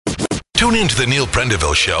Tune in to the Neil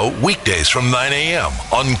Prendeville Show weekdays from 9 a.m.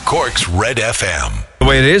 on Cork's Red FM. The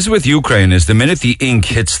way it is with Ukraine is the minute the ink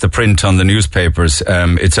hits the print on the newspapers,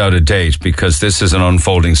 it's out of date because this is an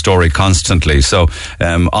unfolding story constantly. So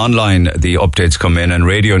online, the updates come in, and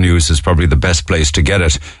radio news is probably the best place to get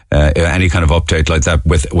it. Any kind of update like that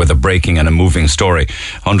with a breaking and a moving story.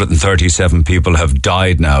 137 people have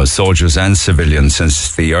died now, soldiers and civilians,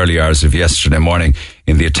 since the early hours of yesterday morning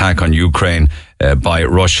in the attack on Ukraine by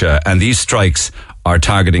Russia. And these strikes are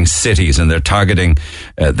targeting cities, and they're targeting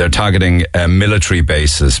military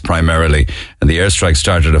bases primarily. And the airstrike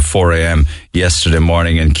started at 4 a.m. yesterday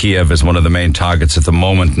morning, and Kiev is one of the main targets at the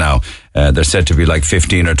moment now. They're said to be like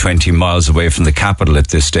 15 or 20 miles away from the capital at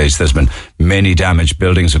this stage. There's been many damaged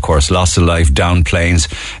buildings, of course, loss of life, downed planes,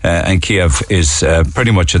 and Kiev is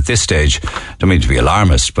pretty much at this stage, I don't mean to be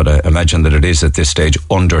alarmist, but I imagine that it is at this stage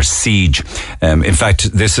under siege. In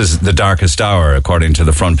fact, this is the darkest hour, according to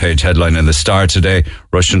the front page headline in the Star today.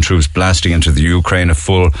 Russian troops blasting into the Ukraine, a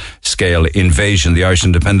full-scale invasion. The Irish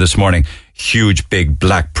Independent this morning, huge big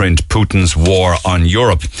black print, Putin's war on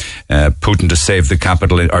Europe. Putin to save the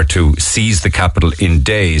capital, or to seize the capital in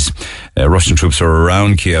days. Russian troops are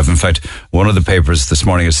around Kiev. In fact, one of the papers this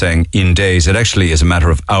morning is saying in days. It actually is a matter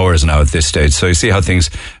of hours now at this stage. So you see how things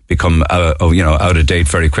become out of date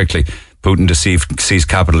very quickly. Putin to seize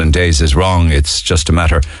capital in days is wrong. It's just a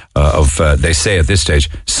matter of, they say at this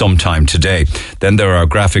stage, sometime today. Then there are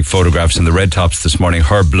graphic photographs in the red tops this morning.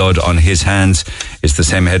 Her blood on his hands is the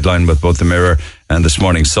same headline with both the Mirror and This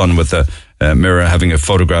Morning Sun, with the Mirror having a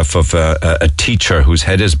photograph of a teacher whose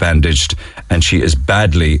head is bandaged and she is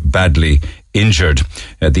badly injured.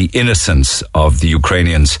 The innocence of the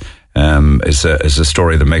Ukrainians is a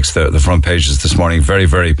story that makes the front pages this morning very,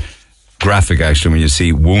 very graphic, actually, when you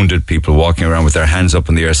see wounded people walking around with their hands up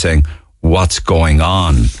in the air saying, what's going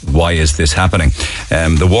on? Why is this happening?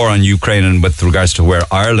 The war on Ukraine, and with regards to where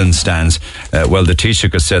Ireland stands, the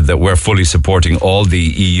Taoiseach has said that we're fully supporting all the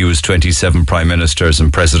EU's 27 prime ministers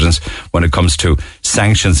and presidents when it comes to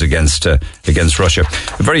sanctions against Russia.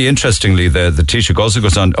 Very interestingly, the Taoiseach also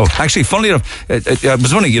goes on. Oh, actually, funnily enough, I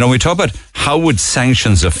was wondering, we talk about how would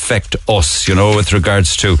sanctions affect us, with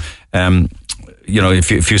regards to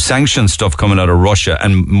if you sanction stuff coming out of Russia,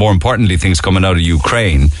 and more importantly, things coming out of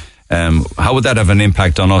Ukraine, how would that have an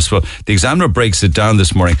impact on us? Well, the Examiner breaks it down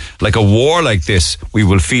this morning. Like a war like this, we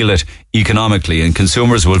will feel it economically, and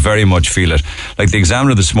consumers will very much feel it. Like the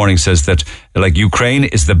Examiner this morning says that, like, Ukraine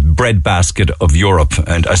is the breadbasket of Europe,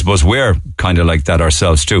 and I suppose we're kind of like that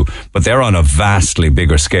ourselves too, but they're on a vastly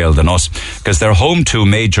bigger scale than us, because they're home to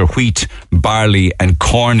major wheat, barley and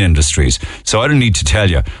corn industries. So I don't need to tell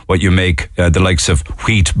you what you make the likes of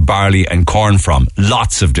wheat, barley and corn from.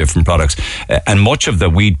 Lots of different products, and much of the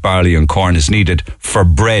wheat, barley and corn is needed for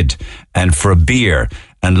bread and for beer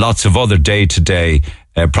and lots of other day-to-day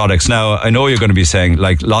products. Now, I know you're going to be saying,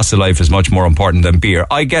 like, loss of life is much more important than beer.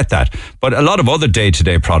 I get that. But a lot of other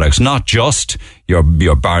day-to-day products, not just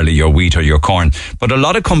your barley, your wheat or your corn, but a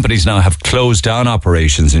lot of companies now have closed down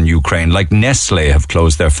operations in Ukraine. Like Nestle have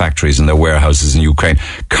closed their factories and their warehouses in Ukraine.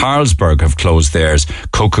 Carlsberg have closed theirs.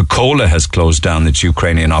 Coca-Cola has closed down its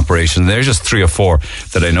Ukrainian operation. There's just 3 or 4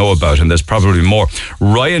 that I know about, and there's probably more.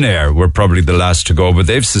 Ryanair were probably the last to go, but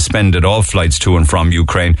they've suspended all flights to and from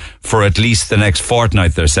Ukraine for at least the next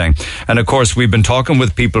fortnight, they're saying. And of course, we've been talking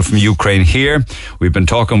with people from Ukraine here. We've been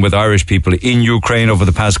talking with Irish people in Ukraine over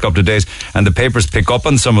the past couple of days, and the papers pick up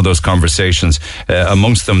on some of those conversations.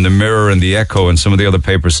 Amongst them, the Mirror and the Echo, and some of the other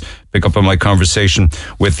papers pick up on my conversation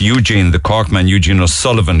with Eugene, the Corkman, Eugene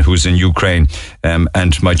O'Sullivan, who's in Ukraine.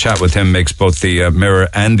 And my chat with him makes both the Mirror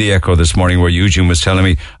and the Echo this morning, where Eugene was telling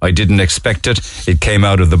me, I didn't expect it. It came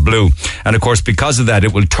out of the blue. And of course, because of that,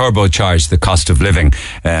 it will turbocharge the cost of living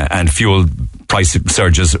and fuel price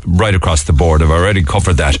surges right across the board. I've already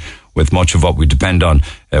covered that with much of what we depend on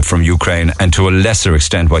from Ukraine, and to a lesser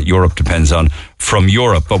extent what Europe depends on from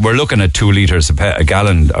Europe. But we're looking at 2 litres a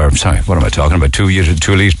gallon, or sorry, what am I talking about?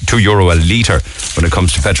 €2 a litre when it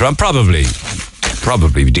comes to petrol, and probably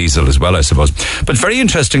diesel as well, I suppose. But very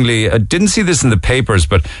interestingly, I didn't see this in the papers,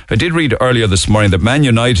 but I did read earlier this morning that Man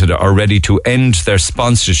United are ready to end their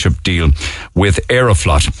sponsorship deal with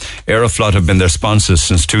Aeroflot. Aeroflot have been their sponsors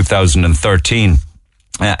since 2013.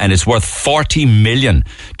 And it's worth 40 million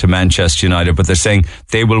to Manchester United, but they're saying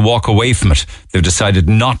they will walk away from it. They've decided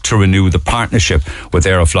not to renew the partnership with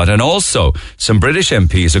Aeroflot. And also, some British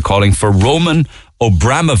MPs are calling for Roman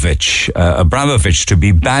Abramovich to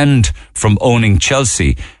be banned from owning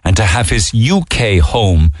Chelsea and to have his UK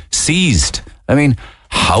home seized. I mean,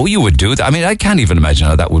 how you would do that? I mean, I can't even imagine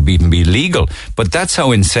how that would even be legal. But that's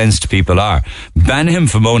how incensed people are. Ban him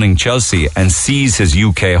from owning Chelsea and seize his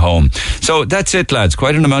UK home. So that's it, lads.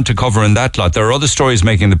 Quite an amount to cover in that lot. There are other stories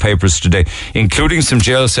making the papers today, including some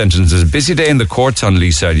jail sentences. A busy day in the courts on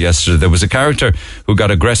Leeside yesterday. There was a character who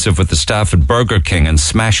got aggressive with the staff at Burger King and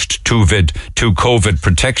smashed two COVID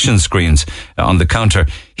protection screens on the counter.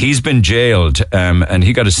 He's been jailed, and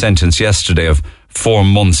he got a sentence yesterday of 4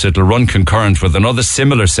 months. It'll run concurrent with another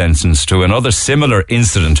similar sentence to another similar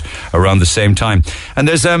incident around the same time. And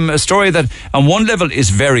there's a story that on one level is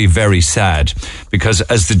very, very sad, because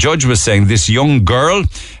as the judge was saying, this young girl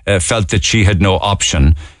felt that she had no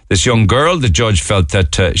option. This young girl, the judge felt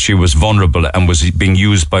that she was vulnerable and was being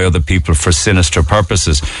used by other people for sinister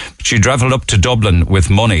purposes. She travelled up to Dublin with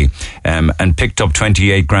money and picked up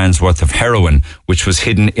 28 grand's worth of heroin, which was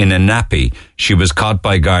hidden in a nappy. She was caught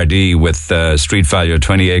by Gardaí with street value of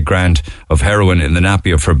 28 grand of heroin in the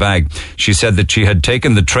nappy of her bag. She said that she had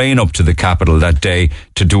taken the train up to the capital that day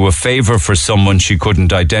to do a favour for someone she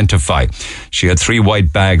couldn't identify. She had 3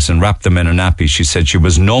 white bags and wrapped them in a nappy. She said she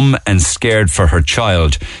was numb and scared for her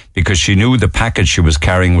child because she knew the package she was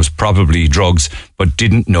carrying was probably drugs, but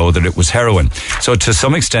didn't know that it was heroin. So to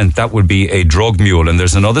some extent, that would be a drug mule. And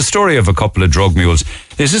there's another story of a couple of drug mules.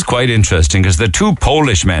 This is quite interesting because the 2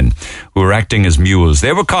 Polish men who were acting as mules,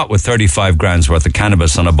 they were caught with 35 grand's worth of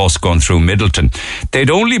cannabis on a bus going through Middleton.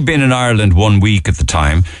 They'd only been in Ireland 1 week at the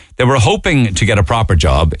time. They were hoping to get a proper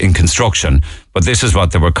job in construction, but this is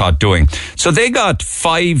what they were caught doing. So they got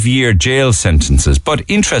 5-year jail sentences. But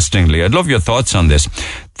interestingly, I'd love your thoughts on this.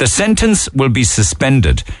 The sentence will be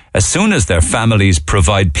suspended as soon as their families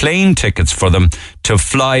provide plane tickets for them to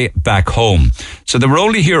fly back home. So they were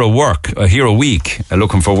only here a week,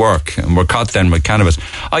 looking for work, and were caught then with cannabis.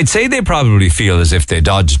 I'd say they probably feel as if they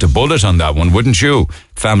dodged a bullet on that one, wouldn't you?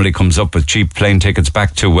 Family comes up with cheap plane tickets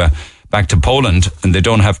back to Poland, and they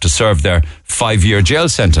don't have to serve their 5-year jail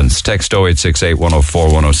sentence. Text 0868 104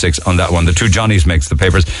 106 on that one. The 2 Johnnies makes the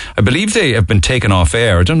papers. I believe they have been taken off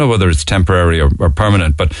air. I don't know whether it's temporary or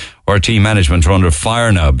permanent, but RT management are under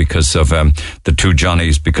fire now because of the 2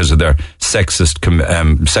 Johnnies, because of their sexist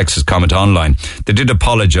comment online. They did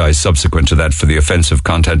apologise subsequent to that for the offensive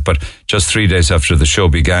content, but just 3 days after the show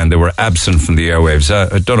began, they were absent from the airwaves.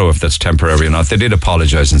 I don't know if that's temporary or not. They did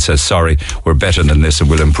apologise and said, sorry, we're better than this and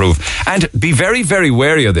we'll improve. And be very, very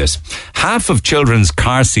wary of this. Half of children's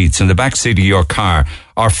car seats in the back seat of your car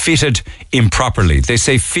are fitted improperly. They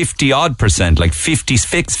say 50-odd%, like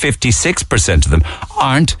 56% of them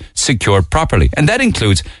aren't secured properly. And that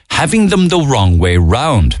includes having them the wrong way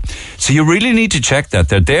round. So you really need to check that.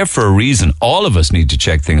 They're there for a reason. All of us need to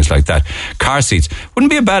check things like that. Car seats.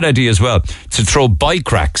 Wouldn't be a bad idea as well to throw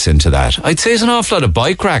bike racks into that. I'd say there's an awful lot of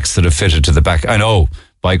bike racks that are fitted to the back. I know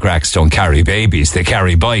bike racks don't carry babies, they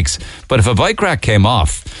carry bikes. But if a bike rack came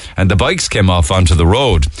off and the bikes came off onto the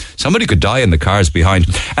road, somebody could die in the cars behind.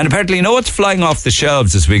 And apparently, you know what's flying off the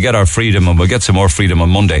shelves as we get our freedom, and we'll get some more freedom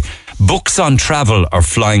on Monday? Books on travel are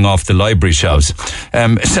flying off the library shelves. I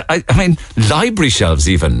mean, library shelves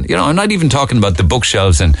even. You know, I'm not even talking about the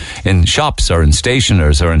bookshelves in shops or in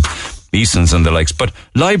stationers or in Eason's and the likes, but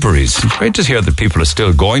libraries. It's great to hear that people are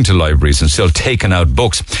still going to libraries and still taking out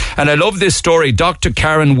books. And I love this story. Dr.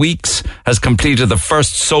 Karen Weeks has completed the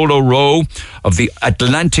first solo row of the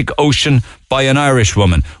Atlantic Ocean by an Irish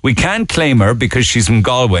woman. We can't claim her because she's from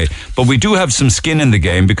Galway, but we do have some skin in the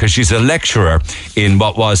game because she's a lecturer in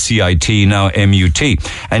what was CIT, now MUT.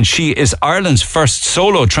 And she is Ireland's first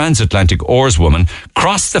solo transatlantic oarswoman,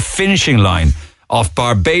 crossed the finishing line off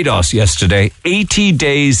Barbados yesterday, 80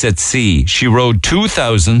 days at sea. She rowed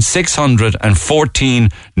 2,614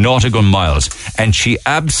 nautical miles, and she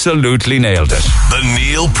absolutely nailed it. The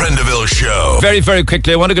Neil Prendeville Show. Very, very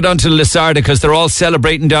quickly, I want to go down to Lisarda because they're all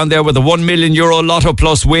celebrating down there with a €1 million Lotto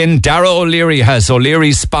Plus win. Dara O'Leary has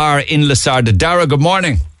O'Leary's Spar in Lisarda. Dara, good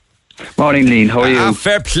morning. Morning, Lean. How are you?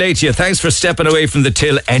 Fair play to you. Thanks for stepping away from the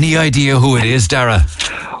till. Any idea who it is, Dara?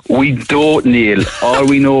 We don't, Neil. All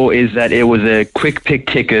we know is that it was a quick pick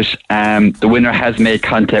ticket. The winner has made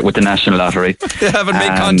contact with the National Lottery. They haven't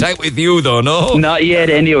made contact with you, though, no? Not yet,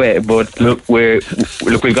 anyway. But look,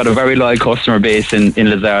 we've got a very loyal customer base in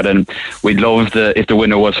Lizard, and we'd love if the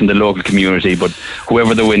winner was from the local community. But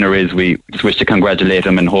whoever the winner is, we just wish to congratulate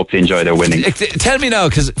them and hope they enjoy their winning. Tell me now,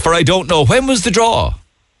 because I don't know, when was the draw?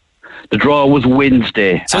 The draw was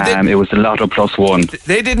Wednesday. So it was the Lotto Plus one.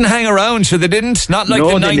 They didn't hang around, so they didn't? Not like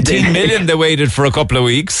the 19 million they waited for a couple of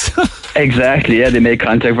weeks. Exactly, yeah, they made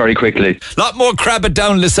contact very quickly. A lot more crab it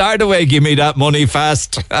down Lisarda way, give me that money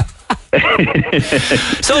fast.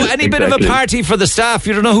 So any bit of a party for the staff?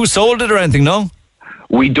 You don't know who sold it or anything, no?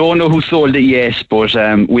 We don't know who sold it yet, but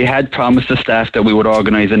we had promised the staff that we would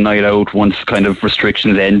organise a night out once kind of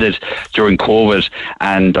restrictions ended during COVID,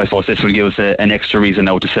 and I suppose this will give us an extra reason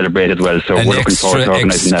now to celebrate as well. So we're looking forward to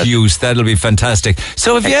organising that. Excuse, that'll be fantastic.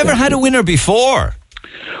 So have you ever had a winner before?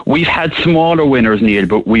 We've had smaller winners, Neil,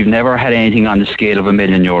 but we've never had anything on the scale of €1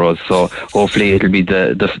 million. So hopefully it'll be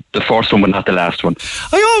the first one, but not the last one.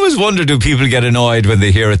 I always wonder, do people get annoyed when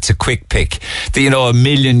they hear it's a quick pick? The, €1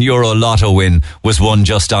 million lotto win was won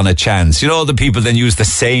just on a chance. The people then use the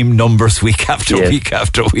same numbers week after week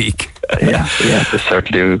after week. Yeah, they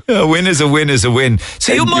certainly do. A win is a win is a win.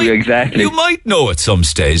 So you might know at some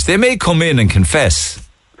stage. They may come in and confess.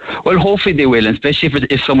 Well, hopefully they will, especially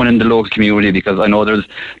if someone in the local community, because I know there's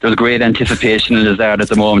great anticipation in Lizard at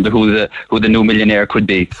the moment of who the new millionaire could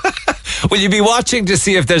be. Will you be watching to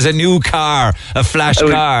see if there's a new car, a flash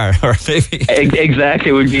car, or maybe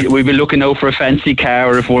exactly? We'll be looking out for a fancy car,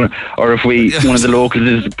 or if one of the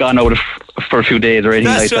locals has gone out for a few days or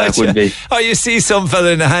anything that would be. Oh, you see some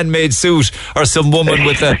fella in a handmade suit, or some woman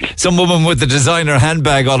with the designer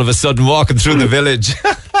handbag all of a sudden walking through the village.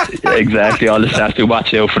 Exactly. All the staff to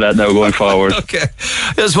watch out for that now going forward. Okay.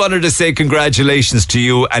 Just wanted to say congratulations to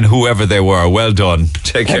you and whoever they were. Well done.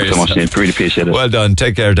 Take care. Thanks so much, Neil. Really appreciate it. Well done.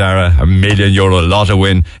 Take care, Dara. €1 million lotto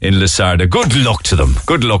win in Lisarda. Good luck to them.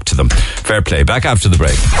 Good luck to them. Fair play. Back after the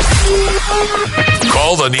break.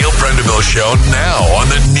 Call the Neil Prendeville Show now on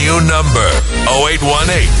the new number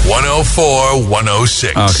 0818 104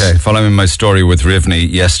 106. Okay, following my story with Rivni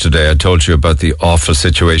yesterday, I told you about the awful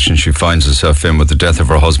situation she finds herself in with the death of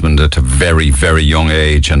her husband at a very, very young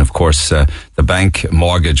age. And of course, the bank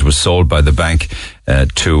mortgage was sold by the bank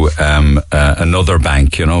to another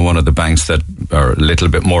bank, one of the banks that are a little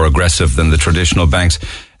bit more aggressive than the traditional banks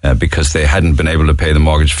because they hadn't been able to pay the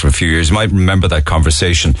mortgage for a few years. You might remember that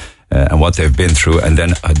conversation and what they've been through. And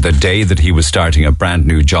then the day that he was starting a brand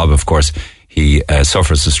new job, of course, he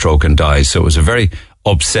suffers a stroke and dies. So it was a very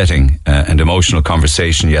upsetting and emotional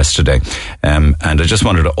conversation yesterday. And I just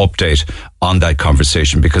wanted to update on that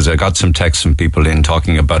conversation because I got some texts from people in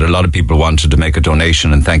talking about a lot of people wanted to make a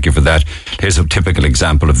donation, and thank you for that. Here's a typical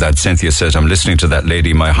example of that. Cynthia says, I'm listening to that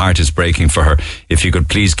lady. My heart is breaking for her. If you could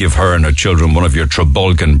please give her and her children one of your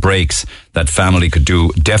Trabolgan breaks that family could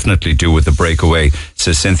definitely do with the breakaway,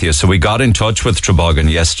 says Cynthia. So we got in touch with Trabolgan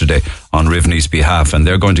yesterday on Rivni's behalf, and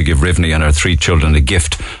they're going to give Rivni and her 3 children a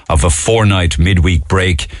gift of a 4-night midweek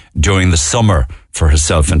break during the summer for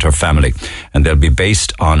herself and her family. And they'll be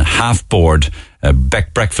based on half board,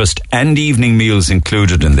 breakfast and evening meals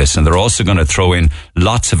included in this. And they're also going to throw in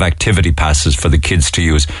lots of activity passes for the kids to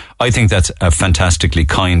use. I think that's a fantastically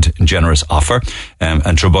kind and generous offer. And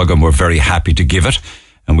Trabolgan were very happy to give it.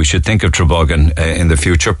 And we should think of Trabolgan in the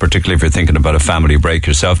future, particularly if you're thinking about a family break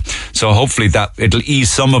yourself. So hopefully that it'll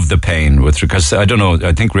ease some of the pain because I don't know,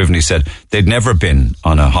 I think Rivni said they'd never been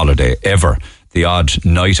on a holiday ever. The odd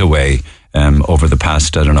night away over the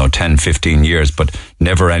past, 10, 15 years, but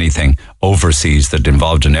never anything overseas that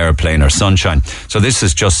involved an airplane or sunshine. So this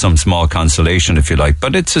is just some small consolation, if you like,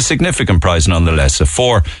 but it's a significant prize nonetheless. A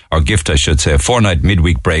 4-night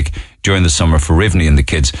midweek break during the summer for Rivni and the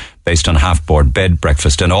kids, based on half-board, bed,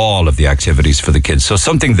 breakfast, and all of the activities for the kids. So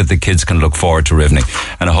something that the kids can look forward to, Rivni.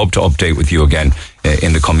 And I hope to update with you again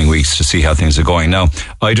in the coming weeks to see how things are going. Now,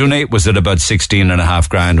 iDonate was at about 16.5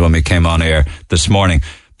 grand when we came on air this morning.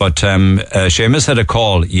 But Seamus had a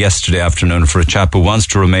call yesterday afternoon for a chap who wants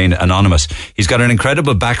to remain anonymous. He's got an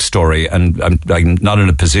incredible backstory, and I'm not in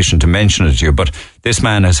a position to mention it to you, but this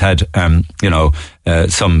man has had, a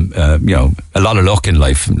lot of luck in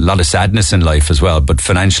life, a lot of sadness in life as well, but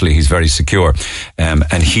financially he's very secure.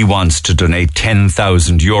 And he wants to donate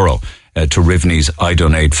 €10,000 to Rivni's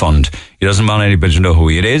iDonate fund. He doesn't want anybody to know who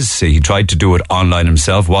it is. He tried to do it online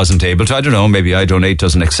himself, wasn't able to. I don't know, maybe iDonate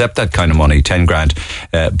doesn't accept that kind of money, 10 grand.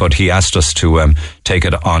 But he asked us to take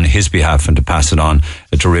it on his behalf and to pass it on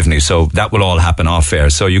to Rivni. So that will all happen off air.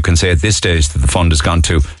 So you can say at this stage that the fund has gone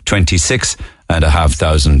to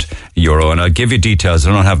 €26,500. And I'll give you details.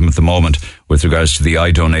 I don't have them at the moment with regards to the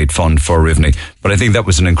iDonate fund for Rivni. But I think that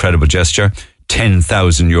was an incredible gesture.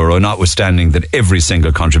 €10,000, notwithstanding that every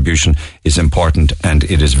single contribution is important and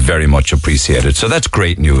it is very much appreciated. So that's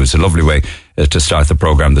great news. A lovely way to start the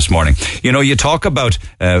program this morning. You talk about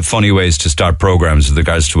funny ways to start programs with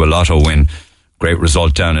regards to a lotto win. Great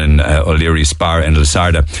result down in O'Leary Spar in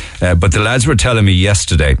Lisarda. But the lads were telling me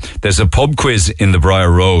yesterday, there's a pub quiz in the Briar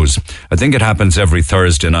Rose. I think it happens every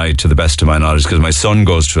Thursday night, to the best of my knowledge, because my son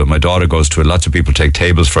goes to it, my daughter goes to it, lots of people take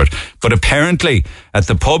tables for it. But apparently, at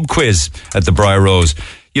the pub quiz at the Briar Rose,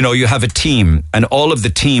 you have a team, and all of the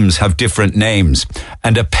teams have different names.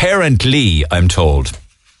 And apparently, I'm told,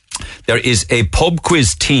 there is a pub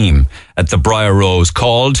quiz team at the Briar Rose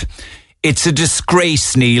called It's a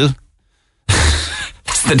Disgrace, Neil.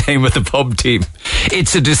 That's the name of the pub team.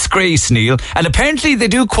 It's a disgrace, Neil. And apparently they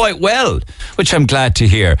do quite well, which I'm glad to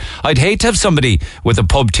hear. I'd hate to have somebody with a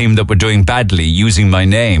pub team that were doing badly using my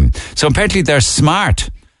name. So apparently they're smart.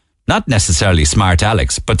 Not necessarily smart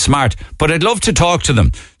Alex, but smart. But I'd love to talk to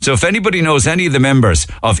them. So if anybody knows any of the members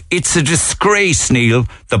of It's a Disgrace, Neil,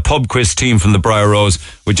 the pub quiz team from the Briar Rose,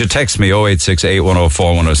 would you text me 0868 104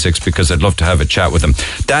 106, because I'd love to have a chat with them.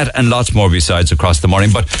 That and lots more besides across the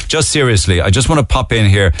morning. But just seriously, I just want to pop in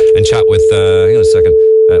here and chat with, hang on a second,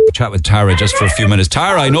 chat with Tara just for a few minutes.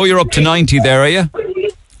 Tara, I know you're up to 90 there, are you?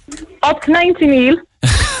 Up to 90, Neil.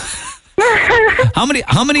 How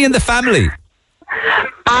many in the family?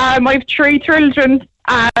 I have 3 children.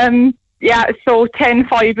 So 10,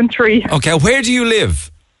 5 and 3. Okay, where do you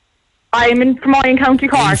live? I'm in Fermoy, County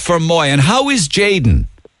Cork. In Fermoy. And how is Jaden?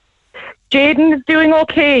 Jaden is doing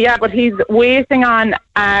okay, yeah, but he's waiting on,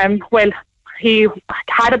 he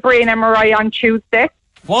had a brain MRI on Tuesday.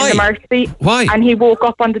 Why? In the Mercy. Why? And he woke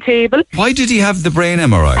up on the table. Why did he have the brain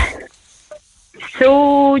MRI?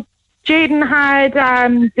 So Jaden had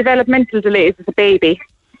developmental delays as a baby.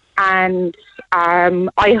 And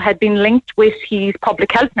I had been linked with his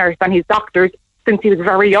public health nurse and his doctors since he was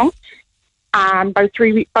very young, about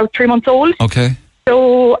 3 months old. Okay.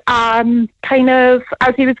 So, kind of,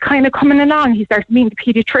 as he was kind of coming along, he started meeting the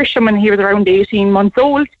paediatrician when he was around 18 months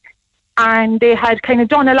old. And they had kind of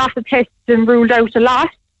done a lot of tests and ruled out a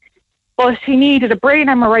lot. But he needed a brain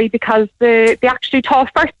MRI because they actually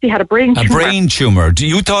thought first he had a brain tumour. A brain tumour.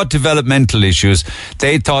 You thought developmental issues.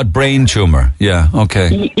 They thought brain tumour. Yeah,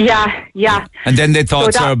 okay. Yeah. And then they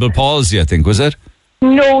thought cerebral palsy, I think, was it?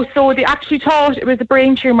 No, so they actually thought it was a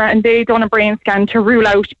brain tumour and they done a brain scan to rule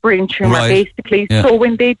out brain tumour, basically. Yeah. So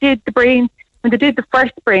when they did the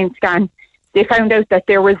first brain scan, they found out that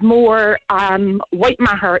there was more white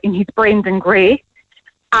matter in his brain than grey,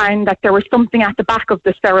 and that there was something at the back of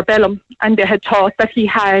the cerebellum, and they had thought that he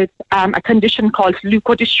had a condition called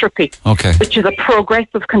leukodystrophy, which is a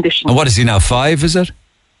progressive condition. And what is he now, 5, is it?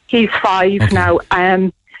 He's 5 now.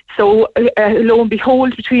 So lo and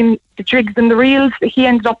behold, between the jigs and the reels, he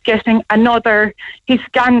ended up getting his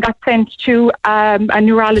scan got sent to a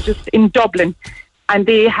neurologist in Dublin, and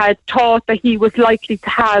they had thought that he was likely to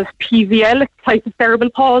have PVL, a type of cerebral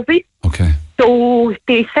palsy. Okay. So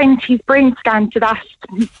they sent his brain scan to that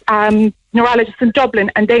neurologist in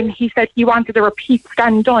Dublin, and then he said he wanted a repeat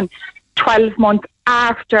scan done 12 months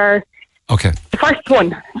after the first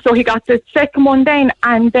one. So he got the second one then,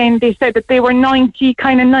 and then they said that they were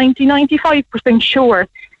 95% sure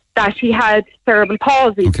that he had cerebral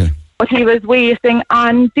palsy. Okay. But he was waiting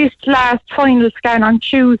on this last final scan on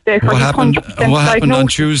Tuesday for his 100% diagnosis. What happened on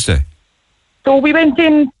Tuesday? So we went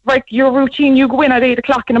in, like your routine, you go in at 8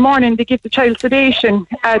 o'clock in the morning, they give the child sedation.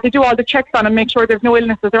 They do all the checks on him, make sure there's no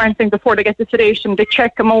illnesses or anything before they get the sedation. They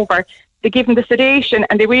check him over. They give him the sedation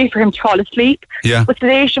and they wait for him to fall asleep. Yeah. But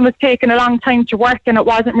sedation was taking a long time to work and it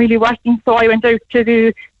wasn't really working. So I went out to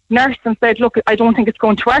the nurse and said, look, I don't think it's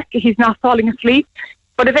going to work. He's not falling asleep.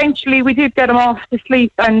 But eventually we did get him off to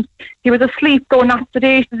sleep, and he was asleep though, not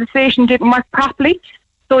sedated. The sedation didn't work properly.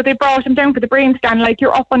 So they brought him down for the brain scan, like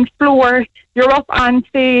you're up on level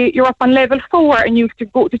 4 and you have to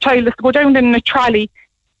go, the child has to go down in a trolley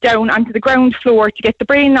down onto the ground floor to get the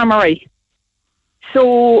brain MRI.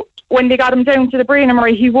 So when they got him down to the brain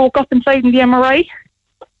MRI, he woke up inside in the MRI.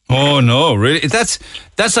 Oh no, really? That's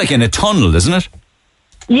like in a tunnel, isn't it?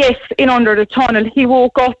 Yes, in under the tunnel. He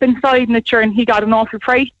woke up inside in the chair and he got an awful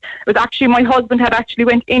fright. It was actually my husband had actually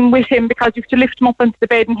went in with him because you have to lift him up into the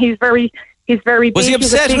bed, and he's very big. Was he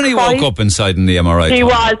upset when he woke up inside in the MRI? He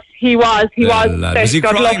was. Was he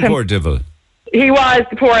crying, poor devil? He was,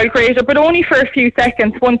 the poor old creator, but only for a few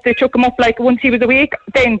seconds. Once they took him up, like once he was awake,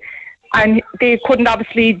 then, and they couldn't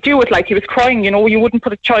obviously do it, like he was crying, you know, you wouldn't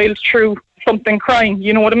put a child through something crying,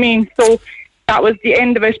 you know what I mean? So that was the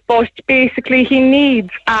end of it. But basically he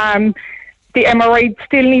needs, the MRI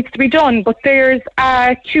still needs to be done, but there's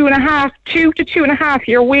a 2 to 2.5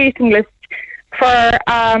 year waiting list for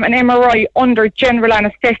an MRI under general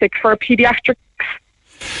anaesthetic for pediatrics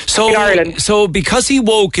in Ireland. So because he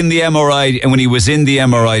woke in the MRI and when he was in the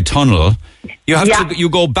MRI tunnel, you have you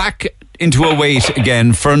go back into a wait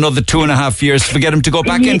again for another 2.5 years to get him to go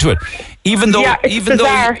back into it, even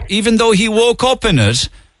though he woke up in it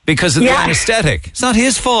because of the anaesthetic. It's not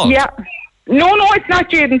his fault. No, it's not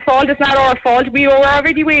Jaden's fault. It's not our fault. We were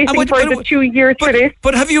already waiting for the 2 years for this.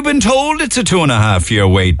 But have you been told it's a 2.5 year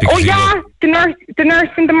wait? Oh yeah, the nurse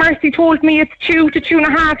in the Mercy told me it's 2 to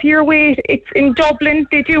 2.5 year wait. It's in Dublin.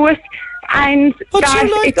 They do it. And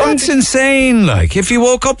that's insane. Like, if you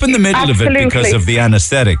woke up in the middle of it because of the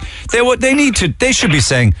anaesthetic, they should be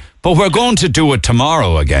saying, but we're going to do it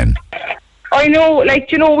tomorrow again. I know,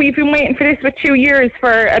 we've been waiting for this for 2 years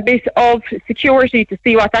for a bit of security to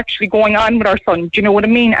see what's actually going on with our son. Do you know what I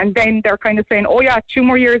mean? And then they're kind of saying, 2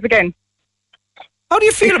 more years again. How do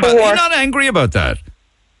you feel about that? You're not angry about that?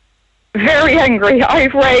 Very angry.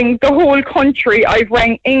 I've rang the whole country. I've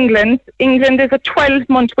rang England. England is a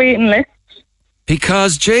 12-month waiting list.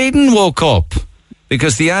 Because Jaden woke up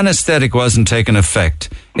because the anaesthetic wasn't taking effect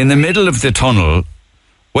in the middle of the tunnel,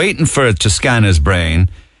 waiting for it to scan his brain.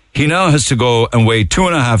 He now has to go and wait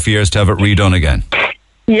 2.5 years to have it redone again.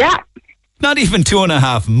 Yeah. Not even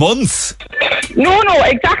 2.5 months. No,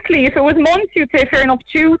 exactly. If it was months, you'd say fair enough.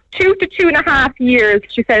 2 to 2.5 years,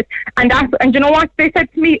 she said. And you know what? They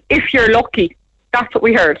said to me, if you're lucky. That's what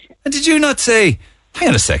we heard. And did you not say, hang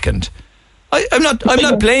on a second, I'm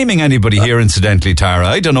not blaming anybody here, incidentally, Tara.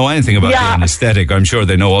 I don't know anything about the anaesthetic. I'm sure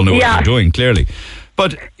they all know what they're doing, clearly.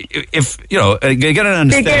 But if, you get an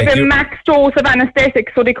anaesthetic... They gave him max dose of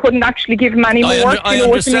anaesthetic, so they couldn't actually give him any more. I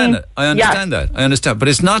understand that. I understand. But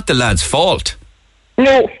it's not the lad's fault.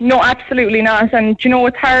 No, absolutely not. And,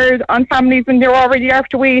 it's hard on families when they're already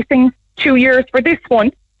after waiting 2 years for this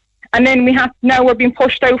one. And then we're being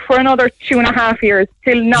pushed out for another 2.5 years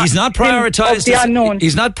till not. He's not prioritised. The unknown.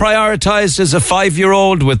 He's not prioritised as a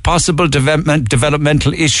 5-year-old with possible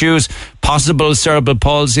developmental issues, possible cerebral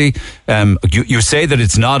palsy. You say that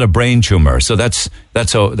it's not a brain tumour, so that's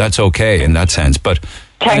okay in that sense. But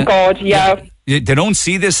thank God, yeah. They don't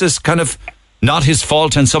see this as kind of not his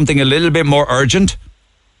fault and something a little bit more urgent.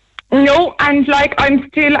 No, and I'm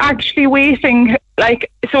still actually waiting.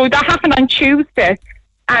 So that happened on Tuesday.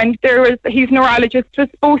 And his neurologist was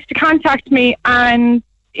supposed to contact me and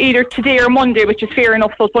either today or Monday, which is fair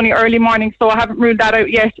enough. So it's only early morning, so I haven't ruled that out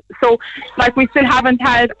yet. So, we still haven't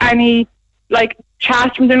had any,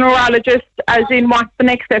 chat from the neurologist as in what's the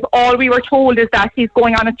next step. All we were told is that he's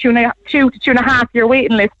going on a 2 to 2.5 year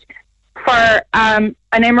waiting list for an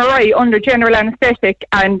MRI under general anaesthetic,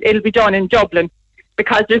 and it'll be done in Dublin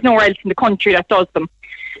because there's nowhere else in the country that does them.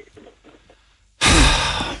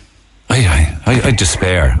 I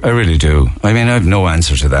despair. I really do. I mean, I have no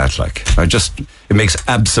answer to that. It makes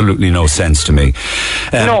absolutely no sense to me.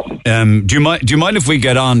 No. Do you mind if we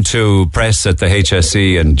get on to press at the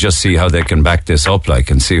HSE and just see how they can back this up,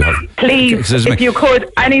 and see how? Please, if you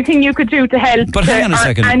could, anything you could do to help. But hang on a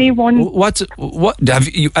second. Anyone? What have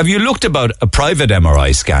you looked about a private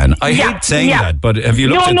MRI scan? I hate saying that, but have you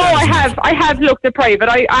looked at that? No, I have looked at private.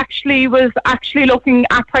 I was actually looking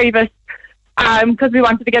at private. Because we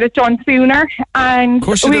wanted to get it done sooner, and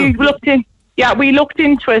we looked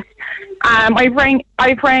into it. I've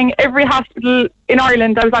rang every hospital in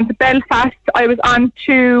Ireland. I was on to Belfast. I was on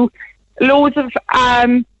to loads of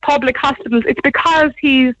public hospitals. It's because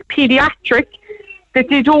he's paediatric that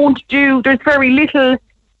they don't do. There's very little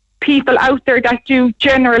people out there that do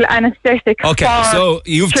general anaesthetic. Okay, so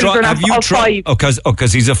you've tried. Have you tried?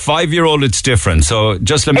 Because he's a 5-year-old, it's different. So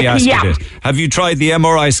just let me ask you this: have you tried the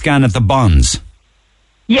MRI scan at the Bonds?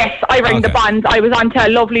 Yes, I rang the Bonds. I was on to a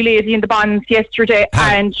lovely lady in the Bonds yesterday,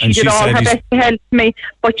 and she did all her best to help me.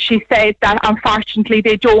 But she said that unfortunately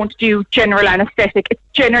they don't do general anaesthetic. It's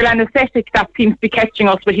general anaesthetic that seems to be catching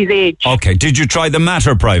us with his age. Okay, did you try the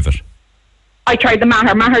Mater private? I tried the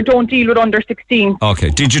Mater. Mater don't deal with under 16.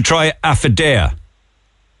 Okay. Did you try Affidea?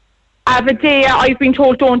 Affidea, I've been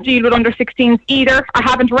told don't deal with under 16s either. I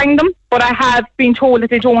haven't rang them, but I have been told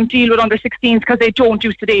that they don't deal with under 16s because they don't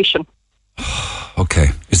do sedation. Okay.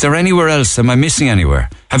 Is there anywhere else? Am I missing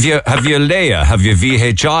anywhere? Have you Leia? Have you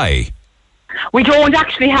VHI? We don't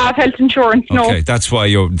actually have health insurance, no. Okay, that's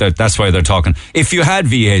why that's why they're talking. If you had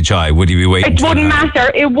VHI, would you be waiting? It wouldn't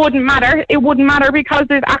matter. It wouldn't matter because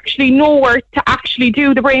there's actually nowhere to actually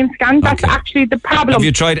do the brain scan. That's actually the problem. Have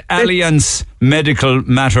you tried Allianz Medical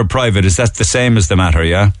Mater Private? Is that the same as the Mater,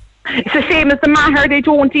 yeah? It's the same as the Mater. They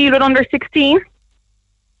don't deal with under 16.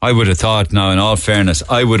 I would have thought, now in all fairness,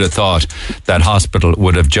 I would have thought that hospital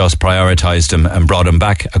would have just prioritised him and brought him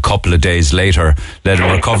back a couple of days later, let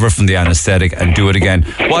him recover from the anaesthetic and do it again.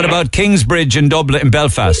 What about Kingsbridge in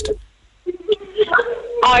Belfast?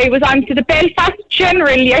 I was on to the Belfast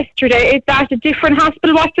General yesterday. Is that a different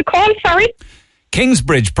hospital? What's it called, sorry?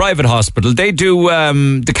 Kingsbridge Private Hospital. They do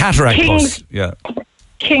the cataract bus. Yeah.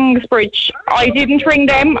 Kingsbridge. I didn't ring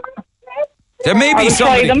them. There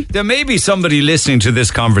may be somebody listening to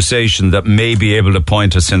this conversation that may be able to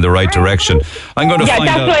point us in the right direction. I'm going to find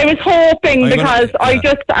out. Yeah, that's what I was hoping, because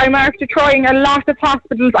I'm after trying a lot of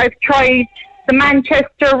hospitals. I've tried the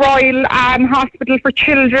Manchester Royal Hospital for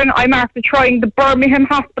Children. I'm after trying the Birmingham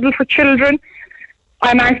Hospital for Children.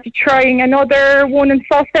 I'm after trying another one in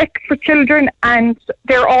Sussex for children, and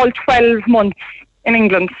they're all 12 months in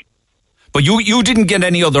England. But you didn't get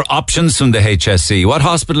any other options from the HSE. What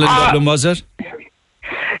hospital in Dublin was it?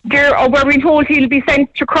 We're being told he'll be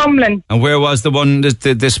sent to Crumlin. And where was the one,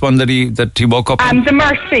 this one that he woke up in? The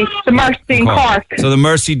Mercy in Cork. So the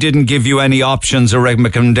Mercy didn't give you any options or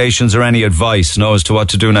recommendations or any advice, as to what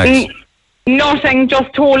to do next? Nothing,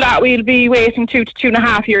 just told that we'll be waiting 2 to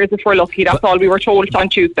 2.5 years if we're lucky. That's all we were told on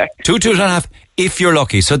Tuesday. 2.5 if you're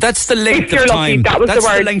lucky. So that's the length of time. That was that's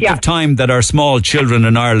the length of time that our small children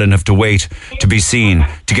in Ireland have to wait to be seen,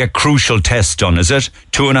 to get crucial tests done, is it?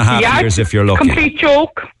 2.5 years if you're lucky. Complete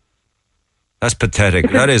joke. That's pathetic.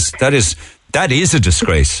 That is a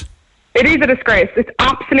disgrace. It is a disgrace. It's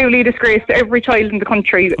absolutely a disgrace to every child in the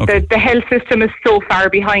country. Okay. The health system is so far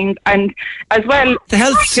behind, and as well... The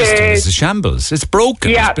health system is a shambles. It's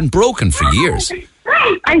broken. Yeah. It's been broken for years.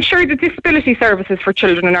 I'm sure the disability services for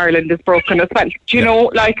children in Ireland is broken as well. Do you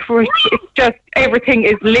know, it's just everything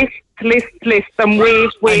is list, and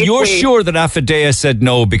wait. And you're sure that Affidea said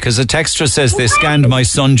no, because a texter says they scanned my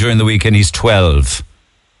son during the week and he's 12.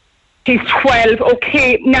 He's 12,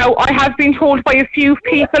 okay. Now, I have been told by a few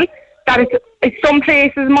people that some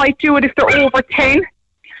places might do it if they're over 10.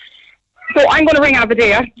 So I'm going to ring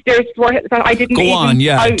Affidea. I didn't go on,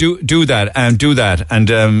 do that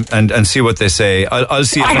and see what they say. I'll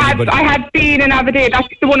see if anybody... I have been in Affidea. That's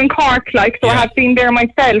the one in Cork, I have been there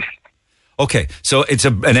myself. Okay, so it's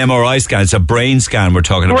an MRI scan. It's a brain scan we're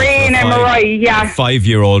talking about. Brain MRI, yeah.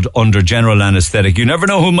 5-year-old under general anaesthetic. You never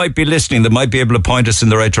know who might be listening that might be able to point us in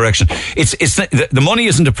the right direction. It's not, the money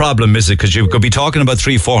isn't a problem, is it? Because you could be talking about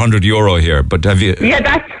 €300-400 here. But have you? Yeah,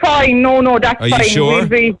 that's fine. No, that's fine. Are you sure?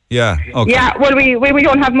 Yeah. Okay. Yeah. Well, we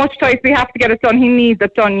don't have much choice. We have to get it done. He needs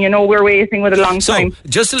it done. We're waiting with a long time. So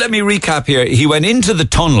just to let me recap here, he went into the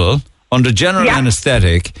tunnel under general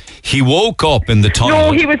anaesthetic. He woke up in the tunnel.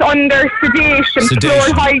 No, he was under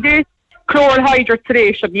sedation. Chloral hydrate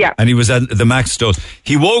sedation, yeah. And he was at the max dose.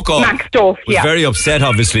 He woke up. Max dose, was very upset,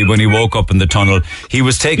 obviously, when he woke up in the tunnel. He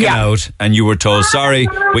was taken out, and you were told, sorry,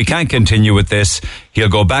 we can't continue with this. He'll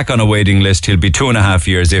go back on a waiting list. He'll be 2.5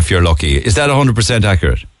 years if you're lucky. Is that 100%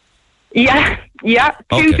 accurate? Yeah. 2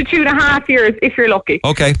 to 2.5 years if you're lucky.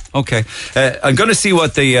 Okay. I'm going to see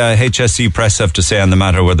what the HSE press have to say on the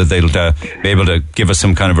matter, whether they'll be able to give us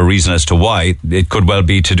some kind of a reason as to why. It could well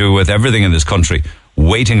be to do with everything in this country.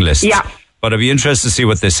 Waiting lists. Yeah. But I'd be interested to see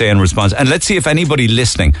what they say in response. And let's see if anybody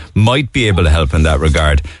listening might be able to help in that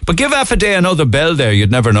regard. But give Affidea another bell there. You'd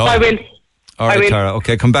never know. I will. All right, Tara.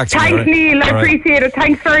 Okay, come back to me. Thanks, Neil. I appreciate it.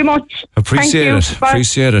 Thanks very much. Appreciate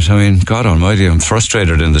it. I mean, God almighty, I'm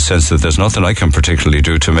frustrated in the sense that there's nothing I can particularly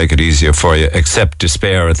do to make it easier for you except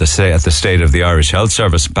despair at the state of the Irish Health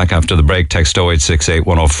Service. Back after the break, text 0868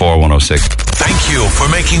 104 106. Thank you for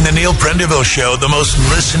making the Neil Prendeville Show the most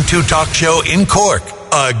listened to talk show in Cork.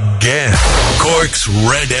 Again, Cork's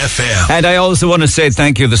Red FM. And I also want to say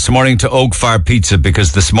thank you this morning to Oak Fire Pizza,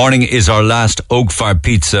 because this morning is our last Oak Fire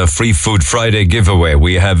Pizza Free Food Friday giveaway.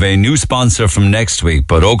 We have a new sponsor from next week,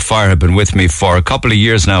 but Oak Fire have been with me for a couple of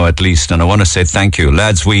years now at least, and I want to say thank you.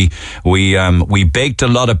 Lads, we baked a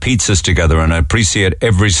lot of pizzas together, and I appreciate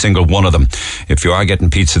every single one of them. If you are getting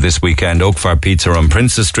pizza this weekend, Oak Fire Pizza on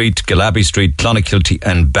Princess Street, Gillaby Street, Clonakilty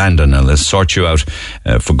and Bandon, and they'll sort you out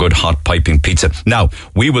for good hot piping pizza. Now,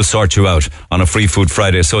 we will sort you out on a Free Food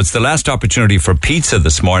Friday. So it's the last opportunity for pizza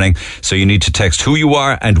this morning. So you need to text who you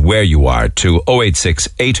are and where you are to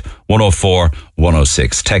 0868 104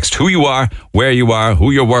 106. Text who you are, where you are, who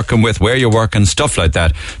you're working with, where you're working, stuff like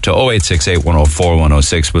that to 0868 104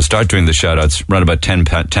 106. We'll start doing the shout outs around about 10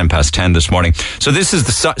 past 10 this morning. So this is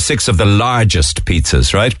the 6 of the largest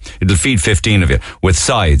pizzas, right? It'll feed 15 of you with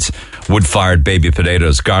sides, wood-fired baby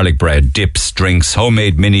potatoes, garlic bread, dips, drinks,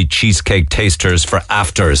 homemade mini cheesecake tasters for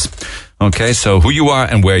afters. Okay, so who you are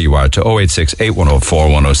and where you are to 0868 104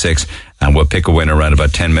 106. And we'll pick a winner around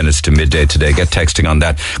about 10 minutes to midday today. Get texting on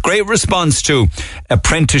that. Great response to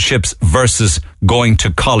apprenticeships versus going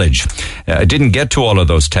to college. I didn't get to all of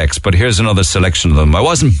those texts, but here's another selection of them. I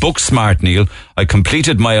wasn't book smart, Neil. I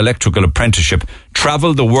completed my electrical apprenticeship,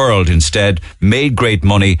 traveled the world instead, made great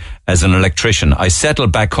money as an electrician. I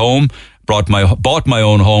settled back home bought my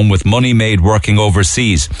own home with money made working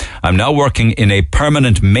overseas. I'm now working in a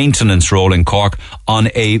permanent maintenance role in Cork on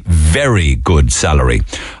a very good salary.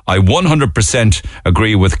 I 100%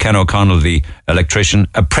 agree with Ken O'Connell, the electrician.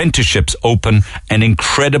 Apprenticeships open an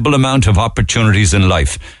incredible amount of opportunities in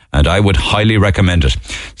life, and I would highly recommend it.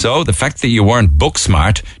 So the fact that you weren't book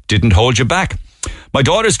smart didn't hold you back. My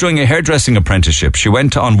daughter's doing a hairdressing apprenticeship. She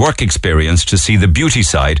went on work experience to see the beauty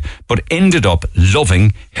side, but ended up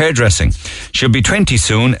loving hairdressing. She'll be 20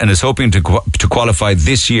 soon and is hoping to qualify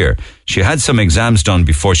this year. She had some exams done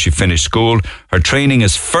before she finished school. Her training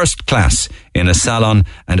is first class in a salon,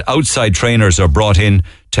 and outside trainers are brought in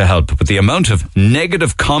to help. But the amount of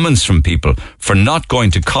negative comments from people for not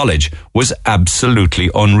going to college was absolutely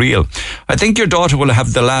unreal. I think your daughter will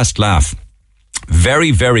have the last laugh.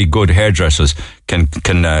 Very, very good hairdressers can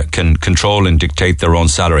control and dictate their own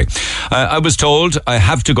salary. I was told I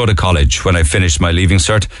have to go to college when I finished my Leaving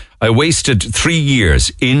Cert. I wasted 3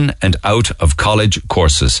 years in and out of college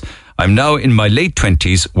courses. I'm now in my late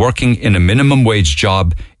 20s working in a minimum wage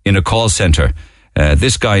job in a call centre.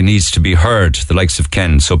 This guy needs to be heard, the likes of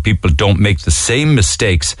Ken, so people don't make the same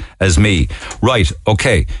mistakes as me. Right,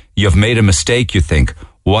 okay, you've made a mistake, you think.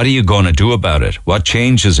 What are you going to do about it? What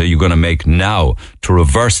changes are you going to make now to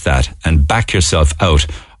reverse that and back yourself out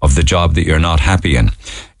of the job that you're not happy in?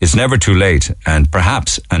 It's never too late, and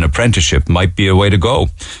perhaps an apprenticeship might be a way to go.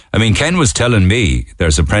 I mean, Ken was telling me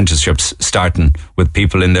there's apprenticeships starting with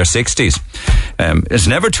people in their 60s. It's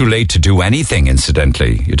never too late to do anything,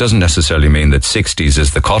 incidentally. It doesn't necessarily mean that 60s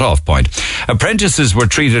is the cutoff point. Apprentices were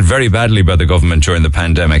treated very badly by the government during the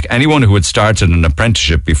pandemic. Anyone who had started an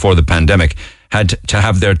apprenticeship before the pandemic had to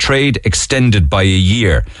have their trade extended by a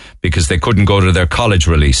year because they couldn't go to their college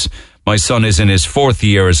release. My son is in his 4th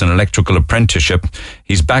year as an electrical apprenticeship.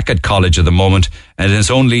 He's back at college at the moment and is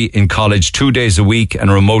only in college 2 days a week and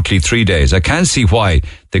remotely 3 days. I can't see why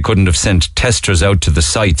they couldn't have sent testers out to the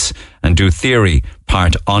sites and do theory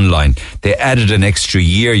part online. They added an extra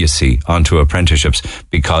year, you see, onto apprenticeships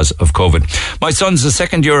because of COVID. My son's a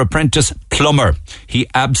 2nd year apprentice plumber. He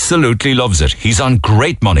absolutely loves it. He's on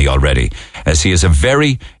great money already, as he's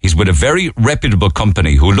with a very reputable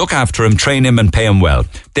company who look after him, train him and pay him well.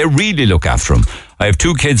 They really look after him. I have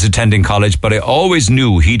 2 kids attending college, but I always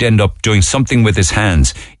knew he'd end up doing something with his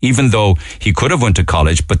hands, even though he could have went to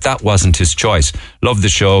college, but that wasn't his choice. Love the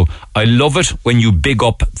show. I love it when you big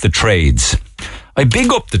up the trades. I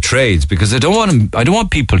big up the trades because I don't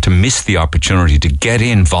want people to miss the opportunity to get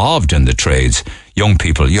involved in the trades. Young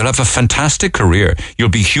people, you'll have a fantastic career. You'll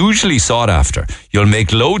be hugely sought after. You'll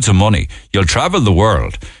make loads of money. You'll travel the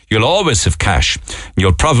world. You'll always have cash.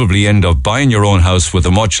 You'll probably end up buying your own house with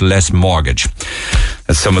a much less mortgage.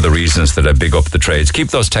 That's some of the reasons that I big up the trades. Keep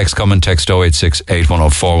those texts coming. Text 086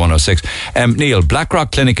 8104 106. Neil,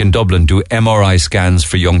 Blackrock Clinic in Dublin do MRI scans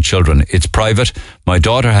for young children. It's private. My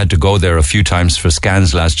daughter had to go there a few times for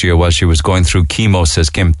scans last year while she was going through chemo, says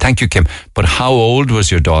Kim. Thank you, Kim. But how old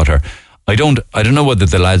was your daughter? I don't know whether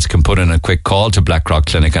the lads can put in a quick call to Blackrock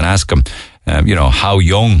Clinic and ask them, how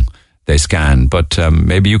young they scan, but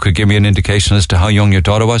maybe you could give me an indication as to how young your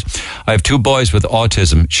daughter was. I have 2 boys with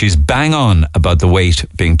autism. She's bang on about the wait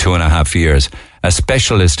being 2.5 years. A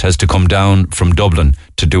specialist has to come down from Dublin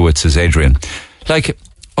to do it, says Adrian.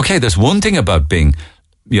 Okay, there's one thing about being,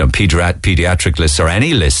 pediatric lists or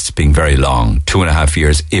any lists being very long, 2.5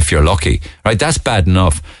 years if you're lucky, right? That's bad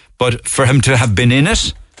enough. But for him to have been in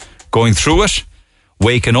it, going through it,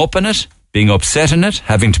 waking up in it, being upset in it,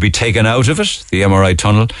 having to be taken out of it, the MRI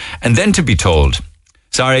tunnel, and then to be told,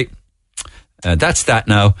 sorry, that's that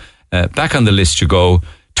now, back on the list you go,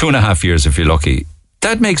 2.5 years if you're lucky.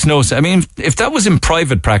 That makes no sense. I mean, if that was in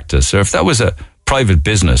private practice, or if that was a private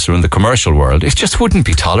business or in the commercial world, it just wouldn't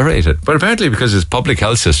be tolerated. But apparently because it's public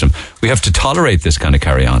health system, we have to tolerate this kind of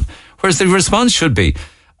carry on. Whereas the response should be,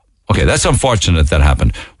 okay, that's unfortunate that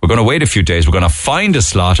happened. We're going to wait a few days. We're going to find a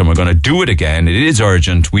slot and we're going to do it again. It is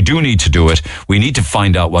urgent. We do need to do it. We need to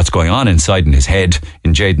find out what's going on inside in his head,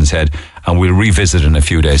 in Jaden's head, and we'll revisit in a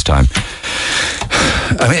few days' time.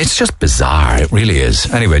 I mean, it's just bizarre. It really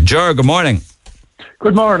is. Anyway, Ger, good morning.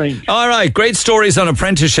 Good morning. All right, great stories on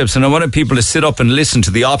apprenticeships, and I wanted people to sit up and listen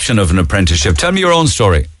to the option of an apprenticeship. Tell me your own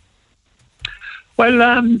story. Well,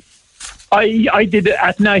 I did,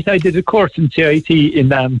 at night, I did a course in CIT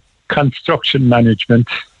in construction management.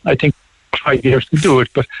 I think 5 years to do it,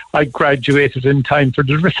 but I graduated in time for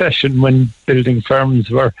the recession when building firms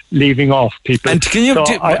were leaving off people. And can you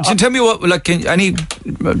tell me what?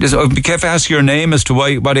 Be careful, ask your name as to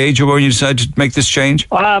what age you were when you decided to make this change.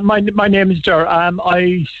 My name is Ger.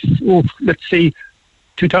 Let's see.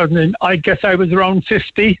 2000. I guess I was around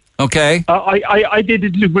 50. Okay. I did a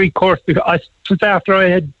degree course because it was after I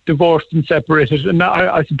had divorced and separated, and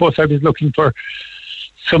I suppose I was looking for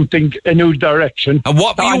something, a new direction. And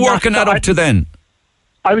what were you working up to then?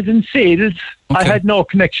 I was in sales. Okay. I had no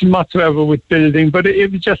connection whatsoever with building, but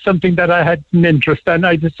it was just something that I had an interest in.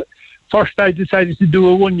 I decided to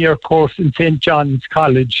do a 1-year course in St. John's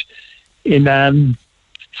College in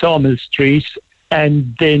Sawmill Street,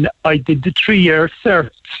 and then I did the 3-year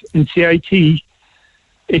cert in CIT.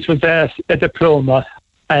 It was a diploma,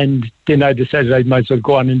 and then I decided I might as well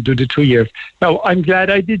go on and do the 2 years. Now, I'm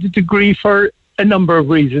glad I did the degree for a number of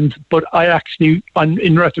reasons, but I actually,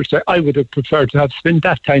 in retrospect, I would have preferred to have spent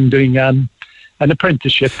that time doing an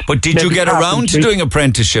apprenticeship. But did you get around to doing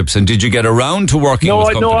apprenticeships, and did you get around to working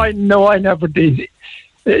with companies? No, I never did.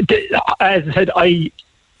 As I said, I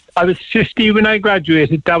was 50 when I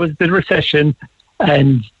graduated. That was the recession,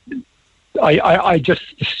 and I just...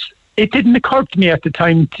 It didn't occur to me at the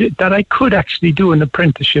time that I could actually do an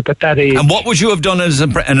apprenticeship at that age. And what would you have done as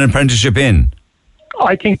an apprenticeship in?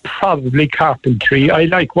 I think probably carpentry. I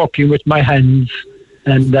like working with my hands.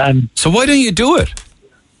 And so why don't you do it?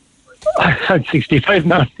 I'm 65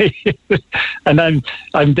 now, and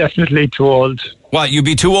I'm definitely too old. What, you'd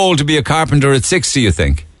be too old to be a carpenter at 60, you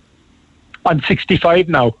think? I'm 65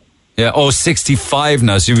 now. Yeah, 65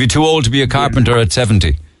 now, so you'd be too old to be a carpenter at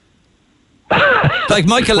 70. Like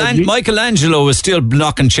Michelangelo was still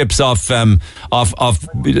knocking chips off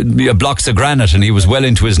blocks of granite, and he was well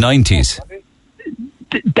into his 90s.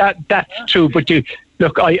 That's true, but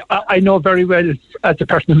look, I know very well, as a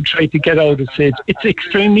person who tried to get out of it, it's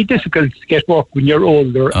extremely difficult to get work when you're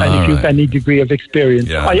older and if you have any degree of experience.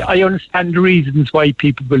 Yeah. I understand the reasons why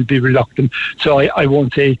people will be reluctant, so I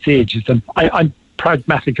won't say it's ageism. I'm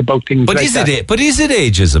pragmatic about things but like that. But is it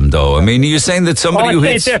ageism, though? I mean, are you saying that somebody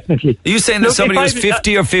definitely. Are you saying that somebody who's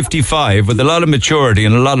 50 or 55 with a lot of maturity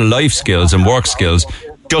and a lot of life skills and work skills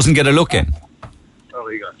doesn't get a look in?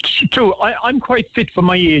 True, I'm quite fit for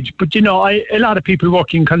my age, but a lot of people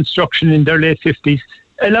working construction in their late 50s,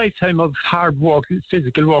 a lifetime of hard work,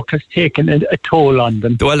 physical work, has taken a toll on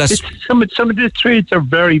them. Well, some of the trades are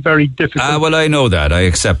very, very difficult. Well, I know that. I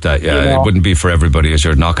accept that. Yeah, it wouldn't be for everybody, as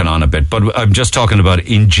you're knocking on a bit. But I'm just talking about,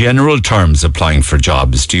 in general terms, applying for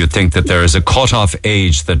jobs. Do you think that there is a cut-off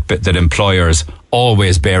age that employers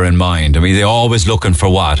always bear in mind? I mean, they're always looking for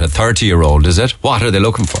what? A 30-year-old, is it? What are they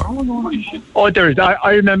looking for? There is.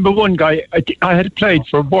 I remember one guy, I had applied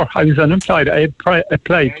for work. I was unemployed. I had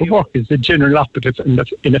applied for work as a general operative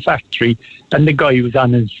in a factory, and the guy was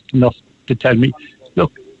honest enough to tell me,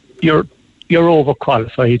 look, you're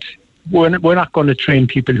overqualified. We're not going to train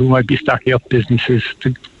people who might be starting up businesses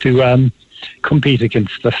to compete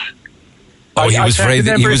against us. He was afraid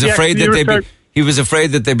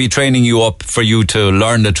that they'd be training you up for you to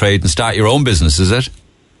learn the trade and start your own business, is it?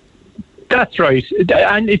 That's right.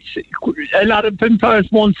 And it's a lot of employers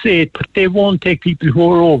won't say it, but they won't take people who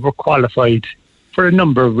are overqualified for a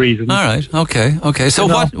number of reasons. All right. Okay. So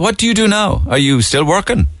what do you do now? Are you still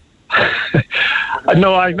working?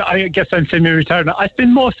 No, I guess I'm semi-retired now. I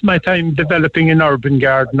spend most of my time developing an urban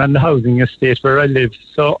garden and the housing estate where I live.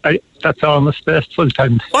 So that's almost best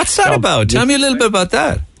full-time. What's that about? Tell me a little bit about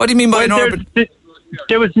that. What do you mean by an urban?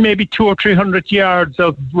 There was maybe 200 or 300 yards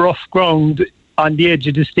of rough ground on the edge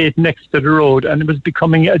of the estate next to the road, and it was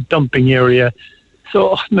becoming a dumping area.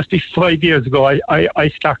 So it must be 5 years ago I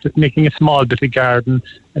started making a small bit of garden,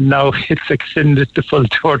 and now it's extended to full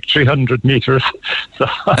 200 or 300 metres. So.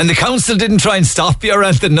 And the council didn't try and stop you or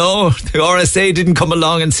anything? No? The RSA didn't come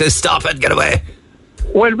along and say, stop it, get away?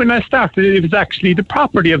 Well, when I started, it was actually the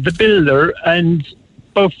property of the builder, and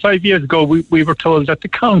about 5 years ago we were told that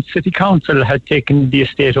the city council had taken the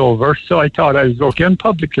estate over, so I thought I was working on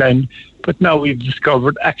public land. But now we've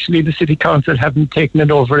discovered actually the city council haven't taken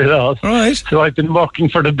it over at all. Right. So I've been working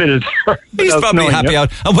for the builder. He's probably happy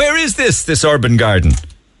out. And where is this urban garden?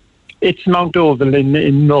 It's Mount Oval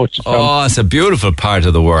in Rochestown. Oh, it's a beautiful part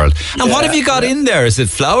of the world. And what have you got in there? Is it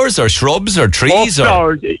flowers or shrubs or trees?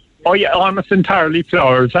 Flowers. Oh yeah, almost entirely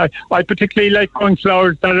flowers. I particularly like growing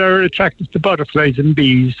flowers that are attractive to butterflies and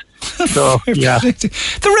bees. So yeah.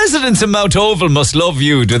 The residents of Mount Oval must love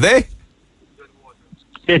you, do they?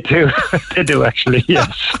 They do. They do, actually,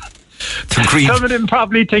 yes. Some of them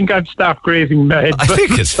probably think I'm stark raving mad. I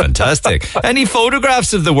think it's fantastic. Any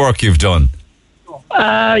photographs of the work you've done?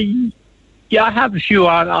 Yeah, I have a few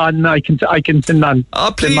on I can send on.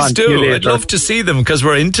 Oh, please do. I'd love to see them, because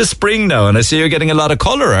we're into spring now, and I see you're getting a lot of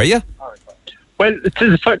colour, are you? Well,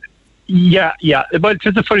 yeah. Well, it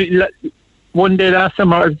was a funny... One day last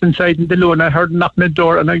summer, I was inside in the lawn, I heard a knock on the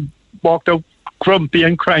door, and I walked out grumpy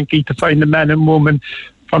and cranky to find a man and woman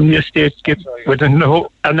from the estate with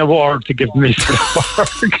an award to give me for the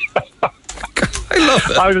work. I love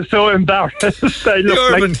it. I was so embarrassed.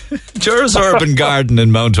 Jur's urban garden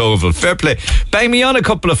in Mount Oval. Fair play. Bang me on a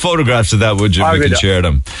couple of photographs of that, would you? We can share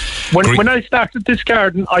them. When I started this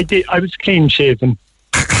garden, I was clean shaven.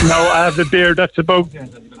 Now I have a beard that's about.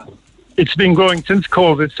 It's been growing since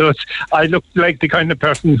COVID, so I look like the kind of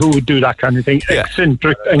person who would do that kind of thing. Yeah.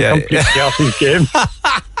 Eccentric and completely off his game.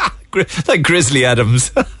 Like Grizzly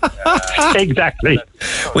Adams. Exactly.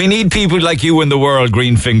 We need people like you in the world,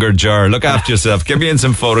 green-fingered Jar. Look after yourself. Give me in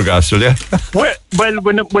some photographs, will you? Well,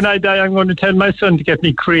 when I die, I'm going to tell my son to get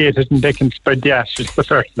me created and they can spread the ashes to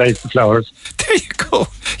fertilise the flowers. There you go.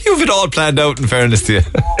 You've it all planned out, in fairness to you.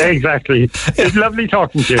 Exactly. It's lovely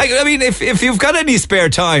talking to you. I mean, if you've got any spare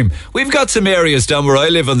time, we've got some areas down where I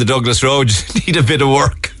live on the Douglas Road just need a bit of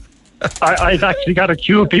work. I've actually got a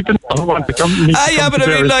queue of people who want to come. But I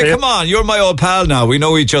mean, like, come on, you're my old pal now. We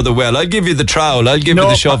know each other well. I'll give you the trowel. I'll give you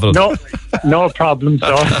the shovel. No problem,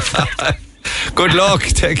 sir. Good luck.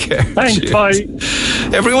 Take care. Thanks. Cheers. Bye.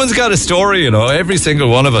 Everyone's got a story, every single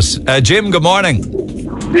one of us. Jim, good morning.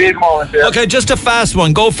 Good morning, sir. Okay, just a fast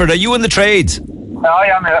one. Go for it. Are you in the trades? I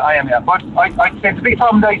am here. But I think the big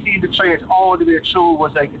problem that I see in the trade all the way through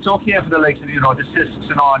was like, it's okay for the likes of, the Sysks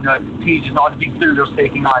and all, the PGs and all the big builders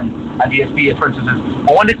taking on, and the SBA, for instance.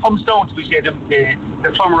 But when it comes down to, we say,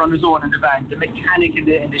 the plumber on his own in the van, the mechanic in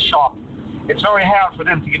the shop, it's very hard for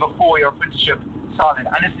them to give a 4-year apprenticeship solid.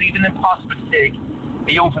 And it's even impossible to take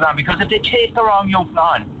a young fella on, because if they take the wrong young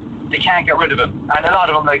fella on, they can't get rid of him. And a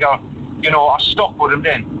lot of them, are stuck with him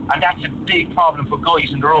then. And that's a big problem for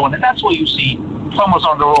guys on their own. And that's why you see plumbers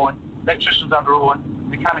on their own, electricians on their own,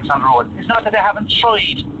 mechanics on their own. It's not that they haven't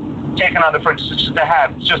tried taking on apprentices, they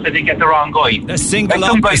have. It's just that they get the wrong guy. A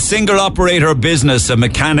single operator business, a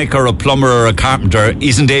mechanic or a plumber or a carpenter,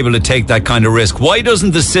 isn't able to take that kind of risk. Why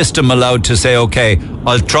doesn't the system allow to say, okay,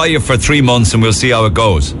 I'll try you for 3 months and we'll see how it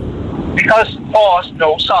goes? Because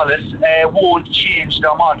Solace won't change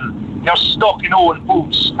their model. They're stuck in old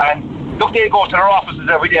boots, and look, they go to their offices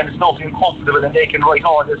every day and it's nothing comfortable, and they can write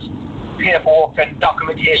all this paperwork and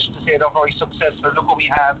documentation to say they're very successful. Look what we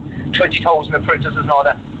have, 20,000 apprentices and all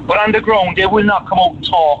that. But on the ground, they will not come out and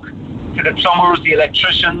talk to the plumbers, the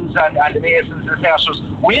electricians and the masons and the plasters.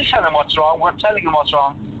 We'll tell them what's wrong, we're telling them what's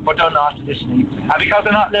wrong, but they're not listening. And because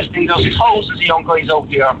they're not listening, there's thousands of young guys out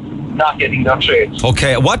there not getting their trades.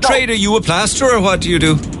 Okay, what trade are you, a plasterer, or what do you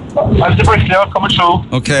do? I'm the bricklayer coming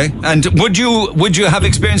through. Okay, and would you have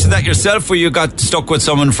experience in that yourself, where you got stuck with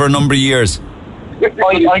someone for a number of years?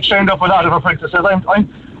 I trained up a lot of apprentices.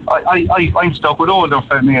 I'm stuck with older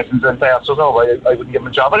masons and plasters now. I wouldn't give them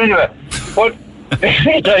a job. But anyway, but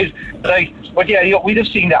we'd have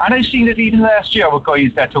seen that, and I've seen it even last year with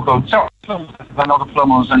guys that took out other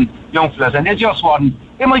plumbers and young fellas, and they just wasn't.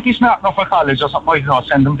 They might be smart enough for college or something. I don't know,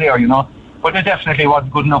 send them there, but they definitely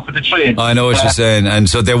wasn't good enough for the trade. I know what you're saying, and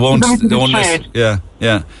so they won't. Yeah.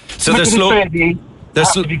 So they're slow. You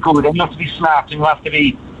have to be good, and you have to be smart, and you have to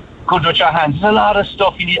be good with your hands. There's a lot of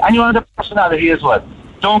stuff you need, and you want the personality as well.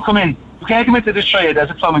 Don't come in. You can't come into the trade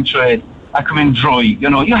as a plumbing trade and come in dry.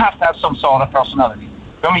 You have to have some sort of personality.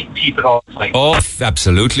 You meet people all the time. Oh,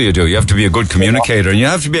 absolutely you do. You have to be a good communicator, and you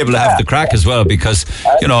have to be able to have the crack as well, because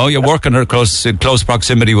you're working in close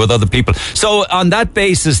proximity with other people. So on that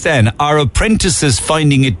basis, then, are apprentices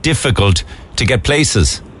finding it difficult to get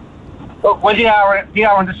places? Well, they are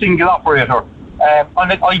in the single operator.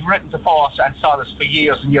 I've written to Foss and Solace for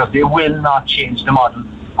years and years. They will not change the model.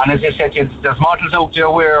 And as I said, there's models out there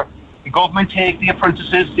where the government take the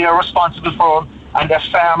apprentices, they're responsible for them, and they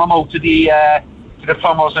farm them out to the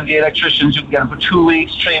plumbers and the electricians. You can get them for 2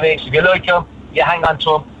 weeks, 3 weeks. If you like them, you hang on to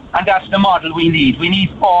them. And that's the model we need. We need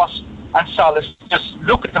Foss and Solace. Just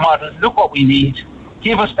look at the model, look what we need.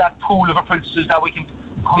 Give us that pool of apprentices that we can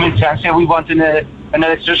come into and say we want an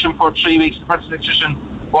electrician for 3 weeks, an apprentice electrician,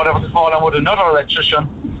 whatever to fall on with another electrician.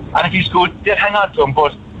 And if he's good, they'll hang on to him.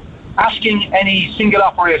 But asking any single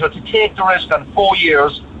operator to take the risk on 4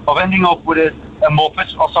 years of ending up with a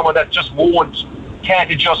Muppet or someone that just can't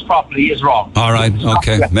adjust properly is wrong. All right,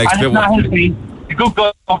 okay. Makes and it's not healthy. The good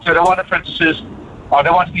guys out there, they want apprentices, or they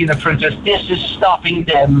want to be an apprentice. This is stopping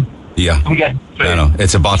them from getting trained. I know,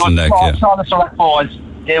 it's a bottleneck.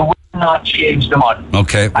 They will not change the model.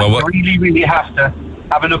 Okay, well, we really, really have to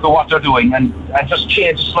have a look at what they're doing and just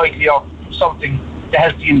change slightly or something to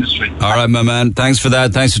help the industry. All right, my man. Thanks for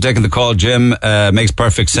that. Thanks for taking the call, Jim. Makes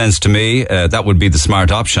perfect sense to me. That would be the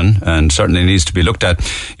smart option and certainly needs to be looked at.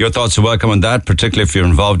 Your thoughts are welcome on that, particularly if you're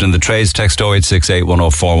involved in the trades. Text 0868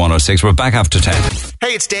 104 106. We're back after 10.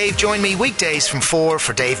 Hey, it's Dave. Join me weekdays from 4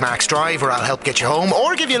 for Dave Max Drive, where I'll help get you home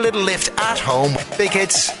or give you a little lift at home. Big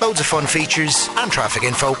hits, loads of fun features and traffic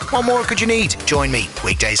info. What more could you need? Join me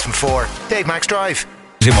weekdays from 4. Dave Max Drive.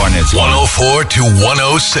 Good morning. It's 104 to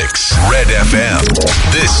 106 Red FM.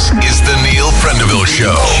 This is the Neil Prendeville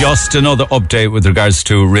Show. Just another update with regards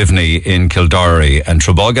to Rivney in Kildare. And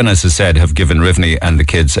Trabolgan, as I said, have given Rivney and the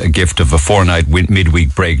kids a gift of a 4-night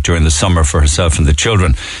midweek break during the summer for herself and the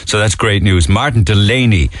children. So that's great news. Martin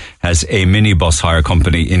Delaney has a minibus hire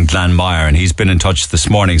company in Glanmire, and he's been in touch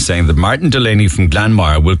this morning saying that Martin Delaney from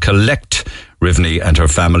Glanmire will collect Rivney and her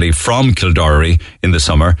family from Kildare in the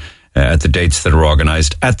summer at the dates that are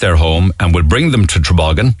organised at their home, and will bring them to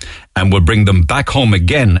Trabolgan and will bring them back home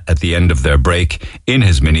again at the end of their break in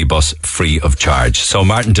his minibus free of charge. So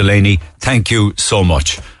Martin Delaney, thank you so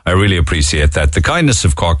much. I really appreciate that. The kindness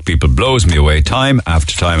of Cork people blows me away time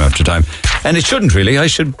after time after time. And it shouldn't really. I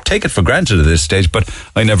should take it for granted at this stage, but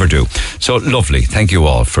I never do. So lovely. Thank you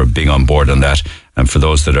all for being on board on that. And for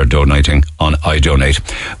those that are donating on iDonate.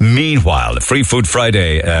 Meanwhile, Free Food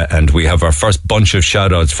Friday, and we have our first bunch of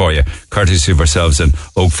shout-outs for you, courtesy of ourselves and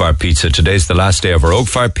Oak Fire Pizza. Today's the last day of our Oak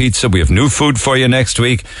Fire Pizza. We have new food for you next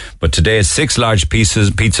week, but today is 6 large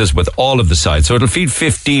pizzas with all of the sides, so it'll feed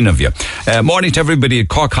 15 of you. Morning to everybody at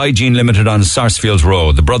Cork Hygiene Limited on Sarsfields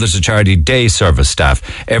Road, the Brothers of Charity Day Service staff,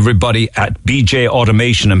 everybody at BJ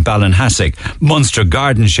Automation in Ballinhassig, Munster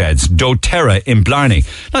Garden Sheds, doTERRA in Blarney.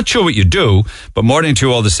 Not sure what you do, but morning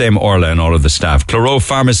to all the same, Orla and all of the staff. Clero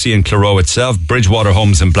Pharmacy in Clero itself, Bridgewater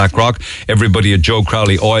Homes in Blackrock, everybody at Joe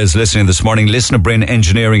Crowley Oils listening this morning, Listen to Brain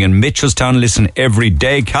Engineering in Mitchelstown, listen every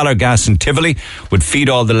day, Callar Gas in Tivoli would feed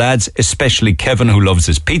all the lads, especially Kevin who loves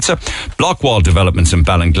his pizza, Blockwall Developments in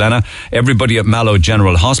Ballinglenna, everybody at Mallow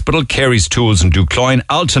General Hospital, Carey's Tools in Ducloyne,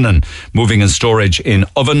 Altonan Moving and Storage in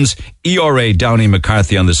Ovens, ERA Downey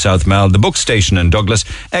McCarthy on the South Mall, the Book Station in Douglas,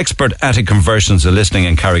 Expert Attic Conversions are listening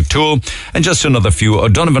in Carricktool, and just another few,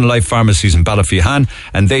 O'Donovan Life Pharmacies in Ballafehan,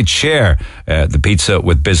 and they'd share the pizza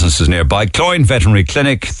with businesses nearby. Cloyne Veterinary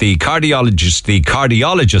Clinic, the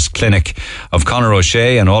cardiologist clinic of Conor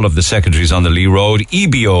O'Shea and all of the secretaries on the Lee Road,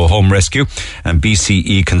 EBO Home Rescue and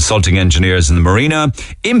BCE Consulting Engineers in the Marina,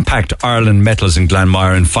 Impact Ireland Metals in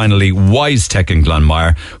Glanmire, and finally Wise Tech in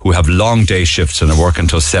Glanmire, who have long day shifts and are working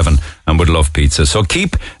till 7 and would love pizza. So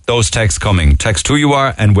keep those texts coming. Text who you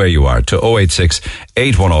are and where you are to 086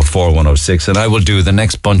 8104 106, and I will do the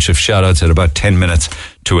next bunch of shout outs at about 10 minutes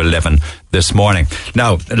to 11 this morning.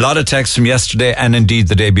 Now, a lot of texts from yesterday and indeed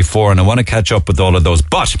the day before, and I want to catch up with all of those.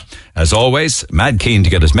 But, as always, mad keen to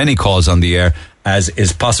get as many calls on the air as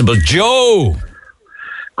is possible. Joe!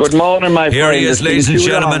 Good morning, my friend. Here he is, ladies and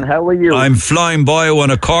gentlemen. How are you? I'm flying by one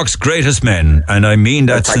of Cork's greatest men, and I mean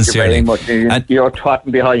that sincerely. Thank you very much. You're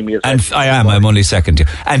trotting behind me. And I am. I'm only second to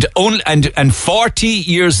you. And 40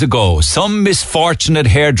 years ago, some misfortunate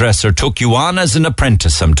hairdresser took you on as an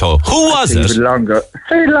apprentice, I'm told. Who was it?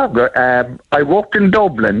 Very longer. I worked in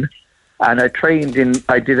Dublin, and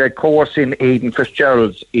I did a course in Aidan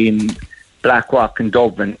Fitzgerald's in Blackrock in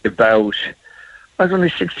Dublin about... I was only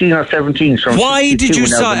 16 or 17. So why did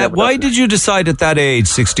you decide at that age,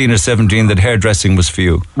 16 or 17, that hairdressing was for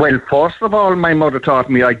you? Well, first of all, my mother taught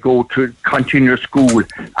me I'd go to continue school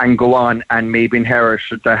and go on and maybe inherit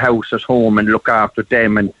the house at home and look after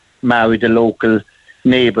them and marry the local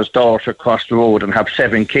neighbour's daughter across the road and have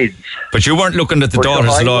 7 kids. But you weren't looking at the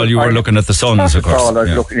daughters at all, you were looking at the sons, of course. All I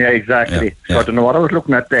was looking, exactly. Yeah. So I don't know what I was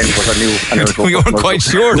looking at then, but I knew you weren't quite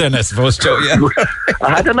sure then, I suppose, Joe, yeah.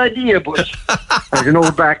 I had an idea, but as you know,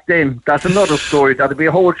 back then, that's another story. That'd be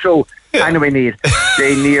a whole show. Anyway, Neil,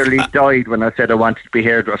 they nearly died when I said I wanted to be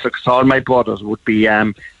hairdresser, because all my brothers would be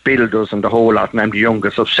builders and the whole lot, and I'm the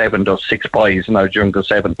youngest of 7, there's 6 boys, and I was younger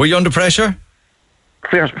 7. Were you under pressure?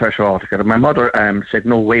 Fierce pressure altogether. My mother said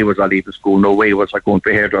no way was I leaving school, no way was I going to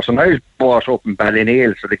be a hairdresser. And I was brought up in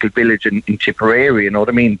Ballinale, a little village in Tipperary, you know what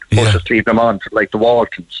I mean? Just leave them on to like the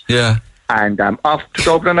Waltons. Yeah. And off to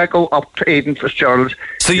Dublin I go, up to Aidan Fitzgerald.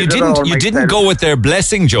 So you didn't go with their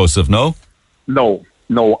blessing, Joseph, no? No,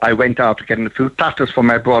 I went out to get a few tatters for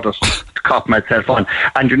my brothers to cop myself on.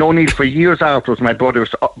 And you know, Neil, for years afterwards, my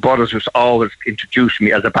brothers used to always introduce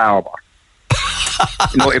me as a barber.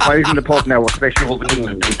 You know, if I was in the pub now, especially over in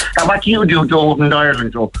England, and what do you do over in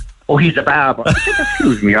Ireland, Joe? Oh, he's a barber. I said,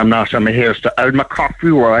 excuse me, I'm not. I'm a hairstyle. I'm a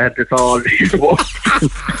coiffeur. I had this all.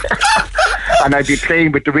 And I'd be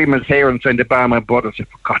playing with the women's hair inside the bar. My brother said,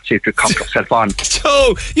 "For God's sake, you come yourself on."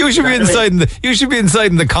 Joe, you should be inside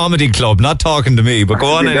in the comedy club, not talking to me. But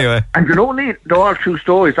go on anyway. And you know, they're all true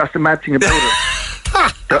stories. That's the mad thing about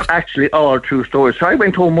it. They're actually all true stories. So I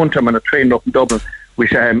went home one time on a train up in Dublin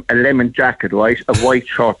with a lemon jacket, right, a white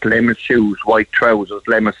shirt, lemon shoes, white trousers,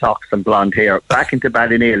 lemon socks, and blonde hair. Back into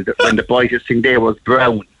Ballynail, when the brightest thing there was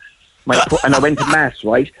brown. And I went to mass,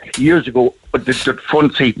 right, years ago. But the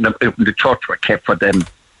front seat in the church were kept for them,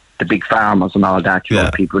 the big farmers and all that, you know,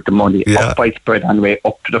 people with the money. Up by spread anyway,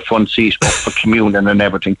 up to the front seat, up for communion and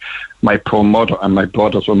everything. My poor mother and my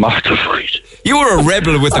brothers were mortified. You were a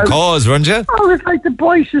rebel with the cause, weren't you? I was like the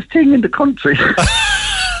brightest thing in the country.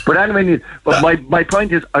 But anyway, my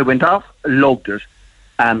point is, I went off, loved it.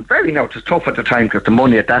 It was tough at the time because the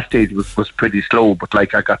money at that stage was pretty slow, but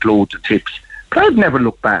like I got loads of tips. But I've never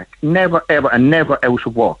looked back, never, ever, and never out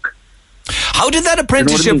of work. How did that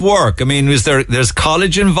apprenticeship work? I mean, there's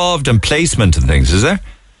college involved and placement and things, is there?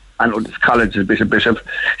 I know this college is a bit of...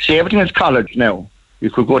 See, everything is college now.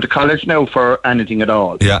 You could go to college now for anything at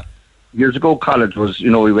all. Yeah. Years ago, college was,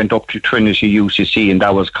 we went up to Trinity, UCC, and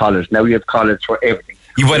that was college. Now you have college for everything.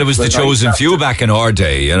 Well, it was the chosen few back in our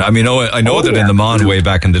day. And I mean, I know that in the Mon way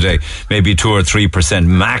back in the day, maybe 2 or 3%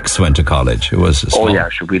 max went to college. It was small. Oh, yeah,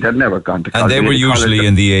 we'd have never gone to college. And they were usually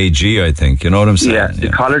in the AG, I think. You know what I'm saying? Yeah, the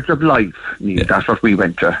College of Life. That's what we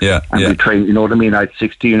went to. Yeah. And we trained, you know what I mean? I had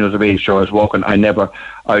 16 years of age, so I was walking. I'd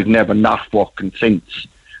never not walking since.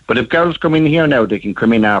 But if girls come in here now, they can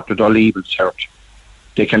come in after they're leaving church.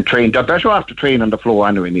 They can train. They're better off to train on the floor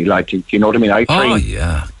anyway, Neil, I think. You know what I mean?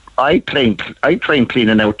 I trained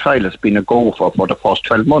cleaning out toilets, being a gopher for the first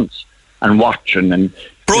 12 months and watching and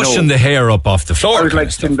brushing the hair up off the floor. I was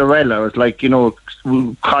like Cinderella. I was like,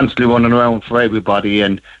 constantly running around for everybody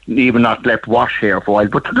and even not left wash hair for a while,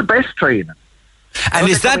 but to the best training. And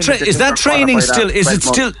is that training still?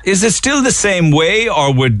 Is it still the same way,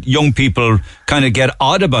 or would young people kind of get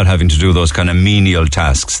odd about having to do those kind of menial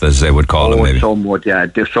tasks, as they would call them? Maybe some would, yeah.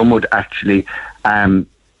 Some would actually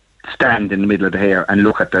stand in the middle of the hair and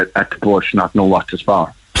look at the bush, not know what it's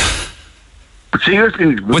for. But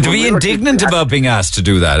seriously, would you be indignant about being asked to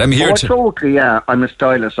do that? I'm here totally, yeah. I'm a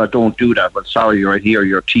stylist. I don't do that. But sorry, you're here.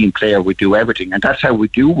 You're a team player. We do everything, and that's how we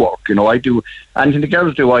do work. I do anything the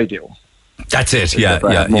girls do. I do. That's it. Yeah.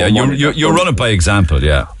 You run it by example.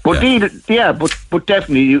 Yeah. But but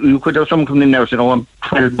definitely, you could have someone come in now and say, "Oh, I'm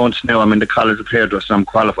 12 months now. I'm in the College of Hairdressers. I'm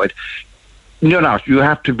qualified." You're not. You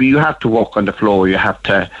have to walk on the floor. You have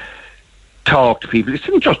to talk to people. It's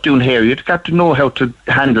not just doing hair. You've got to know how to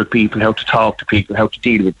handle people, how to talk to people, how to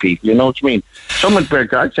deal with people. You know what I mean?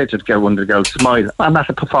 I'd say to the girl, one of the girls, smile. I'm at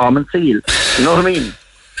a performance seal. You know what I mean?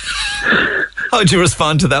 How'd you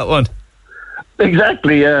respond to that one?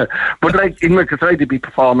 Exactly, yeah. But like, in my society, to be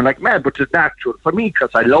performing like mad, but it's natural for me because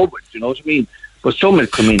I love it. You know what I mean? But some will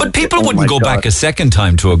come in. But people wouldn't go back a second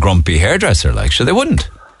time to a grumpy hairdresser, like, sure, they wouldn't.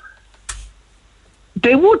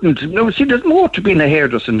 They wouldn't. No, see, there's more to being a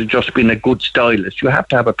hairdresser than just being a good stylist. You have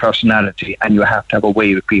to have a personality, and you have to have a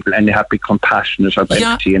way with people, and you have to be compassionate about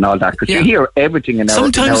empathy and all that. Because you hear everything in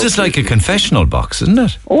sometimes it's like a confessional box, isn't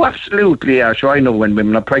it? Oh, absolutely, yeah. Sure, I know when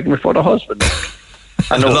women are pregnant before their husband.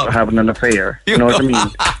 I know they're having an affair. You know what I mean?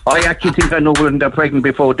 I actually think I know when they're pregnant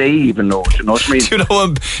before they even know. You know what I mean?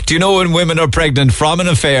 Do you know when women are pregnant from an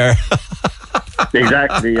affair?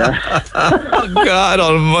 Exactly, yeah. Oh, God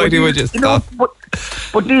almighty, would you stop?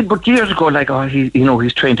 But years ago, like,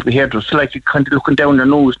 he's trained to be hairdresser, like, you're kind of looking down their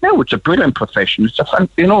nose. Now it's a brilliant profession. It's a fun,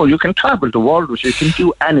 you can travel the world with it. You can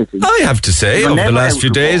do anything. I have to say, over the last few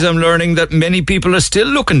days, I'm learning that many people are still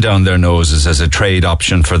looking down their noses as a trade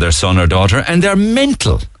option for their son or daughter, and they're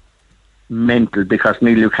mental. Mental, because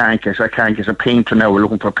Neil, I can't get a painter now. We're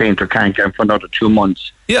looking for a painter, can't get him for another 2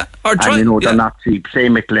 months. Yeah, they're not cheap.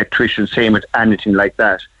 Same with electricians, same with anything like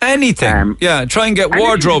that. Anything. Try and get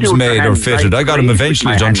wardrobes made or fitted. I got them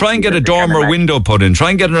eventually done. Try and get a dormer window put in.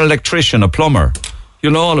 Try and get an electrician, a plumber.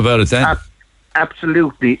 You'll know all about it then.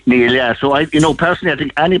 Absolutely, Neil, yeah. So, personally, I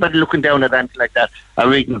think anybody looking down at anything like that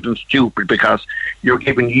are ignorant and stupid, because you're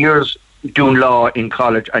given years doing law in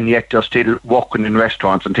college, and yet they're still working in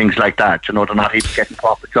restaurants and things like that. They're not even getting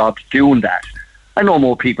proper jobs doing that. I know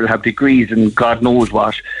more people have degrees and God knows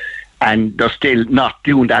what, and they're still not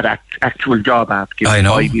doing that actual job after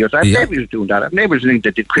 5 years. I've never doing that. I've never seen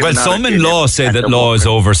that. Well, some in law say that law is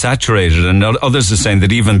oversaturated, and others are saying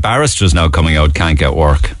that even barristers now coming out can't get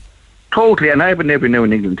work. Totally, and I have a neighbour now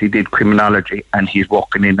in England. He did criminology, and he's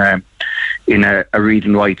working in a read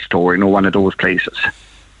and write store, one of those places.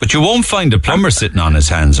 But you won't find a plumber sitting on his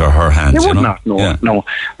hands or her hands. You would not, no.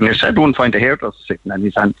 And I said, I won't find a hairdresser sitting on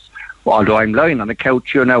his hands Although I'm lying on a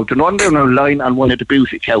couch here now. Do you know I'm lying on one of the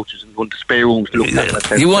beauty couches in one of the spare rooms looking at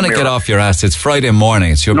myself. You want to get off your ass. It's Friday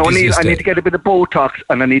morning. It's your busiest I day. need to get a bit of Botox,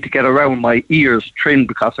 and I need to get around my ears trimmed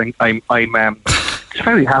because I'm it's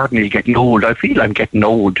very hard nearly getting old. I feel I'm getting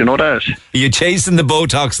old. Do you know that? Are you chasing the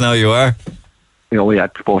Botox now, you are?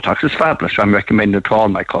 Botox is fabulous. I'm recommending it to all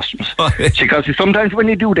my customers. Because sometimes when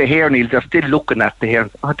you do the hair, Neil, they're still looking at the hair.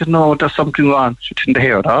 I don't know, there's something wrong. It's in the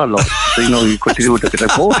hair at all. Love. So, you could do it with a bit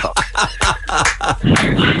of Botox.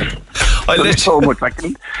 There's only so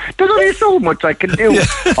much I can do. Yeah.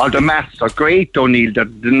 All the masks are great, though, Neil. The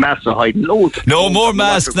masks are hiding loads. No more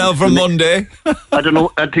masks now from Monday. I don't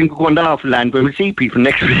know. I think we're going down off land where we'll see people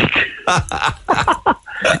next week.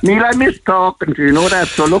 Neil, I miss talking to you, know that.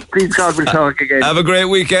 So look, please God, we'll talk again. Have a great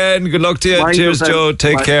weekend. Good luck to you. Mind Cheers, yourself. Joe.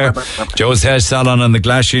 Take care. Bye. Joe's Hair Salon on the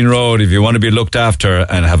Glasheen Road. If you want to be looked after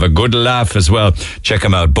and have a good laugh as well, check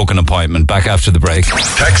him out. Book an appointment. Back after the break.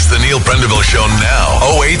 Text the Neil Prendeville Show now.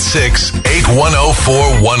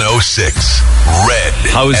 086-8104-106. Red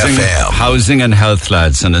FM. Housing and health,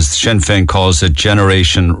 lads. And as Sinn Féin calls it,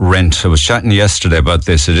 Generation Rent. I was chatting yesterday about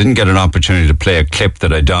this. I didn't get an opportunity to play a clip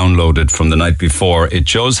that I downloaded from the night before. It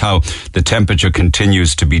shows how the temperature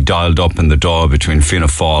continues to be dialed up in the Dáil between Fianna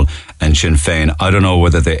Fáil and Sinn Féin. I don't know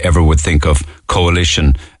whether they ever would think of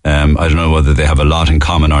coalition. I don't know whether they have a lot in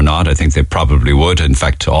common or not. I think they probably would. In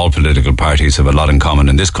fact, all political parties have a lot in common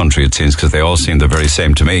in this country, it seems, because they all seem the very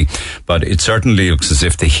same to me. But it certainly looks as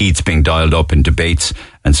if the heat's being dialed up in debates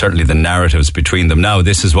and certainly the narratives between them. Now,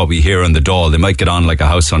 this is what we hear in the Dáil. They might get on like a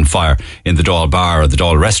house on fire in the Dáil bar or the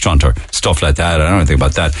Dáil restaurant or stuff like that. I don't know anything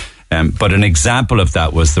about that. But an example of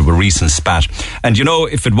that was the recent spat. And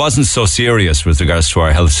if it wasn't so serious with regards to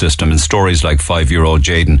our health system and stories like 5-year-old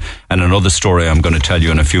Jaden and another story I'm going to tell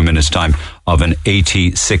you in a few minutes' time of an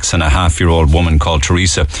 86-and-a-half-year-old woman called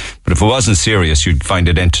Teresa. But if it wasn't serious, you'd find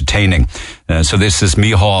it entertaining. So this is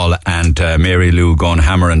Micheál and Mary Lou going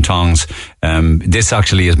hammer and tongs. This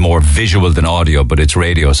actually is more visual than audio, but it's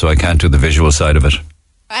radio, so I can't do the visual side of it.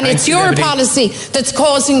 And it's your policy that's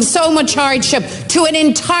causing so much hardship to an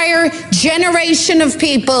entire generation of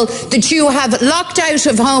people that you have locked out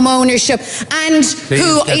of home ownership and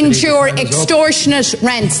who endure extortionate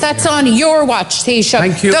rents. That's on your watch, Taoiseach.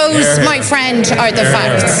 Thank you. Those, my friend, are the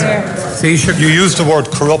facts. Taoiseach, you used the word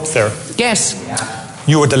corrupt there. Yes.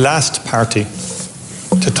 You were the last party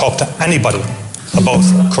to talk to anybody about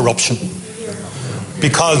corruption.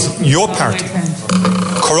 Because your party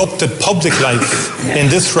corrupted public life in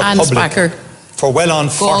this republic for well on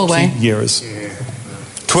 40 years.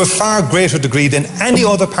 To a far greater degree than any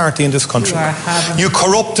other party in this country. You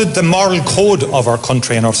corrupted the moral code of our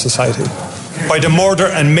country and our society by the murder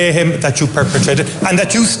and mayhem that you perpetrated and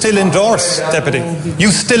that you still endorse, Deputy. You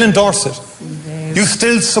still endorse it. You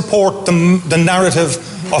still support the narrative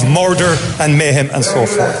of murder and mayhem and so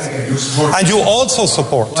forth. And you also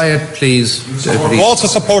support... Quiet, please. You also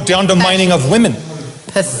support the undermining of women.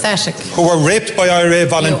 Pathetic. Who were raped by IRA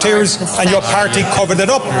volunteers, and your party covered it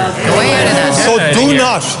up. So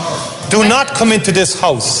do not come into this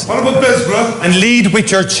house and lead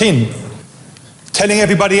with your chin, telling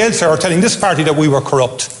everybody else or telling this party that we were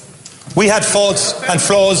corrupt. We had faults and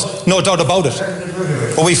flaws, no doubt about it,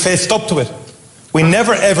 but we faced up to it. We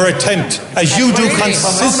never ever attempt, as you do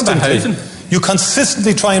consistently, you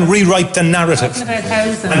consistently try and rewrite the narrative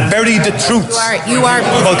and bury the truth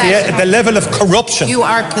about the level of corruption. You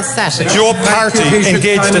are pathetic. Your party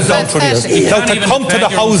engaged in down through the years. Now, to come to the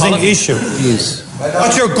housing issue,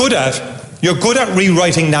 what you're good at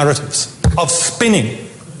rewriting narratives, of spinning.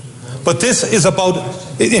 But this is about,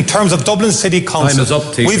 in terms of Dublin City Council,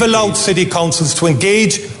 we've allowed city councils to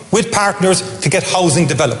engage with partners to get housing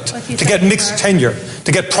developed, to get mixed tenure,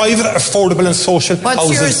 to get private, affordable and social houses built.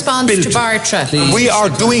 What's your response to Bartra? We are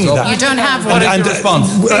doing that. You don't have one. And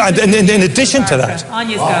in addition to that,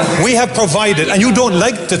 we have provided, and you don't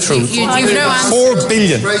like the truth, 4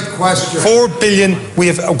 billion. 4 billion we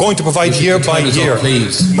are going to provide year by year.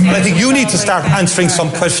 And I think you need to start answering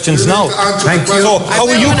some questions now. So how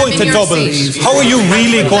are you going to double? How are you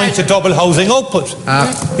really going to double housing output?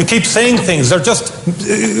 You keep saying things. They're just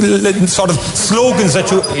sort of slogans that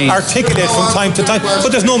you articulate from time to time, but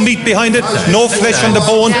there's no meat behind it, no flesh on the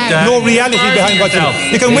bone, no reality behind what you do.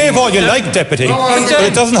 You can wave all you like, Deputy, but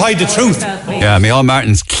it doesn't hide the truth. Yeah, Micheál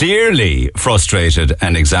Martin's clearly frustrated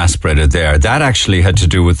and exasperated there. That actually had to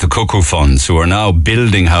do with the Cuckoo Funds, who are now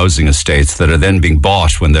building housing estates that are then being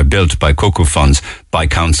bought when they're built by Cuckoo Funds by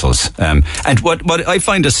councils. And what I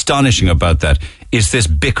find astonishing about that is this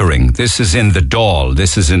bickering. This is in the Dáil.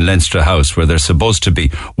 This is in Leinster House, where they're supposed to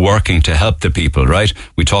be working to help the people, right?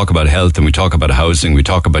 We talk about health and we talk about housing, we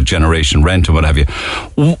talk about generation rent and what have you.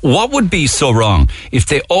 What would be so wrong if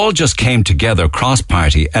they all just came together,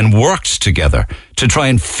 cross-party, and worked together to try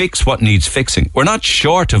and fix what needs fixing? We're not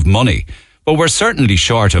short of money, but we're certainly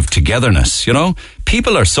short of togetherness, you know?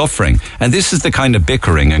 People are suffering, and this is the kind of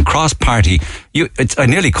bickering and cross-party. I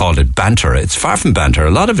nearly called it banter. It's far from banter.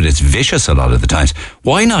 A lot of it is vicious a lot of the times.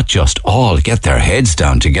 Why not just all get their heads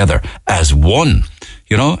down together as one,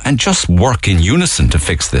 you know, and just work in unison to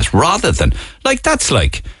fix this, rather than, that's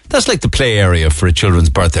like the play area for a children's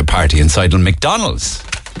birthday party inside McDonald's.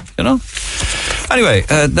 You know? Anyway,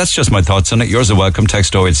 that's just my thoughts on it. Yours are welcome.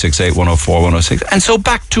 Text 0868 104 106. And so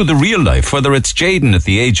back to the real life, whether it's Jaden at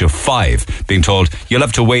the age of 5 being told you'll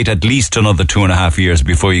have to wait at least another 2.5 years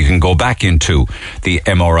before you can go back into the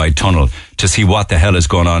MRI tunnel to see what the hell is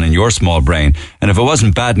going on in your small brain. And if it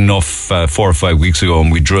wasn't bad enough 4 or 5 weeks ago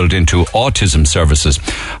and we drilled into autism services,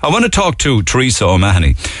 I want to talk to Teresa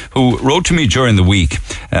O'Mahony, who wrote to me during the week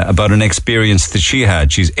about an experience that she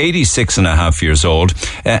had. She's 86 and a half years old,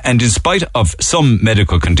 and in spite of some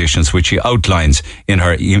medical conditions which she outlines in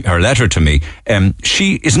her letter to me,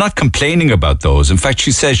 she is not complaining about those. In fact,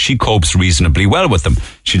 she says she copes reasonably well with them.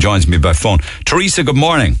 She joins me by phone. Teresa, good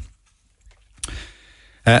morning.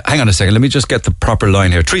 Hang on a second, let me just get the proper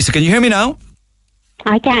line here. Teresa, can you hear me now?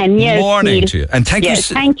 I can, yes. Morning Neil. to you. And thank you.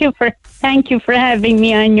 Thank you for having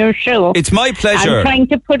me on your show. It's my pleasure. I'm trying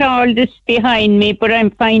to put all this behind me, but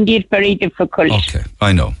I'm finding it very difficult. Okay,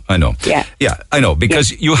 I know. Yeah, I know,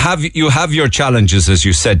 because you have your challenges, as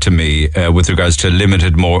you said to me, with regards to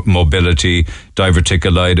limited mobility,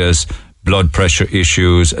 diverticulitis, blood pressure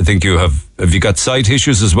issues. I think have you got sight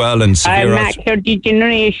issues as well, and severe macular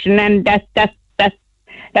degeneration, and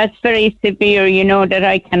that's very severe, you know, that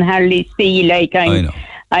I can hardly see.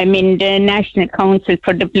 I'm in the National Council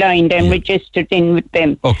for the Blind. I'm registered in with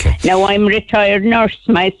them. Okay. Now, I'm a retired nurse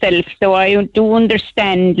myself, so I do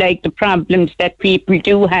understand, the problems that people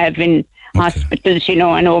do have in hospitals, you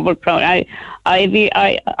know, and overcrowded.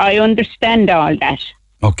 I understand all that.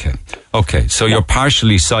 Okay. So you're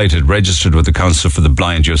partially sighted, registered with the Council for the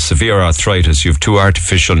Blind. You have severe arthritis. You have 2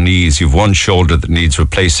 artificial knees. You have 1 shoulder that needs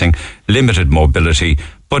replacing, limited mobility.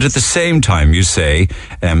 But at the same time, you say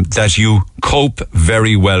that you cope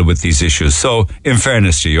very well with these issues. So, in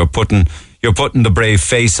fairness to you, you're putting the brave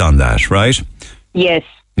face on that, right? Yes.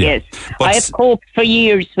 Yes. I have coped for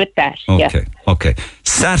years with that. Okay.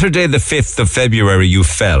 Saturday the 5th of February, you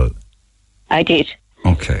fell. I did.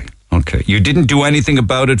 Okay. You didn't do anything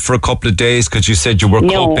about it for a couple of days because you said you were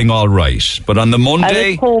coping all right. But on the Monday... I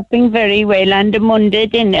was coping very well. On the Monday,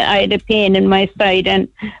 then I had a pain in my side, and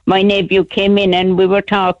my nephew came in and we were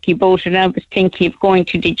talking about it. I was thinking of going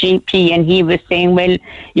to the GP, and he was saying, well,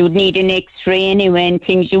 you'd need an X-ray anyway and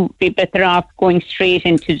things. You'd be better off going straight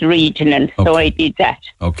into the regional. Okay. So I did that.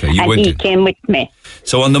 Okay. And he came with me.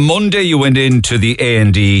 So on the Monday, you went into the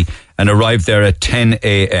A&E and arrived there at 10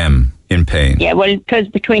 a.m. in pain. Yeah, well, it was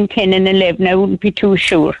between 10 and 11. I wouldn't be too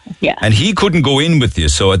sure. Yeah. And he couldn't go in with you.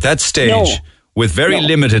 So at that stage, with very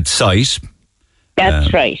limited sight.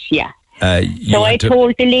 That's right, yeah. So I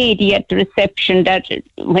told the lady at the reception that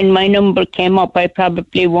when my number came up, I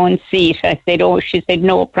probably won't see it. I said, she said,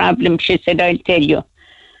 no problem. She said, I'll tell you.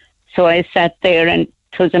 So I sat there, and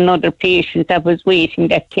it was another patient that was waiting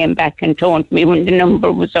that came back and told me when the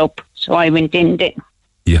number was up. So I went in then.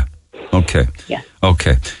 Yeah. Okay. Yeah.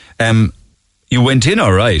 Okay. You went in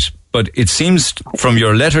all right, but it seems from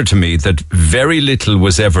your letter to me that very little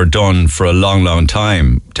was ever done for a long, long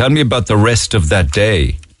time. Tell me about the rest of that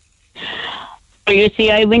day. You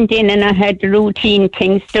see, I went in and I had the routine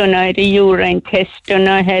things done. I had a urine test done,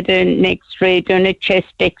 I had an X-ray done, a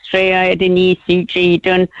chest X-ray, I had an ECG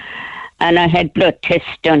done, and I had blood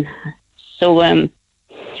tests done. So,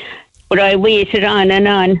 but I waited on and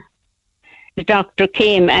on. The doctor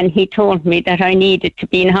came and he told me that I needed to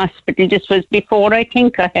be in hospital. This was before I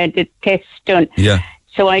think I had the test done. Yeah.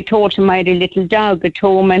 So I told him I had a little dog at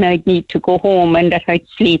home and I'd need to go home and that I'd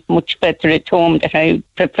sleep much better at home, that I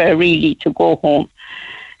prefer really to go home.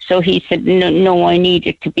 So he said, no, I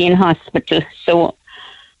needed to be in hospital. So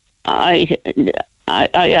I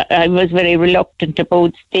was very reluctant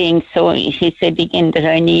about staying. So he said again that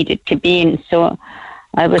I needed to be in. So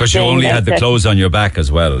I was because you only had the clothes on your back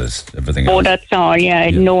as well as everything else. Oh, that's all, yeah.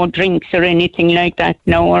 No drinks or anything like that,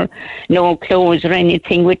 or no clothes or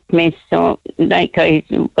anything with me. So, I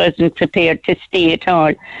wasn't prepared to stay at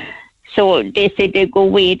all. So they said they'd go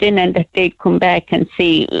waiting and that they'd come back and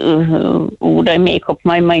see would I make up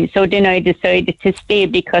my mind. So then I decided to stay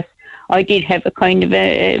because I did have a kind of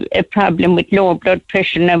a problem with low blood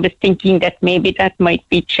pressure, and I was thinking that maybe that might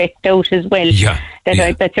be checked out as well, that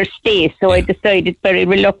I better stay. So I decided very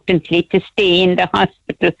reluctantly to stay in the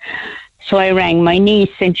hospital. So I rang my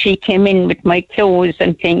niece, and she came in with my clothes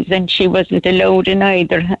and things, and she wasn't allowed in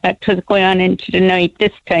either. It was going on into the night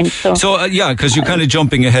this time. So because you're kind of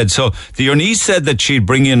jumping ahead. So your niece said that she'd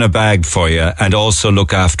bring in a bag for you and also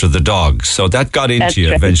look after the dog. So that got into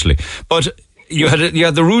you eventually. But you had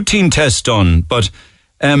the routine test done. But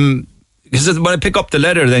because when I pick up the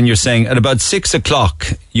letter, then you're saying at about 6 o'clock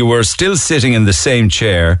you were still sitting in the same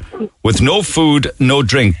chair with no food, no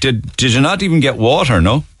drink. Did you not even get water?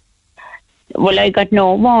 No. Well, I got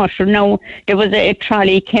no water. No, there was a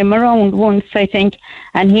trolley came around once, I think,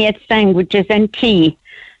 and he had sandwiches and tea.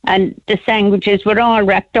 And the sandwiches were all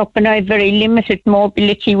wrapped up, and I have very limited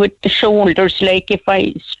mobility with the shoulders, like if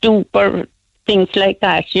I stoop or things like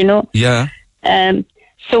that, you know. Yeah.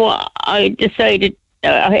 So I decided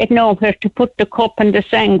I had nowhere to put the cup and the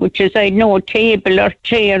sandwiches. I had no table or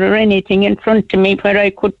chair or anything in front of me where I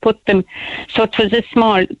could put them. So it was a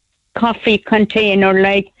small coffee container,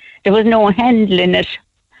 like. There was no handle in it,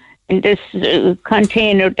 in this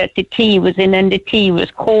container that the tea was in, and the tea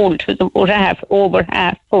was cold. It was about over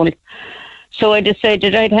half full. So I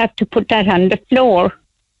decided I'd have to put that on the floor,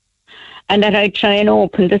 and that I'd try and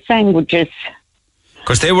open the sandwiches.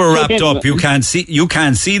 Because they were wrapped up. You can't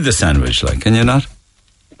see the sandwich, like, can you not?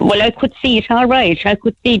 Well, I could see it all right. I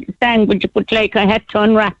could see the sandwich, but like I had to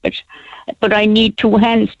unwrap it. But I need two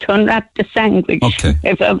hands to unwrap the sandwich. Okay.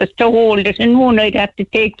 If I was to hold it in one, I'd have to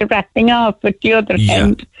take the wrapping off with the other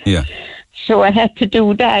hand. Yeah. So I had to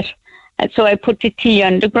do that. And so I put the tea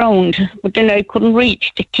on the ground. But then I couldn't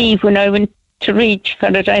reach the tea when I went to reach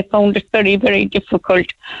for it. I found it very, very difficult.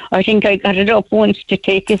 I think I got it up once to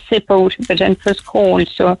take a sip out of it, and it was cold.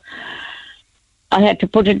 So I had to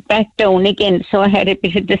put it back down again. So I had a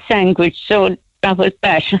bit of the sandwich. So that was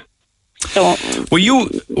that. So were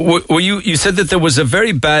you said that there was a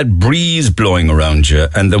very bad breeze blowing around you,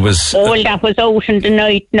 and there was that was out in the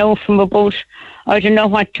night now from about I don't know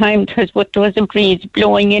what time it was, but there was a breeze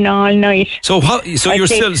blowing in all night. So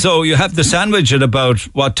you have the sandwich at about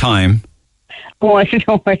what time? Oh, I don't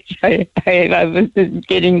know. I was just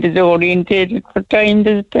getting disorientated for time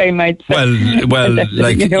this time, I'd say. Well,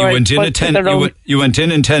 like you went in at 10. You went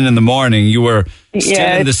in 10 in the morning. You were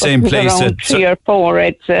still in the same place at 3 or 4.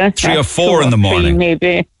 It's 3 or 4 in the morning,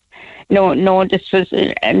 maybe. No. This was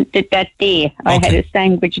that day. I had a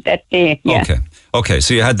sandwich that day. Yeah. Okay.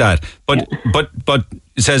 So you had that, but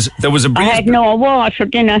it says there was a breeze. I had no water.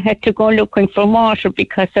 Then I had to go looking for water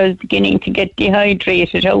because I was beginning to get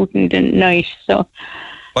dehydrated out in the night. So,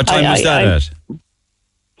 what time was that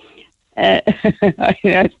at?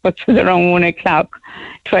 I suppose it was around 1 o'clock,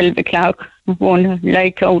 12 o'clock. One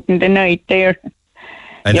like out in the night there.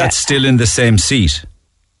 And that's still in the same seat.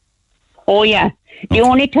 Oh yeah. The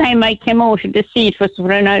only time I came out of the seat was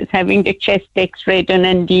when I was having the chest X-ray done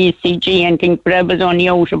and the ECG and things, but I was only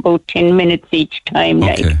out about 10 minutes each time.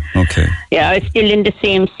 Okay. Yeah, I was still in the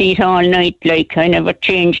same seat all night. Like, I never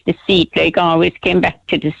changed the seat. Like, I always came back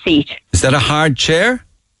to the seat. Is that a hard chair?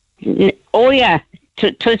 Oh, yeah.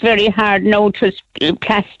 It was very hard. No, it was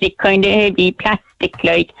plastic, kind of heavy plastic,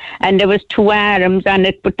 like. And there was 2 arms on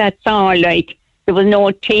it, but that's all, like. There was no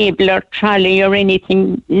table or trolley or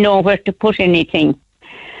anything, nowhere to put anything.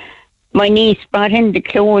 My niece brought in the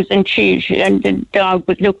clothes and and the dog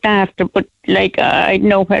was looked after, but like I'd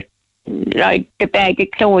nowhere, like the bag of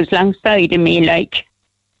clothes alongside of me, like.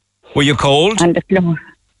 Were you cold? On the floor.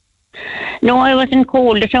 No, I wasn't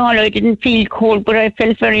cold at all. I didn't feel cold, but I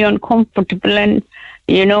felt very uncomfortable, and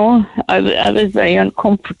you know, I was very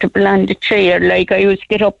uncomfortable on the chair. Like, I used to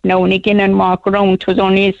get up now and again and walk around. It was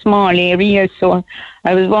only a small area, so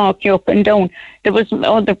I was walking up and down. There was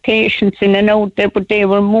other patients in and out there, but they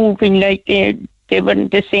were moving like they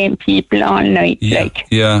weren't the same people all night.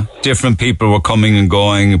 Yeah, different people were coming and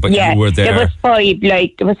going, but you were there. There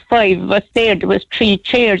was 5 of us there. There was 3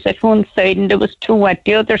 chairs at one side and there was 2 at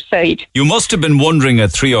the other side. You must have been wondering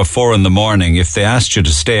at 3 or 4 in the morning, if they asked you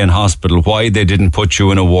to stay in hospital, why they didn't put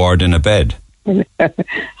you in a ward in a bed.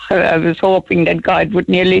 I was hoping that God would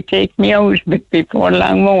nearly take me out of it before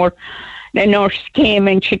long more. The nurse came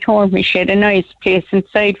and she told me she had a nice place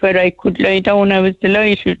inside where I could lie down. I was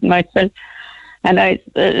delighted with myself. And I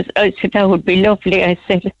said, that would be lovely. I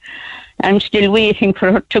said, I'm still waiting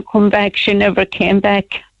for her to come back. She never came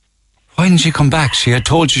back. Why didn't she come back? She had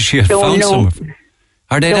told you she had found some.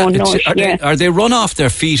 Are they run off their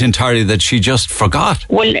feet entirely that she just forgot?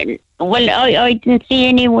 Well, Well, I didn't see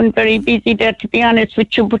anyone very busy there, to be honest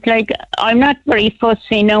with you, but like, I'm not very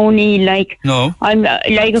fussy now, Neil. Like, no. I'm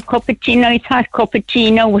like a cup of tea, nice hot cup of tea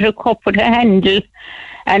now with a cup with a handle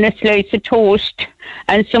and a slice of toast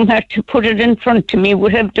and somewhere to put it in front of me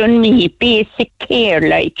would have done me basic care,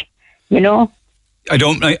 like, you know. I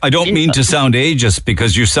don't mean to sound ageist,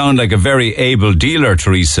 because you sound like a very able dealer,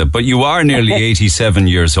 Teresa, but you are nearly 87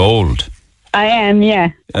 years old. I am,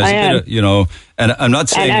 yeah. I am. You know, and I'm not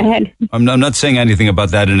saying I'm not saying anything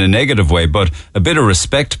about that in a negative way, but a bit of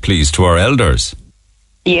respect, please, to our elders.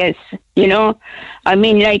 Yes, you know, I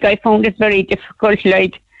mean, like, I found it very difficult.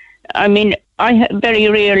 Like, I mean, very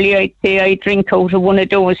rarely, I'd say, I drink out of one of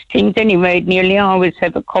those things anyway. I'd nearly always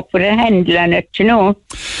have a cup with a handle on it, you know.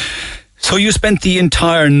 So you spent the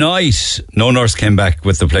entire night. No nurse came back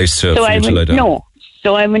with the place to lie down. No.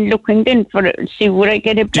 So I went looking then see would I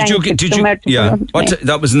get a blanket. Did you? Yeah.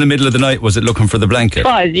 That was in the middle of the night. Was it looking for the blanket? It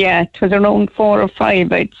was, yeah. It was around 4 or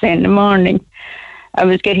 5, I'd say, in the morning. I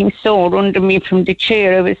was getting sore under me from the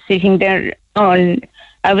chair. I was sitting there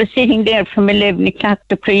from 11 o'clock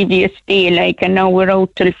the previous day, like, and now we're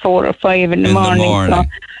out till 4 or 5 in the morning. So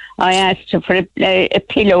I asked her for a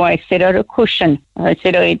pillow, I said, or a cushion. I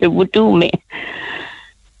said either would do me.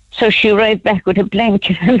 So she arrived back with a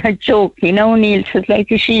blanket, and I joked, you know, Neil, it was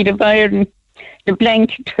like a sheet of iron. The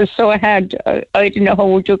blanket was so hard, I don't know how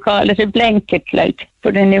would you call it, a blanket, like.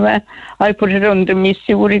 But anyway, I put it under me,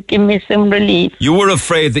 so would it give me some relief. You were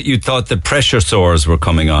afraid that you thought that pressure sores were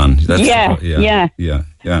coming on. Yeah.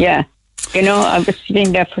 You know, I was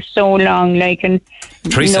sitting there for so long, like, and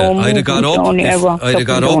Teresa, I'd have got up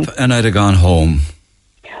and I'd have gone home.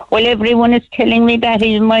 Well, everyone is telling me that.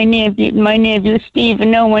 Even my nephew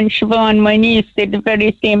Stephen, now, and Siobhan, my niece, said the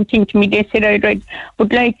very same thing to me. They said I'd right,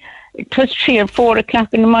 but like, it was 3 or 4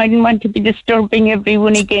 o'clock in the morning. I didn't want to be disturbing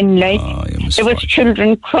everyone again, like. There was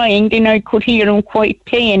children crying, then I could hear them quite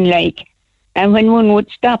plain, like. And when one would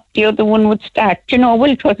stop, the other one would start. You know,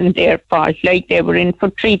 well, it wasn't their fault, like, they were in for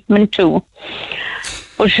treatment too.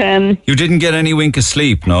 But you didn't get any wink of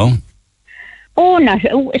sleep, no? Oh, not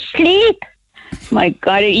sleep. My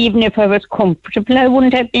God, even if I was comfortable, I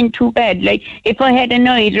wouldn't have been too bad. Like, if I had an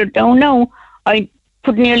eider down now, I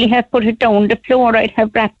could nearly have put it down the floor. I'd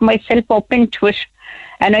have wrapped myself up into it,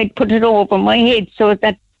 and I'd put it over my head so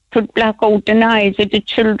that could block out the eyes of the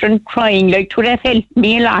children crying. Like, it would have helped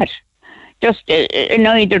me a lot. Just an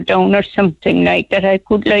eider down or something like that I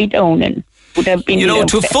could lie down in. Would have been, you know,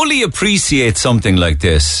 to fully appreciate something like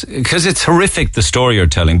this, because it's horrific, the story you're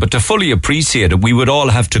telling, but to fully appreciate it, we would all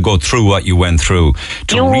have to go through what you went through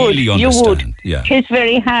to really understand. You would. Yeah. It's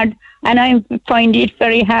very hard, and I find it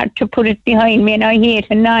very hard to put it behind me, and I hate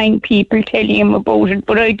annoying people telling him about it,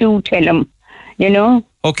 but I do tell him, you know.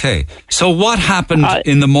 Okay, so what happened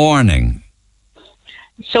in the morning?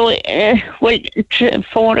 So,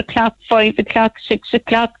 4 o'clock, 5 o'clock, 6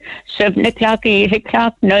 o'clock, 7 o'clock, 8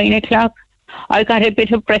 o'clock, 9 o'clock. I got a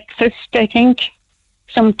bit of breakfast, I think,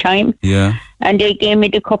 sometime. Yeah. And they gave me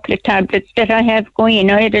the couple of tablets that I have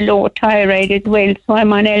going. I had a low thyroid as well, so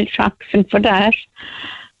I'm on L-Troxin for that.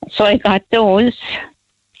 So I got those.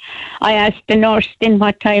 I asked the nurse then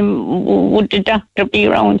what time would the doctor be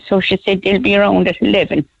around, so she said they'll be around at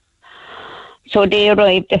 11. So they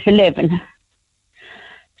arrived at 11.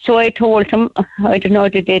 So I told him, I don't know,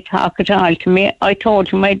 did they talk at all to me? I told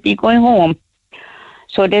him I'd be going home.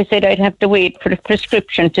 So they said I'd have to wait for the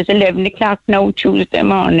prescription. It's 11 o'clock now, Tuesday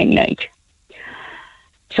morning, like.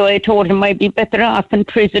 So I told him I'd be better off in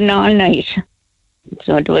prison all night.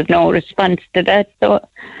 So there was no response to that. So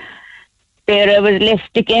there I was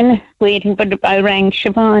left again, waiting for I rang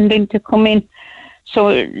Siobhan then to come in.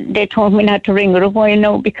 So they told me not to ring her a while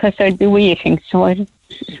now because I'd be waiting. So I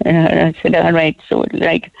said, all right. So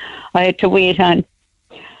like I had to wait on.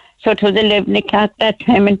 So it was 11 o'clock that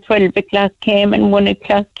time, and 12 o'clock came, and 1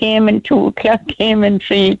 o'clock came, and 2 o'clock came, and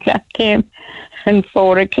 3 o'clock came, and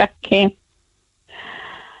 4 o'clock came.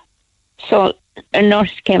 So a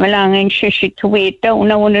nurse came along and she said to wait down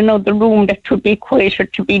now in another room that would be quieter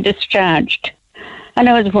to be discharged. And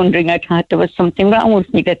I was wondering, I thought there was something wrong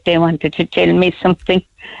with me, that they wanted to tell me something,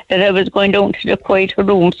 that I was going down to the quieter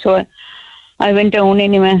room. So I went down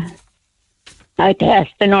anyway. I'd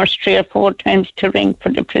asked the nurse 3 or 4 times to ring for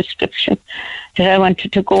the prescription, that I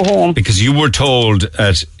wanted to go home. Because you were told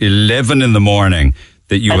at 11 in the morning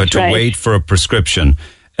that you had to wait for a prescription.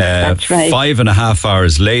 That's right. 5.5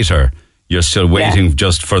 hours later, you're still waiting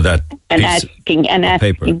just for that asking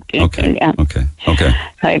paper. Okay. Yeah. Okay.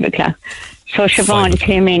 5 o'clock. So Siobhan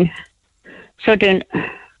came in. So then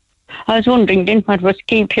I was wondering then what was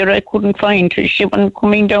keep her. I couldn't find her. She wasn't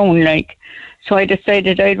coming down, like. So I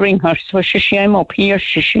decided I'd ring her. So she, I'm up here.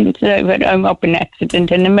 I'm up in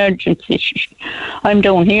accident and emergency. I'm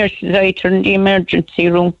down here. Says I turned the emergency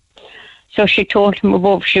room. So she told him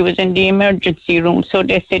above she was in the emergency room. So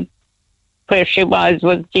they said where she was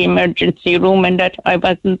the emergency room and that I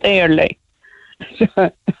wasn't there, like.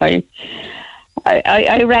 So I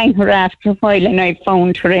rang her after a while and I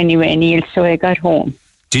found her anyway, Neil, so I got home.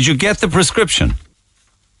 Did you get the prescription?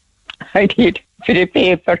 I did, for the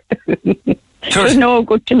paper. It was no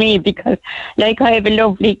good to me because, like, I have a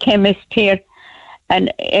lovely chemist here,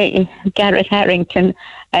 and Garrett Harrington,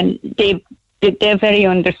 and they're very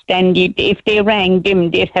understanding. If they rang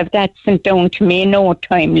them, they'd have that sent down to me in no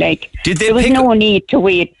time. Like, there was no need to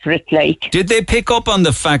wait for it. Like, did they pick up on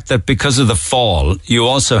the fact that because of the fall, you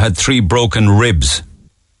also had 3 broken ribs?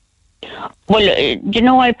 Well,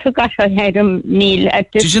 I forgot I had them, Neil.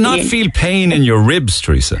 Did you not feel pain in your ribs,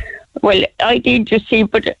 Teresa? Well, I did, you see,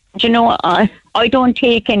 but I don't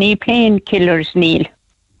take any painkillers, Neil.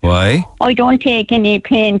 Why? I don't take any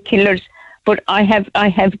painkillers, but I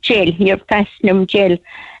have gel here, Fastinum gel.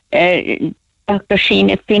 Dr.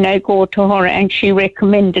 Sheena Finn, I go to her and she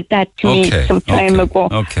recommended that to me some time ago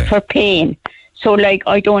for pain. So, like,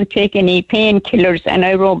 I don't take any painkillers and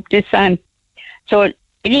I rub this on. So,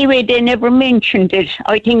 anyway, they never mentioned it.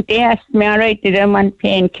 I think they asked me, all right, did I want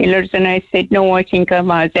painkillers? And I said, no, I think I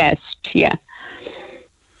was asked, yeah.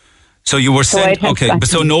 So you were sent,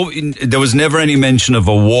 there was never any mention of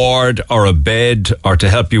a ward or a bed or to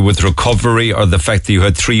help you with recovery or the fact that you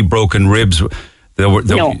had 3 broken ribs? No.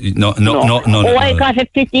 I got a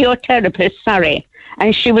physiotherapist, sorry,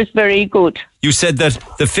 and she was very good. You said that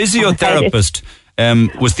the physiotherapist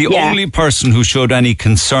was the only person who showed any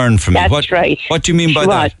concern for me. That's right. What do you mean by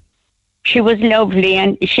that? She was lovely,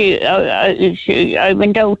 and I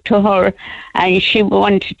went out to her, and she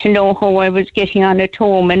wanted to know how I was getting on at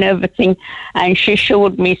home and everything, and she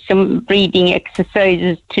showed me some breathing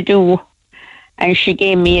exercises to do, and she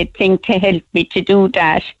gave me a thing to help me to do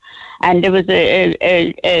that. And there was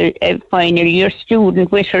a final year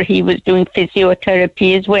student with her. He was doing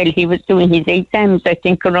physiotherapy as well. He was doing his exams, I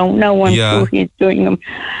think, around now. I'm sure he's doing them.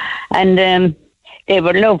 And they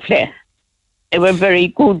were lovely. They were very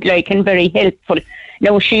good, like, and very helpful.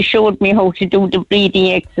 Now, she showed me how to do the breathing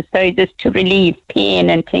exercises to relieve pain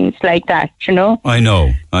and things like that, you know? I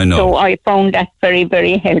know. So I found that very,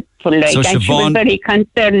 very helpful. Like, and Siobhan, she was very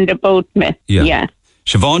concerned about me. Yeah.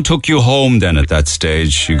 Siobhan took you home then at that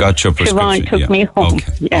stage. You got your prescription. Siobhan took me home.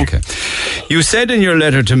 Okay. You said in your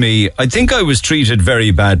letter to me, I think I was treated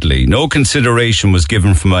very badly. No consideration was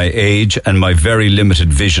given for my age and my very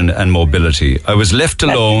limited vision and mobility. I was left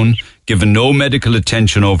alone, given no medical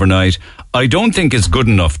attention overnight. I don't think it's good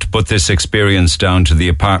enough to put this experience down to the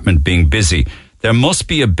apartment being busy. There must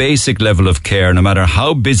be a basic level of care, no matter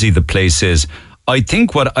how busy the place is. I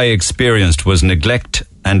think what I experienced was neglect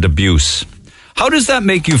and abuse. How does that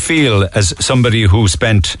make you feel as somebody who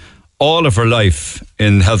spent all of her life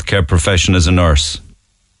in the healthcare profession as a nurse?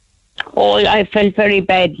 Oh, I felt very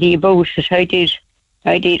badly about it. I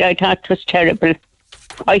did. I thought it was terrible.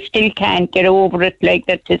 I still can't get over it, like,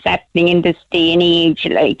 that is happening in this day and age,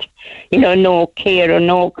 like, no care or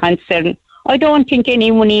no concern. I don't think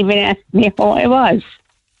anyone even asked me how I was,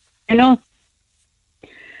 I know.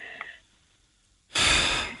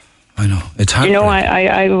 It's hard.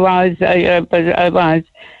 I was.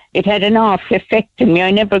 It had an awful effect on me.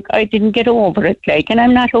 I didn't get over it, like, and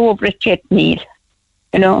I'm not over it yet, Neil.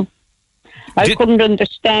 I couldn't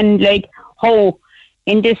understand, like, how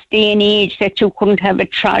in this day and age that you couldn't have a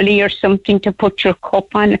trolley or something to put your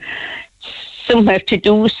cup on, somewhere to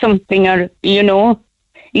do something, or,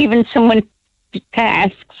 even someone to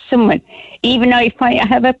ask someone. Even if I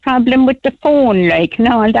have a problem with the phone, like, and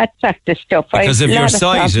all that sort of stuff. Because of your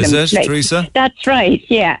size, is it, like, Teresa? That's right,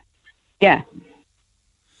 yeah. And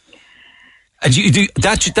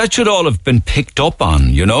that should all have been picked up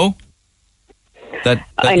on, That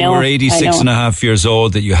you were 86 and a half years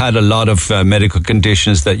old, that you had a lot of medical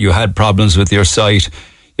conditions, that you had problems with your sight,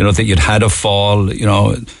 that you'd had a fall,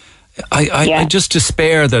 I just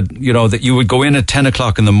despair that, that you would go in at 10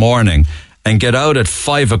 o'clock in the morning and get out at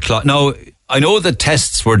 5 o'clock. Now, I know the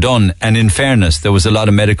tests were done, and in fairness, there was a lot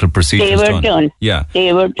of medical procedures done. They were done. Yeah.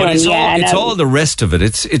 They were done, but it's all the rest of it.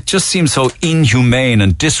 It just seems so inhumane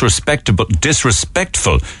and disrespectful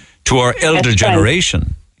to our elder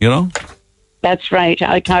generation, That's right.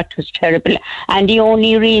 I thought it was terrible. And the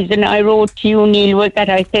only reason I wrote to you, Neil, was that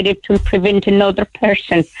I said it will prevent another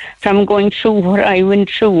person from going through what I went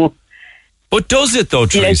through. But does it though,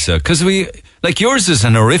 Teresa? Because yours is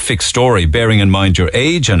an horrific story, bearing in mind your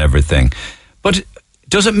age and everything. But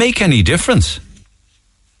does it make any difference?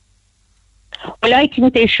 Well, I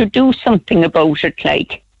think they should do something about it,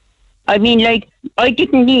 I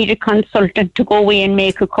didn't need a consultant to go away and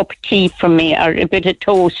make a cup of tea for me or a bit of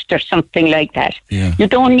toast or something like that. Yeah. You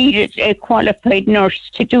don't need a qualified nurse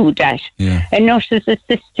to do that. Yeah. A nurse's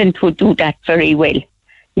assistant would do that very well.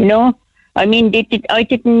 I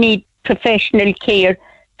didn't need professional care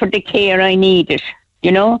for the care I needed.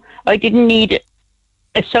 I didn't need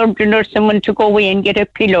a surgeon or someone to go away and get a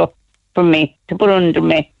pillow for me to put under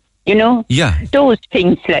me. Yeah. Those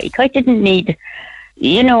things I didn't need,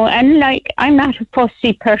 and I'm not a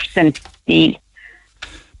fussy person, Neil.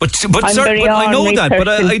 But I know that, but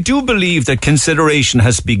I do believe that consideration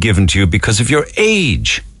has to be given to you because of your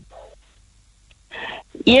age.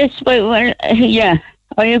 Yes, well, yeah,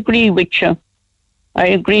 I agree with you.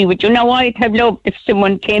 Now, I'd have loved if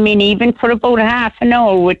someone came in even for about half an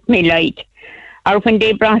hour with me, or when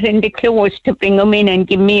they brought in the clothes to bring them in and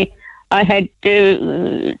give me, I had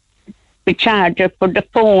the charger for the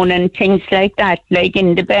phone and things like that,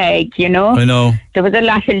 in the bag, I know. There was a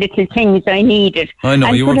lot of little things I needed. I know,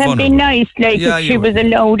 and you were vulnerable. It would have been nice, if she was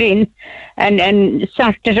allowed in and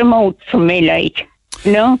sorted them out for me,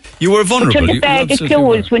 You were vulnerable. Until the bag of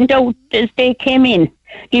clothes went out as they came in.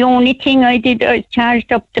 The only thing I did, I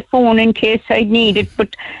charged up the phone in case I'd need it,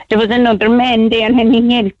 but there was another man there and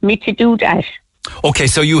he helped me to do that. Okay,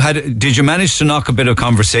 so did you manage to knock a bit of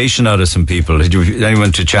conversation out of some people? Did you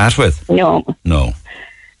anyone to chat with? No.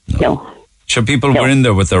 Sure, people were in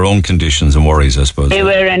there with their own conditions and worries, I suppose. They were,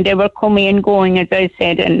 and they were coming and going, as I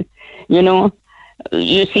said, and,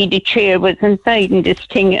 you see the chair was inside and this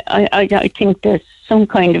thing, I think there's some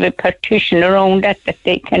kind of a partition around that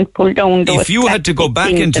they can pull down those. If you had to go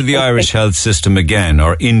back into the Irish health system again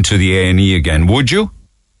or into the A&E again, would you?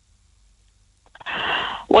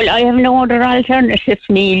 Well, I have no other alternative,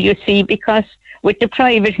 Neil, you see, because with the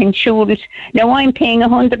private insurance, now I'm paying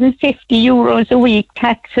 €150 a week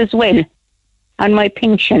tax as well on my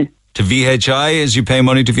pension. To VHI, as you pay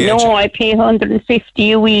money to VHI? No, I pay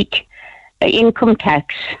 $150 a week income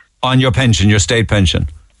tax. On your pension, your state pension?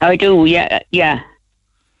 I do, yeah.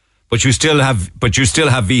 But you still have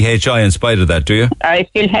VHI in spite of that, do you? I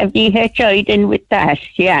still have VHI then with that,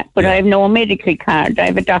 yeah. But I have no medical card. I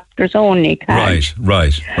have a doctor's only card.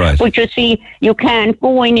 Right. But you see, you can't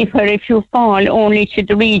go anywhere if you fall, only to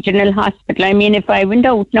the regional hospital. I mean, if I went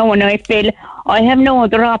out now and I fell, I have no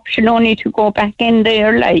other option only to go back in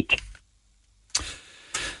there,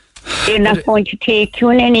 They're not going to take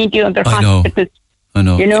you in any of the other hospitals. I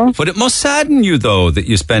know. But it must sadden you, though, that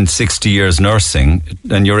you spent 60 years nursing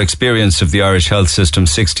and your experience of the Irish health system,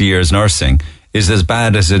 60 years nursing, is as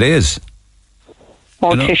bad as it is.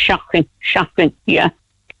 Oh, it's shocking, yeah.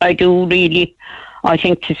 I do really. I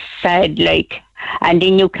think it's sad, and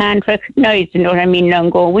then you can't recognise, long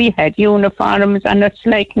ago we had uniforms on us,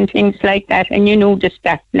 and things like that, and you knew the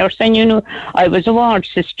staff nurse, and I was a ward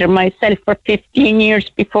sister myself for 15 years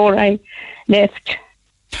before I left.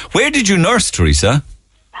 Where did you nurse, Teresa?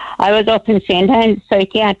 I was up in St. Anne's,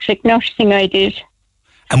 psychiatric nursing I did.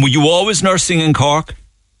 And were you always nursing in Cork?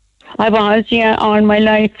 I was, yeah, all my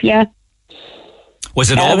life, yeah.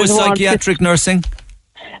 Was it always psychiatric nursing?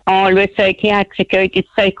 Always psychiatric. I did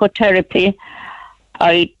psychotherapy.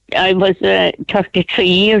 I was 33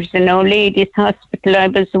 years in Our Lady's Hospital. I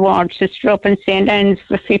was a ward sister up in St. Anne's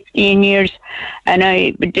for 15 years, and I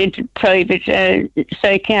did private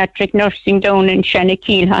psychiatric nursing down in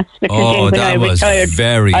Shanakeel Hospital. Oh, when that I was retired,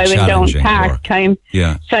 very I challenging. I went down part-time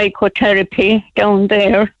psychotherapy down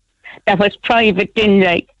there. That was private then,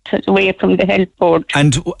 it was away from the health board.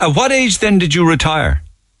 And at what age then did you retire?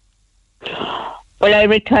 Well, I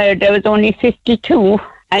retired. I was only 52.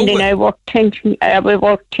 And then I worked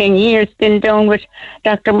 10 years then down with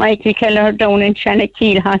Dr. Michael Kelleher down in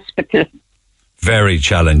Shanakeel Hospital. Very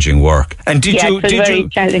challenging work. And very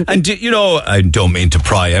challenging. And I don't mean to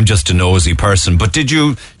pry, I'm just a nosy person, but did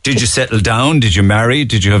you settle down? Did you marry?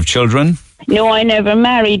 Did you have children? No, I never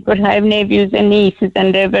married, but I have nephews and nieces,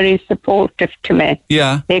 and they're very supportive to me.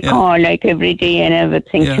 Yeah. They call every day and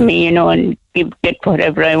everything to me, and get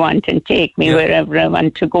whatever I want and take me wherever I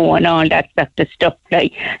want to go and all that sort of stuff,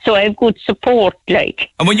 So I have good support, And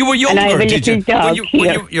when you were younger, and I have a little dog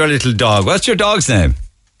here. You're a little dog. What's your dog's name?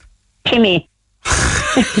 Timmy.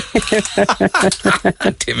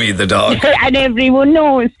 Timmy the dog. And everyone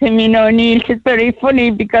knows him, you know, Neil. It's very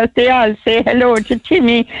funny because they all say hello to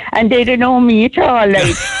Timmy and they don't know me at all.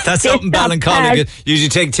 Like, That's up in Ballincollig. Usually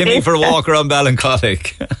take Timmy for a walk around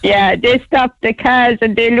Ballincollig. Yeah, they stop the cars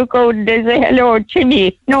and they look out and they say hello,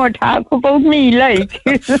 Timmy. No, talk about me, like.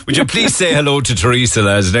 Would you please say hello to Teresa,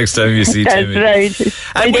 lads, next time you see That's Timmy? That's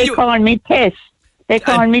right. And they call me Tess. They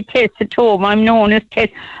call me Tess at home. I'm known as Tess.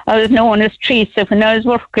 I was known as Teresa when I was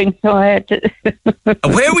working, so I had to.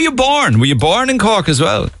 Where were you born? Were you born in Cork as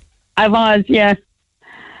well? I was, yeah.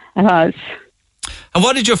 I was. And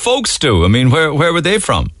what did your folks do? I mean, where were they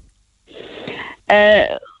from?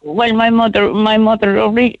 Well, my mother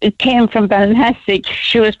came from Ballinhassig.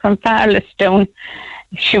 She was from Farlestown.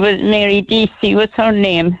 She was Mary Deasy was her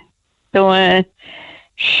name. So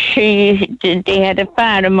they had a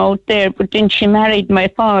farm out there, but then she married my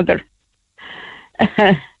father.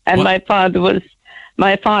 And my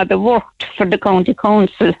father worked for the county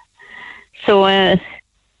council. So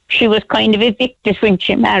she was kind of evicted when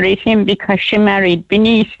she married him because she married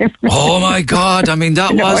beneath him. Oh my God! I mean,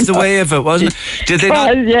 that was the way of it, wasn't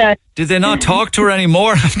it? Did they not talk to her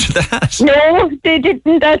anymore after that? No, they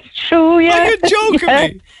didn't. That's true. Yeah. Are you joking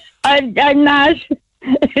me? I'm not.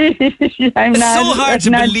 It's so hard to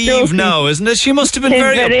believe joking. Now, isn't it? She must have been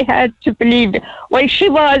very hard to believe. Well, she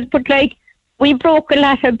was, but like we broke a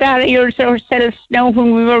lot of barriers ourselves now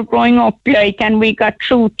when we were growing up, like, and we got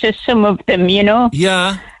through to some of them, you know.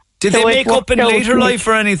 Yeah. Did they make up in later life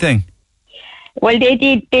or anything? Well, they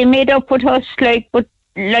did. They made up with us, like, but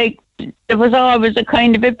like there was always a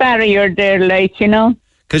kind of a barrier there, like, you know.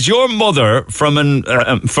 Because your mother from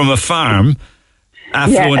a farm.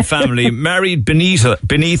 Affluent family married beneath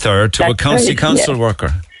her to a county council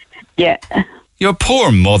worker. Yeah. Your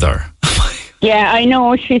poor mother. Yeah, I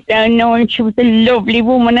know. And she was a lovely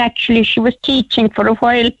woman. Actually, she was teaching for a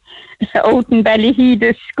while out in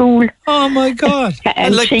Ballyheeda School. Oh my God!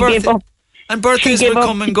 And like she gave up. And birthdays would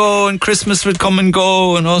come and go, and Christmas would come and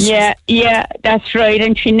go, and all. Yeah, that's right.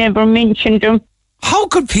 And she never mentioned them. How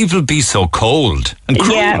could people be so cold and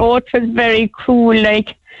cruel? Yeah, it was very cruel,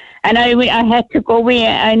 like. And I had to go away.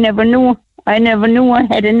 I never knew I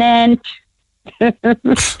had an aunt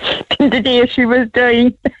the day she was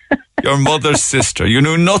dying. Your mother's sister. You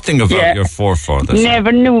knew nothing about your forefathers.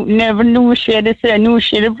 Never knew she had a sister. I knew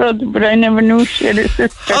she had a brother, but I never knew she had a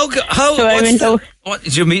sister. So I went out. What,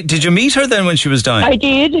 did you meet her then when she was dying? I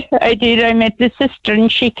did. I met the sister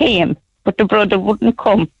and she came, but the brother wouldn't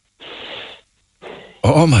come.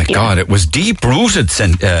 Oh my God! It was deep-rooted,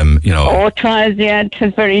 you know. Oh, it was. Yeah, it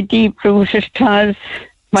was very deep-rooted. It was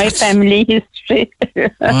my family history.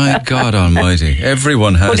 My God Almighty!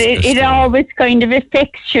 Everyone has. But it always kind of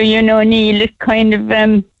affects you, you know, Neil. It kind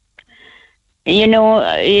of, you know,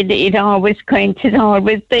 it always is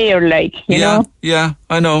always there, like you know. Yeah,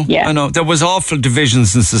 I know. Yeah. I know. There was awful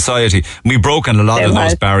divisions in society. We've broken a lot of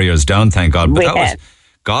those barriers down, thank God. But was.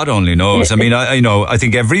 God only knows. I mean, I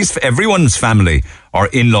think everyone's family or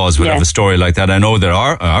in-laws would have a story like that. I know that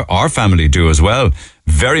our family do as well.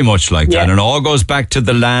 Very much like that. And it all goes back to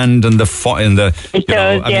the land and the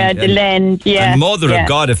land, yeah. And mother of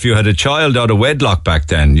God, if you had a child out of wedlock back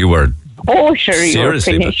then, you were... Oh, sure, you were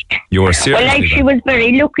finished. You were seriously... Well, she was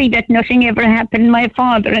very lucky that nothing ever happened to my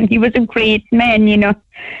father, and he was a great man, you know.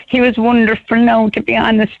 He was wonderful now, to be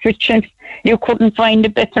honest with you. You couldn't find a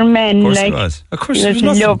better man. Of course he was. Of course, there was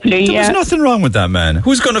nothing, lovely. There was nothing wrong with that man.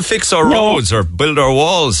 Who's going to fix our roads or build our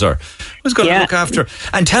walls or who's going to look after?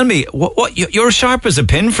 And tell me, what you're sharp as a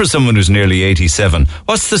pin for someone who's nearly 87.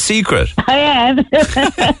 What's the secret? I am.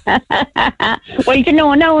 Well, you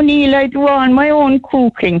know, now, Neil, I do all my own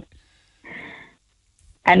cooking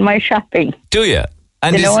and my shopping. Do you?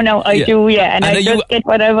 And I do, yeah. And I just get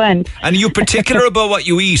what I want. And are you particular about what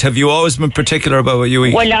you eat? Have you always been particular about what you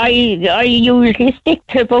eat? Well, I usually stick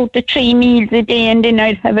to about the 3 meals a day, and then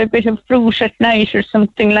I'd have a bit of fruit at night or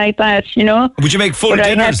something like that, you know. Would you make full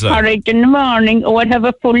dinners? I'd have porridge in the morning. I'd have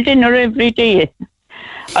a full dinner every day.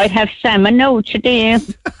 I'd have salmon now today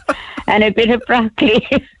and a bit of broccoli.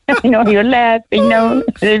 I know you're laughing now.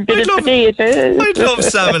 A bit of potatoes. I'd love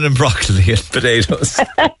salmon and broccoli and potatoes.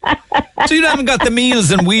 So you haven't got the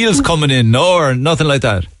meals and wheels coming in, no, or nothing like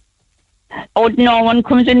that? Oh, no one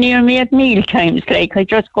comes in near me at meal times. Like, I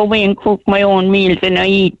just go away and cook my own meals and I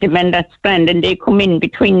eat them, and that's grand. And they come in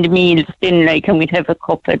between the meals then, like, and we'd have a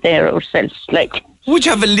couple there ourselves, like. Would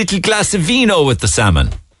you have a little glass of vino with the salmon?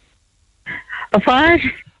 A what?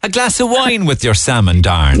 A glass of wine with your salmon,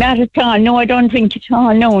 darn. Not at all. No, I don't drink at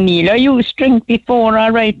all. No, Neil. I used to drink before,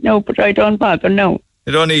 all right, no, but I don't bother, no.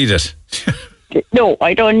 You don't need it? No,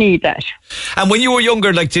 I don't need that. And when you were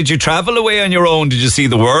younger, like, did you travel away on your own? Did you see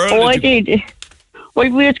the world? Oh, I did. Well,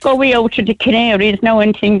 we would go way out to the Canaries now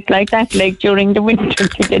and things like that, like during the winter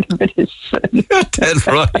to get a bit of sun. That's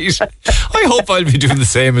right. I hope I'll be doing the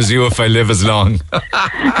same as you if I live as long.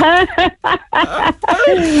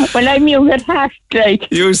 Well, I'm young at heart, like.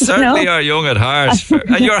 You certainly are young at heart.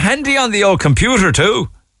 And you're handy on the old computer too.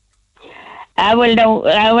 Well, no,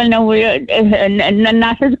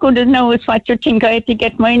 not as good as now as what you think. I had to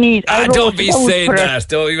get my knees. Don't be saying that.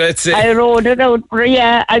 Don't you say? I wrote it out for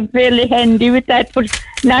yeah. I'm fairly handy with that, but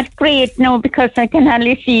not great now because I can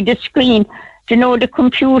hardly see the screen. You know, the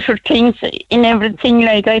computer things and everything.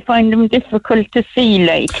 Like I find them difficult to see.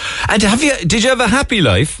 Like. And did you have a happy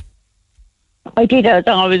life? I did. I was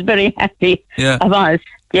always very happy. Yeah. I was.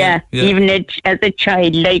 Yeah. Even as a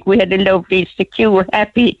child, like we had a lovely, secure,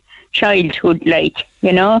 happy childhood, like,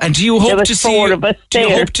 you know. And do you hope to see? Do you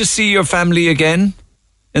hope to see your family again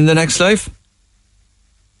in the next life?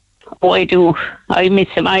 Oh, I do. I miss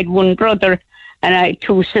him. I had one brother and I had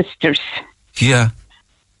two sisters. Yeah.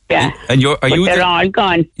 Yeah. And they're all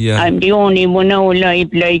gone. Yeah. I'm the only one now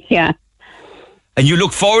alive, like, yeah. And you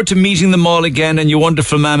look forward to meeting them all again and your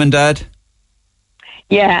wonderful mum and dad?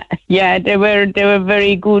 Yeah, they were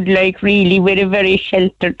very good, like, really, with a very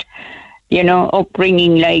sheltered, you know,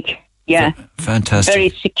 upbringing, like, yeah. Fantastic. Very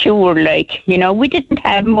secure, like, you know. We didn't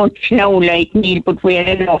have much now, like, Neil, but we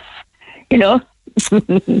had enough, you know.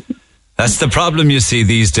 That's the problem, you see,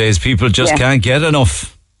 these days. People just can't get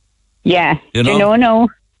enough. Yeah. You know? You know, no.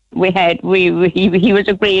 He was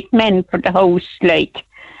a great man for the house, like,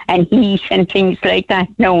 and heat and things like that,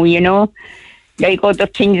 no, you know. Like other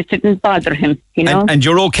things didn't bother him, you know. And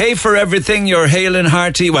you're okay for everything? You're hale and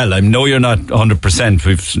hearty? Well, I know you're not 100%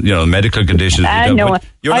 with, you know, medical conditions. No,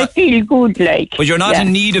 I feel good, like. But you're not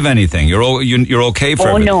in need of anything. You're okay for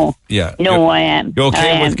everything. Oh, no. Yeah. No, I am. You're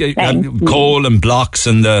okay with coal and blocks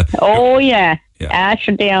and the... Oh, yeah.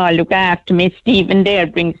 Actually, they all look after me. Stephen there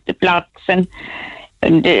brings the blocks and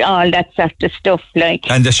all that sort of stuff, like.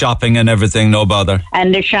 And the shopping and everything, no bother.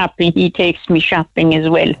 And the shopping, he takes me shopping as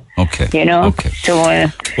well. Okay. You know. Okay. So,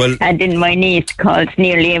 and then my niece calls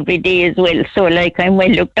nearly every day as well. So, like, I'm well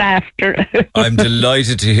looked after. I'm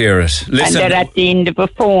delighted to hear it. Listen, and they're at the end of a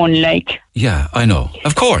phone, like. Yeah, I know.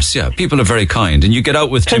 Of course, yeah. People are very kind, and you get out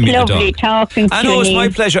with Timmy the dog. It's lovely talking to you. I know, it's my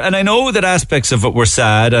pleasure, and I know that aspects of it were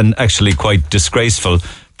sad and actually quite disgraceful.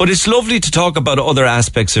 But it's lovely to talk about other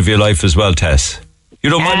aspects of your life as well, Tess. You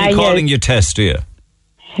don't mind me calling you Tess, do you?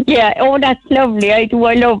 Yeah, oh, that's lovely. I do.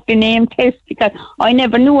 I love the name Tess because I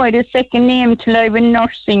never knew I had a second name till I was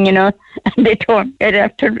nursing, you know. And they told me I'd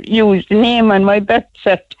have to use the name on my birth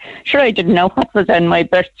cert. Sure, I didn't know what was on my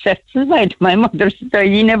birth cert. My mother said,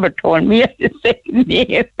 "You never told me I had a second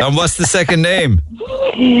name." And what's the second name?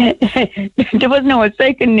 There was no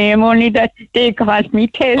second name, only that they called me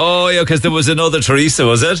Tess. Oh, yeah, because there was another Teresa,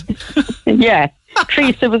 was it? Yeah.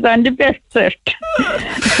 Teresa was on the birth cert.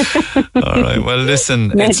 All right. Well,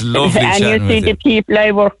 listen, it's lovely chatting with you. And you see,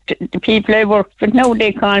 the people I worked with now,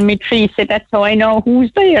 they call me Teresa. That's how I know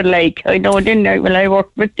who's there. Like, I know them now. Well, I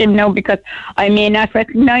work with them now because I may not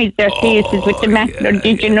recognise their faces with the macular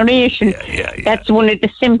degeneration. Yeah. That's one of the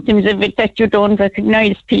symptoms of it, that you don't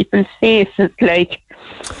recognise people's faces. Like,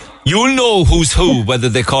 you'll know who's who, whether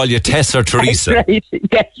they call you Tess or Teresa.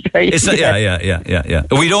 That's right. It's not, yeah.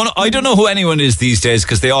 I don't know who anyone is these days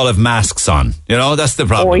because they all have masks on. You know, that's the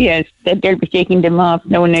problem. Oh, yes. They'll be taking them off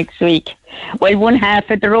now next week. Well, one half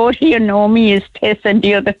of the road here know me as Tess and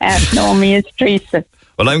the other half know me as Teresa.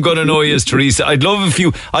 Well, I'm going to know you as Teresa. I'd love if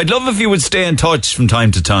you would stay in touch from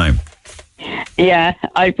time to time. Yeah,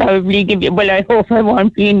 I'll probably give you... Well, I hope I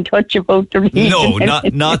won't be in touch about the reason. No,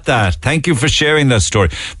 not that. Thank you for sharing that story.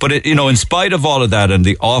 But, in spite of all of that and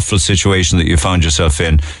the awful situation that you found yourself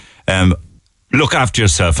in, look after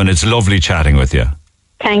yourself, and it's lovely chatting with you.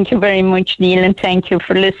 Thank you very much, Neil, and thank you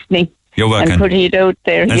for listening. You're welcome. And putting it out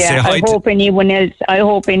there. And yeah, I hope anyone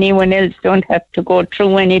else don't have to go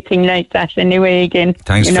through anything like that anyway again.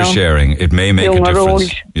 Thanks for sharing. It may make a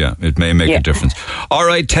difference. Yeah, it may make a difference. All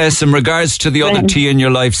right, Tess, in regards to the other T in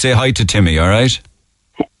your life, say hi to Timmy, all right?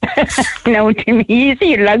 No, Timmy, he's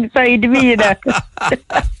here alongside me.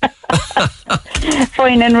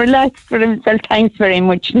 Fine and relaxed for himself. Thanks very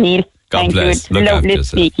much, Neil. God bless. It's lovely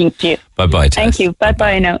speaking to you. Bye-bye, Tess. Thank you.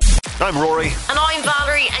 Bye-bye now. I'm Rory. And I'm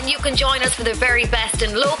Valerie, and you can join us for the very best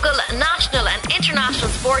in local, national and international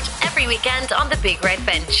sport every weekend on the Big Red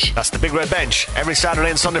Bench. That's the Big Red Bench, every Saturday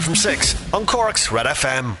and Sunday from 6 on Cork's Red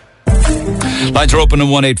FM. Lines are open on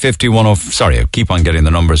 1-850-10... Sorry, I keep on getting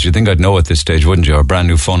the numbers. You'd think I'd know at this stage, wouldn't you? Our brand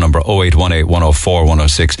new phone number,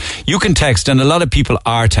 0818-104-106. You can text, and a lot of people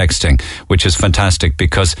are texting, which is fantastic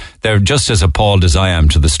because they're just as appalled as I am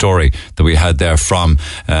to the story that we had there from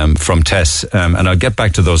Tess. And I'll get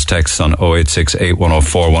back to those texts on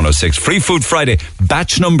 0868-104-106. Free Food Friday,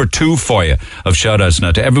 batch number 2 for you of shout-outs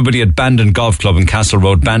now to everybody at Bandon Golf Club in Castle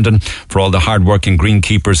Road, Bandon, for all the hard-working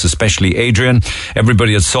greenkeepers, especially Adrian.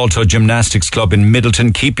 Everybody at Salto Gymnastics Club in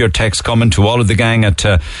Middleton, keep your texts coming to all of the gang at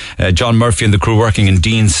John Murphy and the crew working in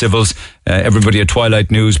Dean Civils. Everybody at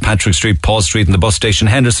Twilight News, Patrick Street, Paul Street and the bus station.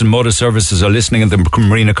 Henderson Motor Services are listening at the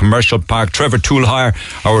Marina Commercial Park. Trevor Toolhire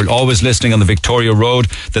are always listening on the Victoria Road.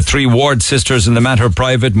 The 3 Ward sisters in the Matter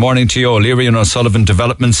Private. Morning to you. O'Leary and O'Sullivan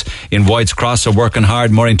Developments in White's Cross are working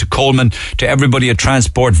hard. Morning to Coleman. To everybody at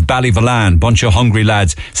Transport Ballyvalan. Bunch of hungry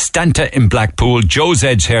lads. Stanta in Blackpool. Joe's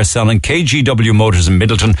Edge Hair Salon. KGW Motors in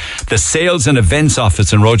Middleton. The Sales and Events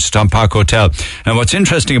Office in Rochester Park Hotel. And what's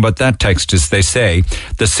interesting about that text is they say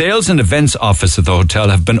the Sales and Events Office at the hotel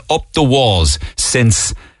have been up the walls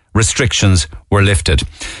since restrictions were lifted,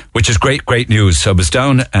 which is great news. So I was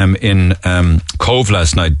down in Cove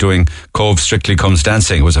last night doing Cove Strictly Comes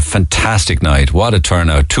Dancing. It was a fantastic night. What a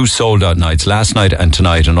turnout. 2 sold out nights last night and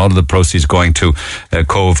tonight, and all of the proceeds going to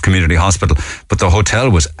Cove Community Hospital. But the hotel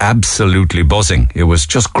was absolutely buzzing. It was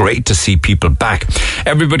just great to see people back.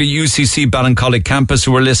 Everybody UCC Ballincollig campus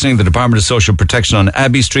who were listening, the Department of Social Protection on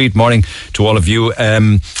Abbey Street, morning to all of you.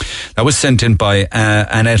 That was sent in by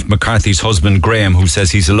Annette McCarthy's husband Graham, who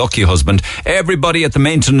says he's a lucky husband. Everybody at the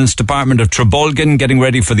Maintenance Department of Trebolgan getting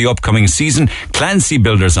ready for the upcoming season. Clancy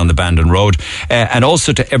Builders on the Bandon Road. And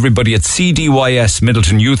also to everybody at CDYS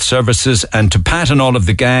Middleton Youth Services, and to Pat and all of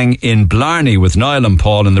the gang in Blarney with Niall and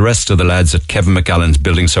Paul and the rest of the lads at Kevin McAllen's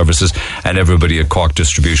Building Services, and everybody at Cork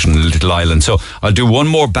Distribution in Little Island. So I'll do one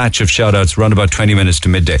more batch of shout outs around about 20 minutes to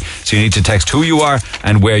midday. So you need to text who you are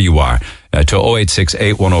and where you are. To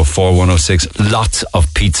 0868-104-106. Lots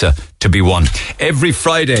of pizza to be won. Every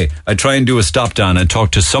Friday, I try and do a stop down and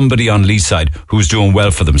talk to somebody on Leeside who's doing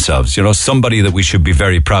well for themselves. You know, somebody that we should be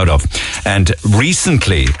very proud of. And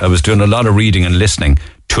recently, I was doing a lot of reading and listening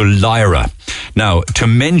to Lyra. Now, to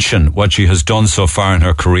mention what she has done so far in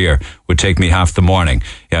her career would take me half the morning.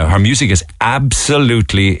 Yeah, her music is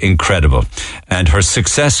absolutely incredible. And her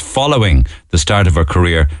success following the start of her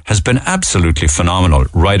career has been absolutely phenomenal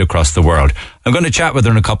right across the world. I'm going to chat with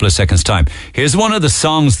her in a couple of seconds' time. Here's one of the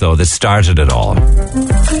songs, though, that started it all.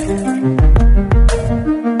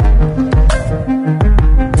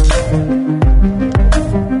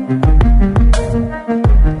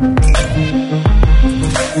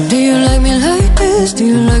 Do you like me like this? Do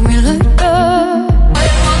you like me like that?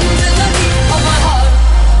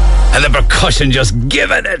 And the percussion just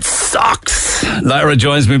giving it socks. Lyra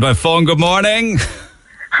joins me by phone. Good morning.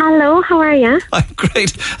 Hello, how are you? I'm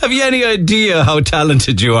great. Have you any idea how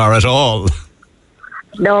talented you are at all?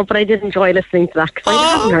 No, but I did enjoy listening to that because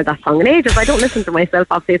I haven't heard that song in ages. I don't listen to myself,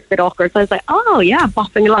 obviously it's a bit awkward. So I was like, oh yeah,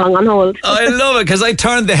 bopping along on hold. I love it because I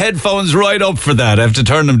turned the headphones right up for that. I have to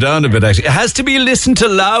turn them down a bit actually. It has to be listened to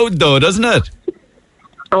loud though, doesn't it?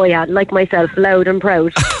 Oh yeah, like myself, loud and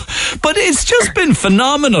proud. But it's just been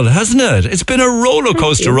phenomenal, hasn't it? It's been a roller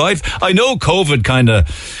coaster ride. I know COVID kind of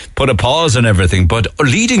put a pause on everything, but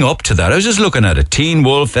leading up to that, I was just looking at it. Teen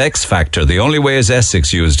Wolf, X Factor, The Only Way is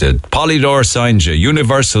Essex used it. Polydor signed you.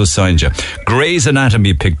 Universal signed you. Grey's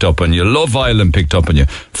Anatomy picked up on you. Love Island picked up on you.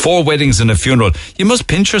 4 weddings and a funeral. You must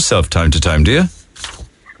pinch yourself time to time, do you?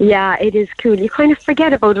 Yeah, it is cool. You kind of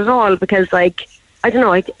forget about it all because, like, I don't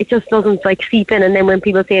know, it just doesn't, like, seep in. And then when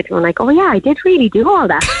people say it to me, I'm like, oh yeah, I did really do all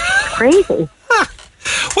that. It's crazy.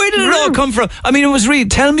 Where did it all come from? I mean, it was really...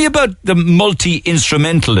 Tell me about the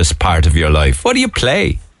multi-instrumentalist part of your life. What do you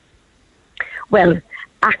play? Well,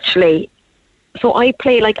 actually, so I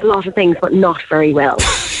play, like, a lot of things, but not very well.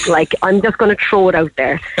 Like, I'm just going to throw it out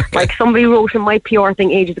there. Okay. Like, somebody wrote in my PR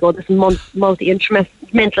thing ages ago, this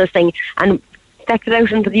multi-instrumentalist thing, and specced it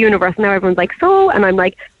out into the universe. Now everyone's like, so? And I'm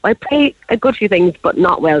like, I play a good few things, but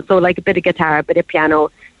not well. So, like, a bit of guitar, a bit of piano,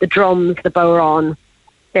 the drums, the bodhrán,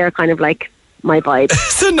 they're kind of like my vibe.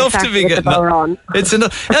 It's enough to be good. It's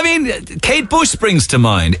enough. I mean, Kate Bush springs to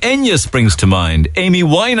mind. Enya springs to mind. Amy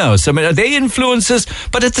Winehouse. I mean, are they influences?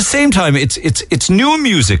 But at the same time, it's new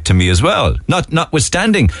music to me as well.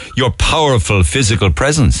 Notwithstanding your powerful physical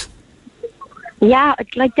presence. Yeah,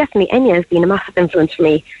 like definitely Enya has been a massive influence for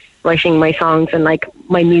me, writing my songs and like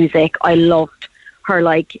my music. I loved her,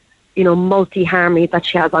 like, you know, multi-harmonies that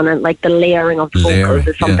she has on it, like the layering of the vocals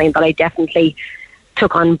is something that I definitely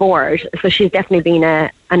took on board. So she's definitely been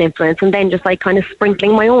an influence, and then just like kind of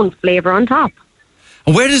sprinkling my own flavour on top.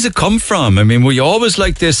 And where does it come from? I mean, were you always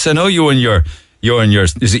like this? I know you and your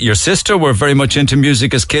is it your sister were very much into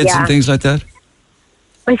music as kids and things like that?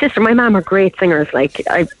 My sister, my mum are great singers. Like,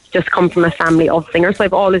 I've just come from a family of singers, so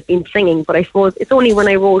I've always been singing. But I suppose it's only when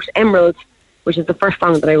I wrote Emerald, which is the first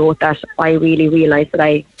song that I wrote, that I really realised that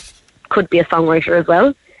I could be a songwriter as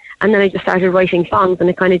well. And then I just started writing songs, and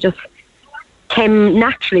it kind of just came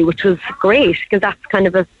naturally, which was great, because that's kind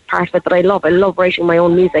of a part of it that I love. I love writing my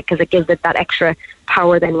own music because it gives it that extra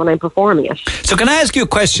power then when I'm performing it. So can I ask you a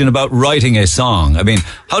question about writing a song? I mean,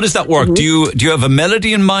 how does that work? Do you have a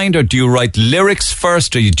melody in mind, or do you write lyrics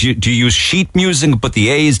first, or do you use sheet music and put the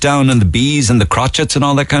A's down and the B's and the crotchets and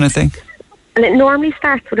all that kind of thing? And it normally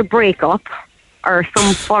starts with a breakup or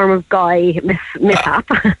some form of guy mishap.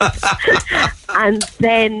 And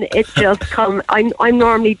then it just comes. I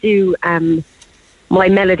normally do my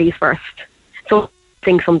melodies first. So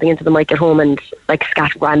sing something into the mic at home and like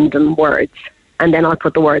scat random words, and then I'll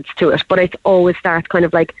put the words to it. But it always starts kind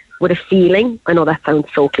of like with a feeling. I know that sounds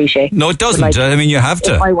so cliche. No, it doesn't. Like, I mean, you have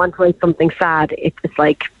to. If I want to write something sad, it's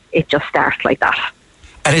like it just starts like that.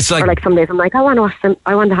 And it's like, or like some days I'm like, I want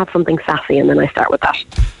to have something sassy, and then I start with that.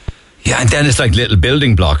 Yeah, and then it's like little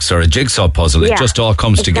building blocks or a jigsaw puzzle. It just all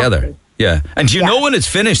comes together. Yeah. And do you know when it's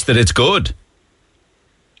finished that it's good?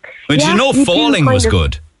 I mean, do you know Falling was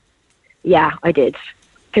good? Yeah, I did.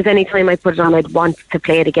 Because anytime I put it on, I'd want to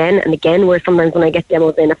play it again and again, where sometimes when I get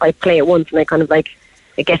demos in, if I play it once and I kind of like,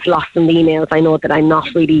 it gets lost in the emails, I know that I'm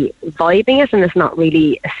not really vibing it and it's not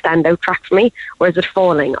really a standout track for me. Whereas with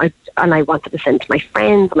Falling, I wanted to send to my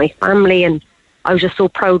friends, my family, and I was just so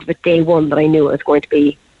proud of it day one that I knew it was going to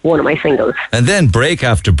be one of my singles. And then break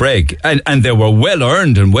after break, and there were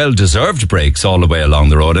well-earned and well-deserved breaks all the way along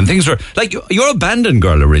the road, and things were, like, you're a Bandon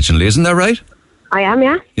girl originally, isn't that right? I am,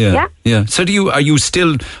 yeah. Yeah. So are you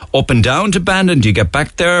still up and down to Bandon? Do you get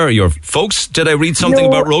back there? Are your folks, did I read something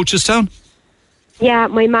about Rochestown? Yeah,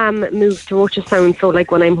 my mum moved to Rochestown, so like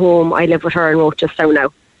when I'm home, I live with her in Rochestown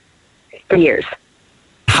now for years.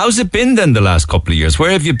 How's it been then the last couple of years? Where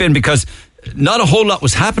have you been? Because not a whole lot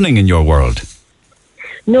was happening in your world.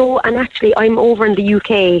 No, and actually I'm over in the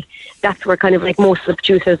UK. That's where kind of like most of the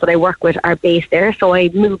producers that I work with are based there. So I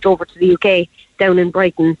moved over to the UK down in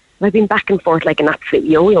Brighton. And I've been back and forth like an absolute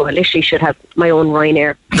yo-yo. I literally should have my own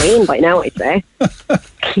Ryanair plane by now, I'd say.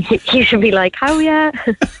 You should be like, how, yeah?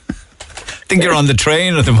 I think you're on the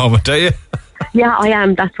train at the moment, are you? Yeah, I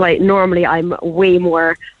am. That's why normally I'm way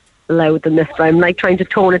more loud than this, but I'm like trying to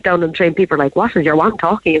tone it down on the train. People are like, what is your one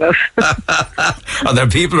talking about? Are there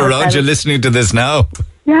people around you listening to this now?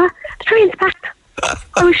 Yeah, the train's packed.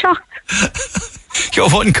 I was shocked. You're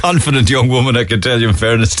one confident young woman, I can tell you, in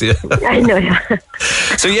fairness to you. I know, yeah.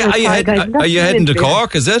 So yeah, are you heading to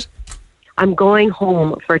Cork, is it? I'm going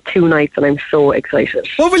home for 2 nights and I'm so excited.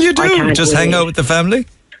 What will you do? Just hang out with the family?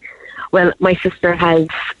 Well, my sister has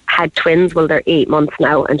had twins. Well, they're 8 months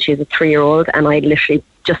now and she's a 3-year-old, and I literally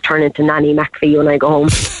just turn into Nanny McPhee when I go home.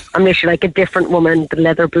 I'm literally like a different woman. The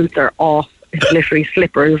leather boots are off. It's literally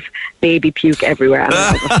slippers, baby puke everywhere.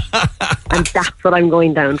 And that's what I'm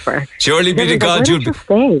going down for. Surely be to God you'll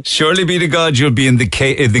be in the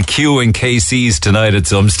queue in KC's tonight at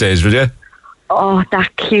some stage, will you? Oh,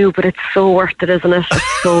 that queue, but it's so worth it, isn't it?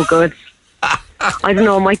 It's so good. I don't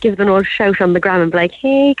know, I might give them an old shout on the gram and be like,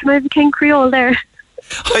 hey, can I have a King Creole there?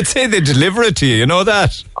 I'd say they deliver it to you know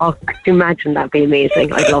that? Oh, could you imagine? That'd be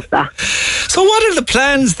amazing. I'd love that. So what are the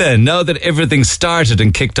plans then, now that everything started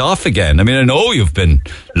and kicked off again? I mean, I know you've been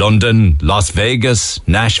London, Las Vegas,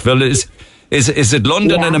 Nashville. Is it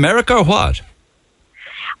London and America or what?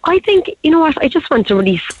 I think, you know what, I just want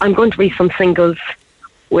to I'm going to release some singles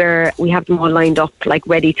where we have them all lined up, like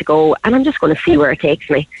ready to go, and I'm just going to see where it takes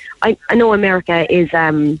me. I know America is,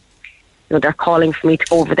 they're calling for me to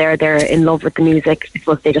go over there. They're in love with the music. I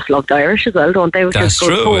suppose they just love the Irish as well, don't they? Which That's is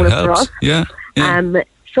good true, it helps. for us. Yeah.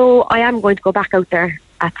 So I am going to go back out there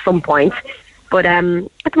at some point. But at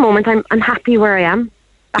the moment, I'm happy where I am.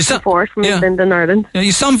 Back and forth from England and Ireland. Yeah,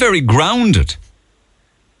 you sound very grounded.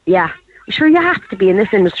 Yeah. Sure, you have to be in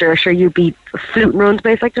this industry, or sure you'd be fluting around the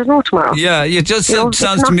place like there's no tomorrow. Yeah, it just sounds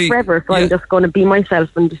to me... It's not forever, so I'm just going to be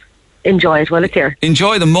myself and just enjoy it while it's here.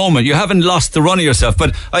 Enjoy the moment. You haven't lost the run of yourself.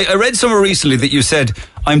 But I read somewhere recently that you said,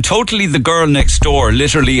 I'm totally the girl next door,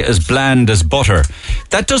 literally as bland as butter.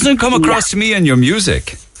 That doesn't come across to me in your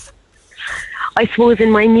music. I suppose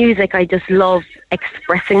in my music, I just love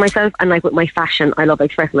expressing myself, and like with my fashion, I love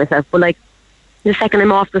expressing myself. But like, the second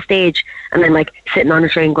I'm off the stage and I'm like sitting on a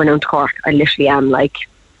train going down to Cork, I literally am like...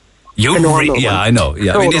 I know.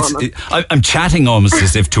 Yeah, I mean, I'm chatting almost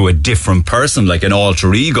as if to a different person, like an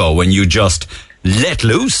alter ego, when you just let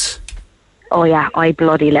loose. Oh yeah, I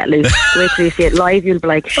bloody let loose. Wait till you see it live, you'll be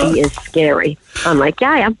like, she is scary. I'm like,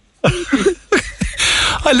 yeah, I am.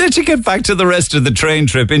 I'll let you get back to the rest of the train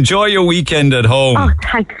trip. Enjoy your weekend at home. Oh,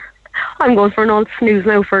 thanks. I'm going for an old snooze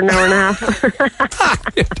now for an hour and a half.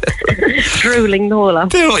 Drooling the whole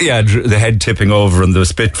lot. Yeah, the head tipping over and the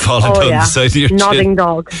spit falling down the side of your Nodding chin.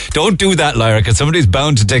 dog. Don't do that, Lyra, because somebody's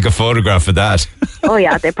bound to take a photograph of that. Oh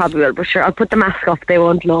yeah, they probably will, but sure, I'll put the mask off, they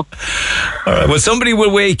won't know. All right, well, somebody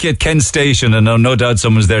will wake you at Kent Station and no doubt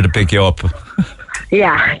someone's there to pick you up.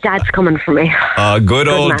 Yeah, Dad's coming for me. Good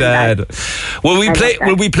old man, Dad. Will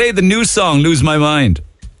we play the new song, Lose My Mind?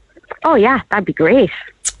 Oh yeah, that'd be great.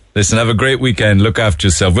 Listen, have a great weekend. Look after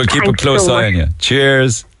yourself. We'll keep a close eye on you.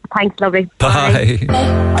 Cheers. Thanks, lovely. Bye. Keep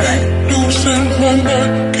losing my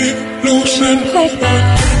mind, keep losing my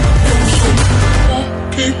mind.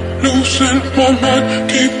 Keep losing my mind,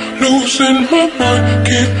 keep losing my mind,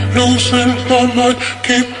 keep losing my mind,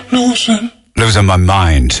 keep losing. Losing my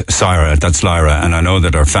mind, Syra, that's Lyra, and I know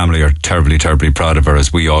that our family are terribly, terribly proud of her,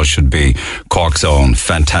 as we all should be. Cork's own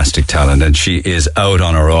fantastic talent, and she is out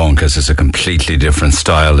on her own because it's a completely different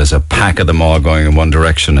style. There's a pack of them all going in one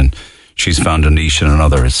direction, and she's found a niche in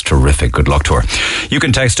another. It's terrific. Good luck to her. You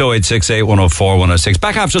can text 0868 104 106.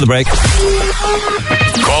 Back after the break.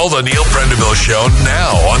 Call the Neil Prendeville Show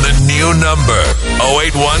now on the new number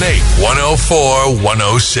 0818 104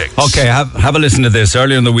 106. Okay, have a listen to this.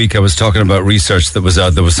 Earlier in the week I was talking about research that was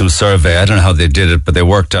out. There was some survey. I don't know how they did it, but they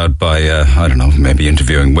worked out by, I don't know, maybe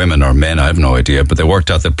interviewing women or men. I have no idea. But they worked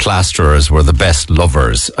out that plasterers were the best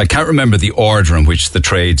lovers. I can't remember the order in which the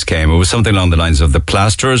trades came. It was something along the lines of the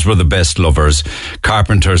plasterers were the best lovers,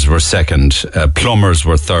 carpenters were second, plumbers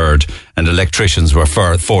were third, and electricians were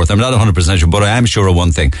fourth. I'm not 100% sure, but I am sure of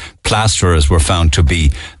one thing. Plasterers were found to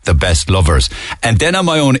be the best lovers. And then on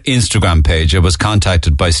my own Instagram page, I was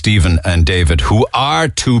contacted by Stephen and David, who are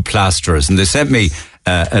two plasterers, and they sent me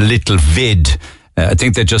a little vid. I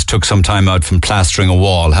think they just took some time out from plastering a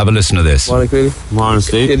wall. Have a listen to this. Morning, Queenie. Morning,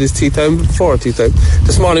 Steve. It is tea time before tea time.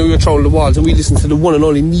 This morning we were trolling the walls and we listened to the one and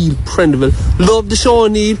only Neil Prendeville. Love the show,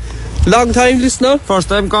 Neil. Long time listener. First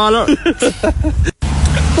time caller.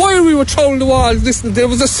 While we were trolling the walls, listening, there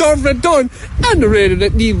was a survey done and the radio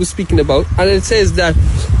that Neil was speaking about, and it says that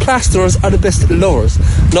plasterers are the best lovers.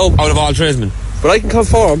 Now, out of all tradesmen. But I can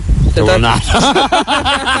confirm that we're not.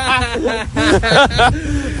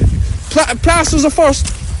 Plasterers are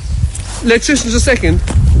first, electricians are second,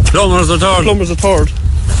 plumbers are third.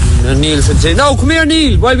 And Neil said, "No, come here,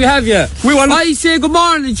 Neil, while we have you. I say good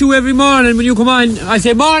morning to you every morning when you come on. I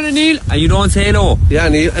say, morning, Neil, and you don't say hello. Yeah,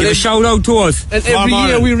 Neil. Give a shout out to us. And every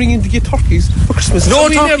year we ring in to get turkeys for Christmas. No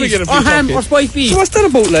turkeys, never get a or ham turkey. or spiced beef. So what's that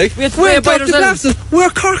about, like? We're dirty blasters.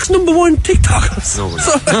 We're Cork's #1 TikTokers.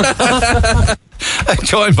 No, I'm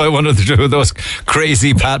joined by one of the two of those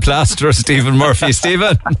crazy plasterers, Stephen Murphy.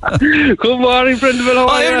 Stephen. Good morning, Prendeville.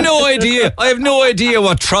 I have no idea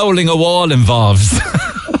what troweling a wall involves.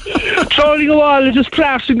 Troweling a wall is just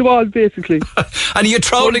plastering the wall, basically. And are you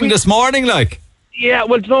troweling this morning, like? Yeah,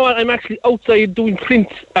 well, you know what? I'm actually outside doing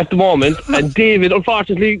prints at the moment, and David,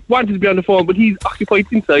 unfortunately, wanted to be on the phone, but he's occupied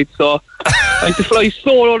inside, so I had to fly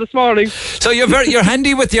solo this morning. So you're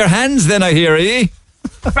handy with your hands, then, I hear, eh?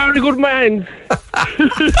 Very good man.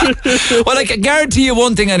 Well, I can guarantee you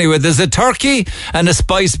one thing anyway. There's a turkey and a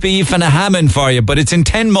spiced beef and a ham in for you, but it's in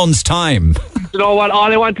 10 months' time. You know what?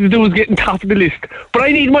 All I wanted to do was get on top of the list. But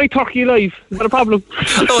I need my turkey alive. Is that a problem?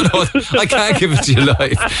 Oh, no, I can't give it to you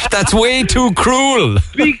live. That's way too cruel.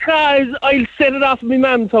 Because I'll set it off at my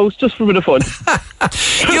mum's house just for a bit of fun.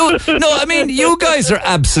 You guys are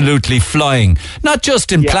absolutely flying. Not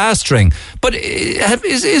just in plastering, but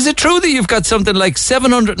is it true that you've got something like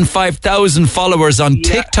 705,000 followers on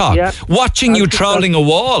TikTok watching you troweling a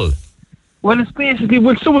wall? Well, it's basically,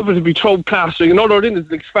 some of it will be trowel plastering, and other things is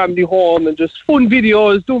like family home and just fun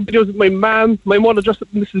videos, doing videos with my mum, my mother dressed up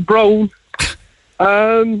as Mrs. Brown.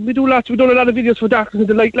 We've done a lot of videos for Darkness in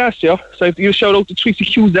the Light last year, so I have to give a shout out to Tracy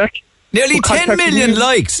Cusack. Nearly 10 million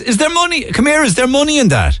likes. Is there money? Come here, is there money in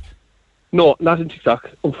that? No, not in TikTok,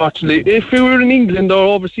 unfortunately. If we were in England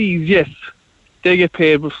or overseas, yes, they get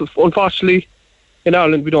paid, but unfortunately, in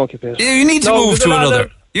Ireland, we don't get paid. You need to move to another.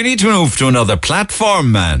 You need to move to another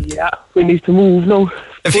platform, man. Yeah, we need to move now.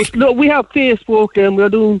 Look, we have Facebook and we're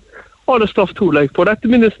doing other stuff too, like. But at the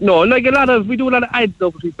minute, no, like we do a lot of ads now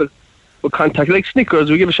for people. We contact, like Snickers.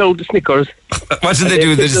 We give a shout out to Snickers. What do they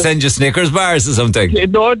do? They just send you Snickers bars or something?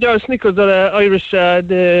 No, there are Snickers that are Irish.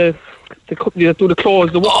 The company that do the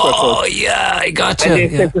clothes, the workwear clothes. Oh yeah, I gotcha. And they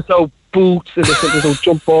sent us out boots, and they sent us out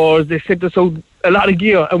jumpers. They sent us out a lot of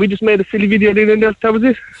gear, and we just made a silly video, and that was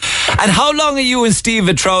it. And how long are you and Steve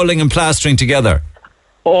troweling and plastering together?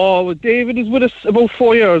 Oh, David is with us about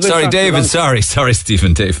 4 years. Sorry, David. Sorry,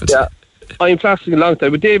 Stephen. David. Yeah, I'm plastering a long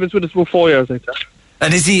time, but David's with us about 4 years, like that.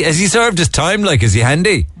 And has he served his time? Like, is he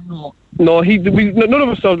handy? No, none of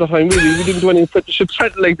us served the time, really. We didn't do any apprenticeships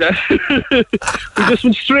like that. We just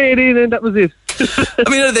went straight in, and that was it. I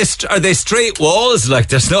mean, are they straight walls? Like,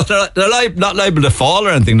 they're not liable to fall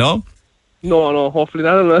or anything, no? No, hopefully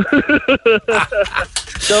not.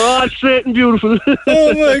 They're all straight and beautiful.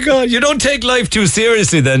 Oh my God! You don't take life too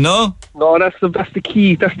seriously, then, no? No, that's the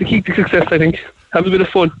key. That's the key to success, I think. Have a bit of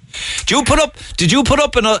fun. Did you put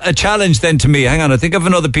up a challenge then to me? Hang on, I think I have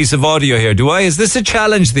another piece of audio here. Do I? Is this a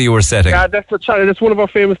challenge that you were setting? Yeah, that's a challenge. That's one of our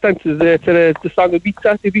famous dances to the song of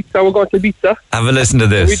Ibiza. We're going to Ibiza. Have a listen to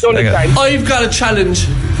this. We've done it. I've got a challenge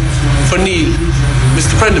for Neil,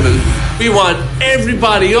 Mr. Prendeville. We want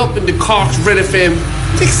everybody up in the Cork's Red FM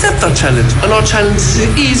to accept our challenge. And our challenge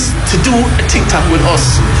is to do a TikTok with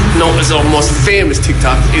us. Now, as our most famous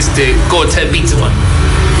TikTok is the Go to Ibiza one.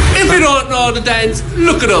 If you don't know the dance,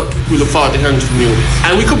 look it up. We look forward to hearing from you.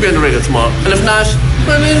 And we could be on the radio tomorrow. And if not,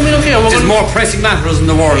 well, we don't care. There's more pressing matters in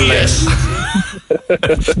the world. Yes.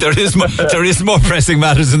 there is more pressing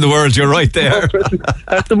matters in the world. You're right there.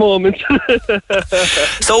 At the moment.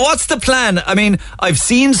 So what's the plan? I mean, I've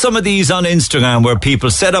seen some of these on Instagram where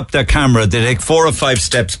people set up their camera, they take 4 or 5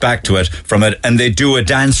 steps back to it from it, and they do a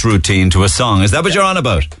dance routine to a song. Is that what you're on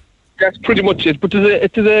about? That's pretty much it. But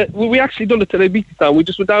we actually done it to the Ibiza song. We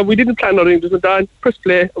just went down. We didn't plan nothing. Just went down, press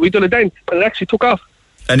play. We done a dance, and it actually took off.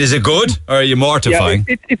 And is it good, or are you mortifying?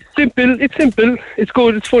 Yeah, it's simple. It's simple. It's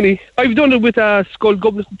good. It's funny. I've done it with Skull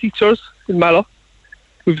Governors and Teachers in Mallow.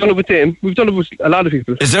 We've done it with them. We've done it with a lot of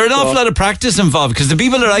people. Is there an awful lot of practice involved? Because the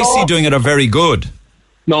people that I see doing it are very good.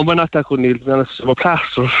 No, we're not that good, Neil. To be honest, we're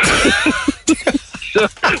plasterers.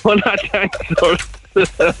 We're not dancers.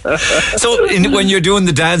 So when you're doing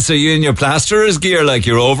the dance, are you in your plasterer's gear, like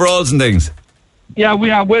your overalls and things? Yeah, we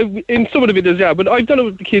are. Well, in some of the videos, yeah. But I've done it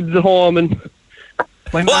with the kids at home. And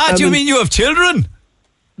what do you mean you have children?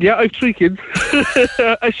 Yeah, I have 3 kids.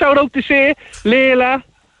 A shout out to Shay, Layla,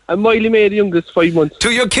 and Miley May, the youngest, 5 months.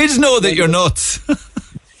 Do your kids know that you're nuts?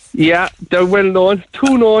 Yeah, they're well known.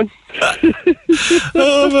 Too known.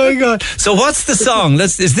 Oh my God! So what's the song?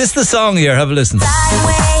 Is this the song here? Have a listen. That's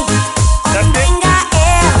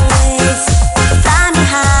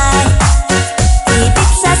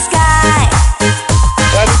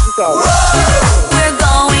it. We're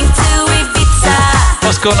going to Ibiza.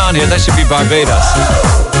 What's going on here? That should be Barbados.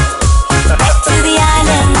 To the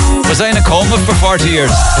island. Was I in a coma for 40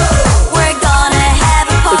 years? We're gonna have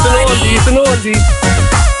a party. It's an oldie.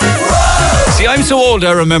 See, I'm so old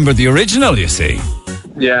I remember the original, you see.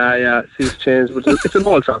 Yeah, it's changed, but it's an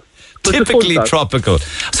old song. Typically tropical.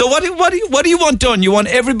 So what do you want done? You want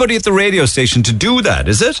everybody at the radio station to do that,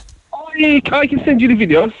 is it? I can send you the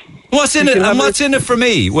video. What's in it? And what's in it for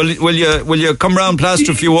me? Will you come round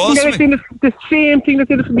plaster a few walls? The same thing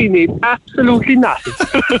that's in it for me, Neil. Absolutely nothing.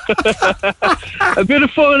 A bit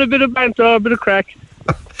of fun, a bit of banter, a bit of crack.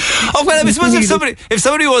 Oh well, I suppose if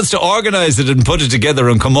somebody wants to organise it and put it together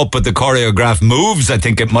and come up with the choreographed moves, I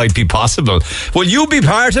think it might be possible. Will you be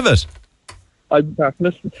part of it? I'd be part of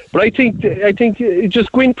it. But I think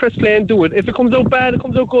just go in, press play and do it. If it comes out bad, it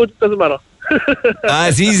comes out good, doesn't matter.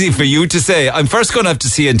 It's easy for you to say. I'm first going to have to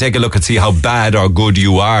see and take a look and see how bad or good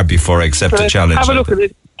you are before I accept a challenge. Have a look at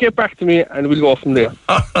it, get back to me, and we'll go from there.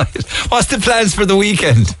 All right. What's the plans for the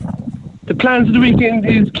weekend? The plans of the weekend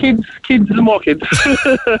is kids and more kids.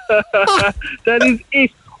 That is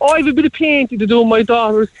it. I have a bit of painting to do. My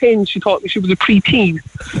daughter is 10. She thought she was a pre-teen.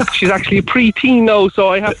 She's actually a pre-teen now, so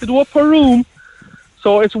I have to do up her room.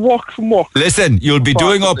 So it's work from work. Listen, you'll be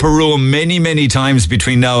doing up a room many, many times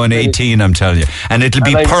between now and 18, I'm telling you. And it'll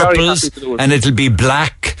be purples, and it'll be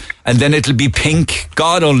black, and then it'll be pink.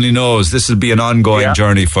 God only knows. This will be an ongoing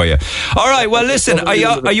journey for you. All right, well, listen, are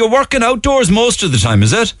you working outdoors most of the time,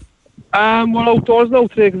 is it? We're outdoors now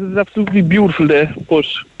today because it's absolutely beautiful day. But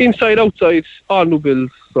inside, outside, all new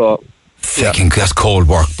builds. So, that's cold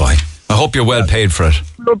work, boy. I hope you're well paid for it.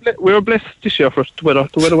 We were blessed this year for the weather.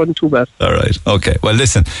 The weather wasn't too bad. All right. Okay. Well,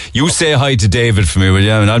 listen, you say hi to David for me, will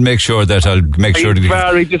you? And I'll make sure that I'm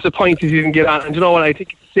very disappointed you didn't get on. And you know what? I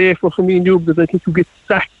think it's safer for me and you because I think you get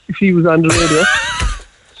sacked if he was on the radio.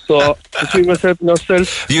 So, between myself and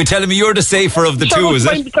ourselves. Are you telling me you're the safer of the two, is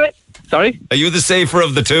it? Sorry? Are you the safer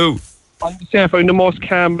of the two? I'm the safer. I'm the most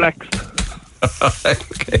calm, relaxed. Okay.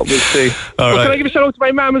 We'll see. All right. Can I give a shout out to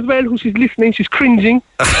my mum as well, who she's listening? She's cringing.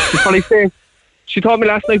 She's probably saying, she told me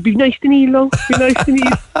last night, be nice to Neil, though. Be nice to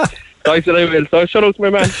Neil. I said I will. So shout out to my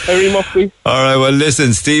man, Harry Muffy. All right, well,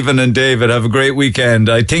 listen, Stephen and David, have a great weekend.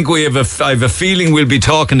 I think I have a feeling we'll be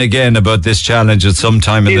talking again about this challenge at some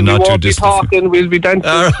time in the not too distant future. We'll be talking, we'll be dancing.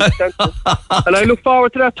 All right. And I look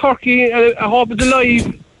forward to that turkey, and I hope it's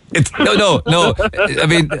alive. No. I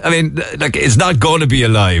mean, like, it's not going to be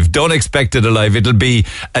alive. Don't expect it alive. It'll be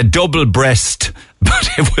a double breast, but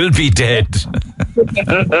it will be dead.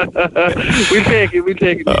 We'll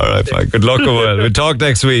take it. All right, fine. Good luck, we'll talk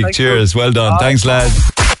next week. Thanks, cheers. Well done. Thanks,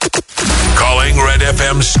 lads. Calling Red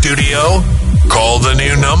FM studio? Call the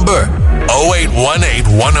new number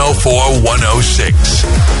 0818 104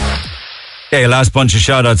 106. Okay, last bunch of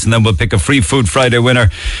shout-outs and then we'll pick a Free Food Friday winner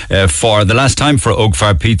for the last time for Oak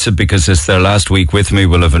Fire Pizza, because it's their last week with me.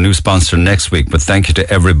 We'll have a new sponsor next week, but thank you to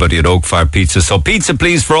everybody at Oak Fire Pizza. So pizza,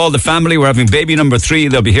 please, for all the family. We're having baby number 3.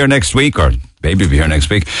 They'll be here next week, or baby will be here next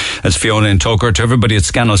week. That's Fiona and Toker. To everybody at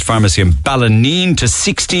Scanlon's Pharmacy in Ballineen. To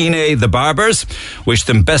 16A The Barbers, wish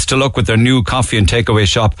them best of luck with their new coffee and takeaway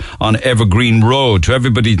shop on Evergreen Road. To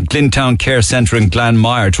everybody at Glentown Care Centre in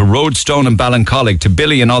Glanmire. To Roadstone and Ballincollig. To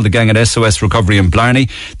Billy and all the gang at SOS Recovery in Blarney.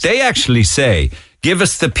 They actually say, give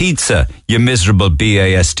us the pizza, you miserable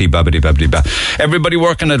BAST babbity-babbity-ba. Everybody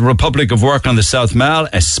working at Republic of Work on the South Mall,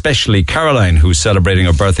 especially Caroline, who's celebrating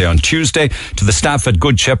her birthday on Tuesday. To the staff at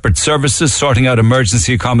Good Shepherd Services, sorting out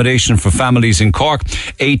emergency accommodation for families in Cork.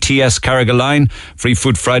 ATS Carrigaline, Free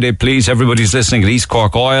Food Friday, please. Everybody's listening at East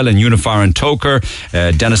Cork Oil and Unifar and Toker.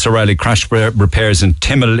 Dennis O'Reilly Crash Repairs in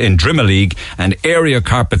Drimoleague. And Area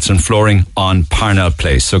Carpets and Flooring on Parnell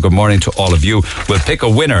Place. So good morning to all of you. We'll pick a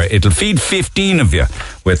winner. It'll feed 15 of you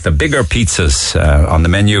with the bigger pizzas on the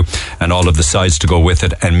menu and all of the sides to go with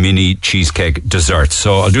it, and mini cheesecake desserts.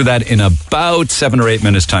 So I'll do that in about 7 or 8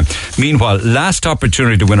 minutes time. Meanwhile, last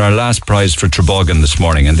opportunity to win our last prize for Trabogan this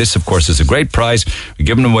morning, and this of course is a great prize. We're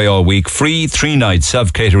giving them away all week. Free 3-night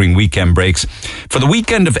self-catering weekend breaks for the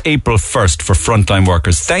weekend of April 1st for frontline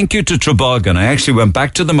workers. Thank you to Trabogan. I actually went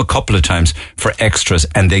back to them a couple of times for extras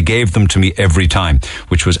and they gave them to me every time,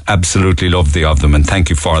 which was absolutely lovely of them, and thank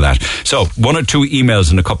you for that. So 1 or 2 emails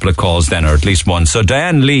and a couple of calls then, or at least one. So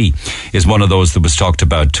Diane Lee is one of those that was talked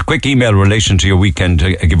about. Quick email in relation to your weekend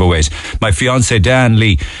giveaways. My fiance Diane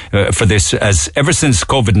Lee, for this, as ever since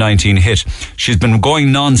COVID-19 hit, she's been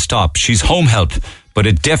going non-stop. She's home help, but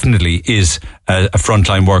it definitely is a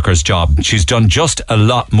frontline worker's job. She's done just a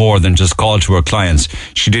lot more than just call to her clients.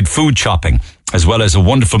 She did food shopping, as well as a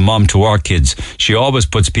wonderful mom to our kids. She always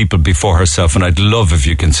puts people before herself, and I'd love if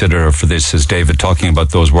you consider her for this, as David talking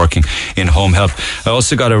about those working in home help. I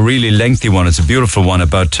also got a really lengthy one. It's a beautiful one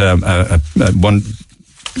about one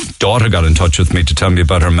daughter got in touch with me to tell me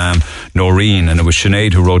about her mum, Noreen, and it was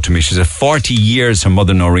Sinead who wrote to me. She said 40 years her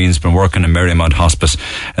mother Noreen's been working in Marymount Hospice.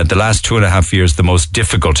 The last 2.5 years the most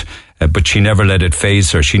difficult, but she never let it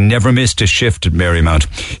faze her. She never missed a shift at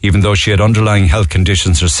Marymount, even though she had underlying health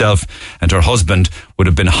conditions herself, and her husband would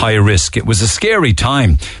have been high risk. It was a scary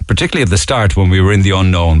time, particularly at the start when we were in the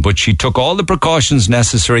unknown, but she took all the precautions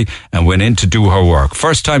necessary and went in to do her work.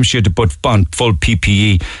 First time she had to put on full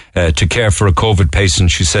PPE to care for a COVID patient.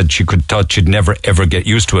 She said she thought she'd never ever get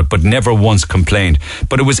used to it, but never once complained.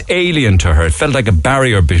 But it was alien to her. It felt like a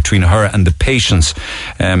barrier between her and the patients.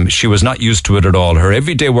 She was not used to it at all. Her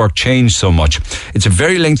everyday work changed so much. It's a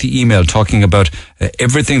very lengthy email talking about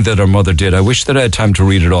everything that her mother did. I wish that I had time to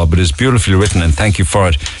read it all, but it's beautifully written, and thank you for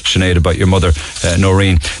it, Sinead, about your mother,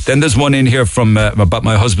 Noreen. Then there's one in here from about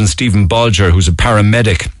my husband, Stephen Balger, who's a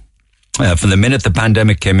paramedic. From the minute the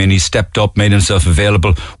pandemic came in, he stepped up, made himself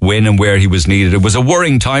available when and where he was needed. It was a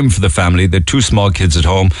worrying time for the family. They had 2 small kids at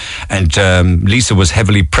home, and Lisa was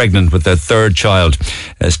heavily pregnant with their 3rd child.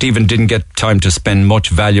 Stephen didn't get time to spend much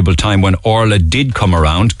valuable time when Orla did come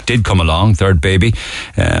along, 3rd baby,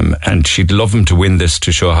 and she'd love him to win this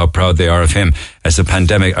to show how proud they are of him as a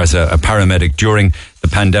paramedic during the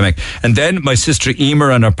pandemic. And then my sister Emer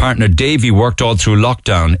and her partner Davy worked all through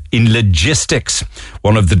lockdown in logistics,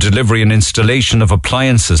 one of the delivery and installation of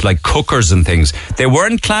appliances like cookers and things. They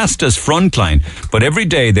weren't classed as frontline, but every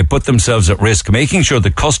day they put themselves at risk, making sure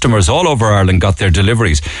that customers all over Ireland got their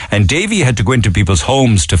deliveries. And Davy had to go into people's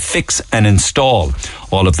homes to fix and install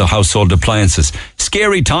all of the household appliances.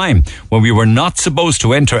 Scary time when we were not supposed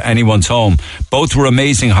to enter anyone's home. Both were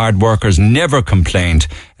amazing hard workers, never complained.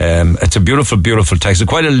 It's a beautiful, beautiful text. It's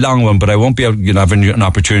quite a long one, but I won't be able to have an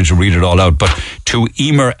opportunity to read it all out. But to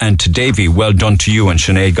Emer and to Davy, well done to you, and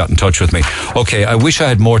Sinead got in touch with me. Okay, I wish I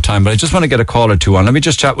had more time, but I just want to get a call or two on. Let me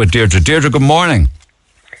just chat with Deirdre. Deirdre, good morning.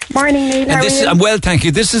 Morning, Neil. How are you? Well, thank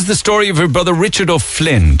you. This is the story of your brother Richard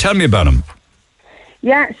O'Flynn. Tell me about him.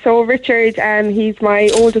 Yeah, so Richard, he's my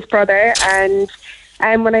oldest brother, and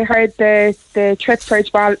when I heard the trip for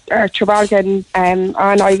Trabalgan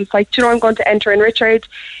on, I was like, I'm going to enter in Richard.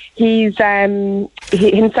 He's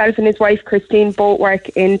himself and his wife Christine both work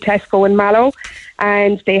in Tesco in Mallow,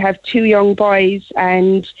 and they have 2 young boys.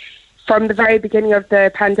 And from the very beginning of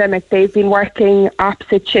the pandemic, they've been working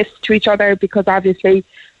opposite shifts to each other because obviously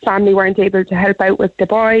family weren't able to help out with the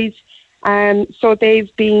boys. So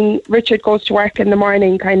Richard goes to work in the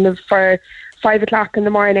morning kind of for 5 o'clock in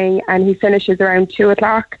the morning, and he finishes around 2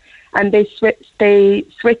 o'clock, and they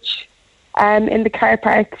switch in the car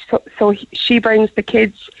park. So she brings the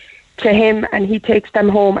kids to him and he takes them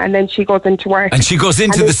home, and then she goes into work. And she goes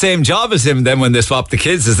into the same job as him then when they swap the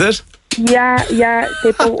kids, is it? Yeah,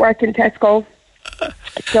 they both work in Tesco.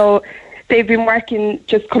 So they've been working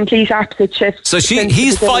just complete opposite shifts. So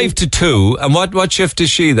he's 5 to 2, and what shift is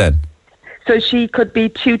she then? So she could be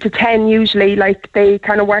 2 to 10 usually. Like they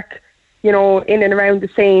kind of work, in and around the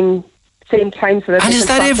same time. So and is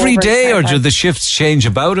that every day, or do the shifts change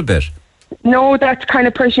about a bit? No, that's kind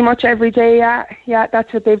of pretty much every day. Yeah,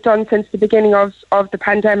 that's what they've done since the beginning of the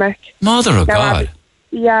pandemic. Mother of God.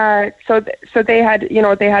 Yeah, so they had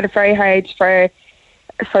it very hard for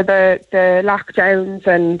the lockdowns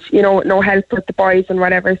and no help with the boys and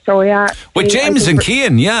whatever. So yeah, with James and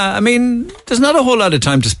Cian, I mean, there's not a whole lot of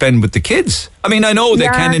time to spend with the kids. I mean, I know they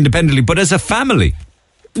can independently, but as a family.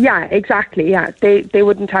 Yeah, exactly. Yeah, they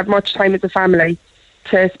wouldn't have much time as a family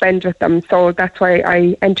to spend with them. So that's why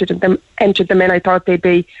I entered them in. I thought they'd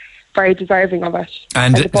be very deserving of it.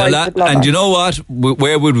 And you know what?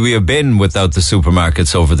 Where would we have been without the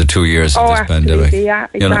supermarkets over the 2 years of this pandemic? Yeah,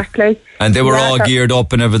 exactly. And they were all geared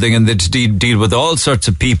up and everything, and they deal with all sorts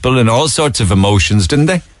of people and all sorts of emotions, didn't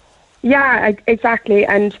they? Yeah, exactly.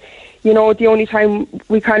 And, the only time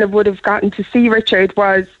we kind of would have gotten to see Richard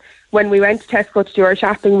was when we went to Tesco to do our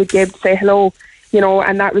shopping. We'd be able to say hello,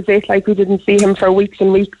 and that was it. Like, we didn't see him for weeks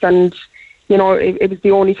and weeks, and it was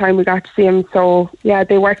the only time we got to see him. So, yeah,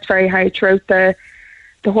 they worked very hard throughout the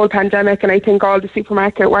whole pandemic, and I think all the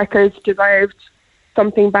supermarket workers deserved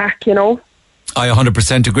something back, I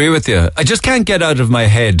 100% agree with you. I just can't get out of my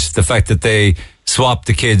head the fact that they swapped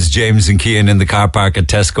the kids, James and Cian, in the car park at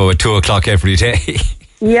Tesco at 2 o'clock every day.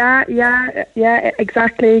 Yeah,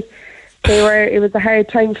 exactly. It was a hard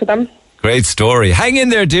time for them. Great story. Hang in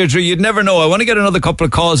there, Deirdre. You'd never know. I want to get another couple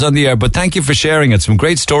of calls on the air, but thank you for sharing it. Some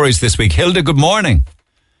great stories this week. Hilda, good morning.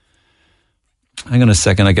 Hang on a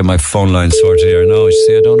second. I get my phone line sorted here. No, you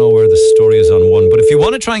see, I don't know where the story is on one, but if you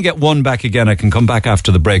want to try and get one back again, I can come back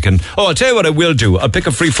after the break. And I'll tell you what I will do. I'll pick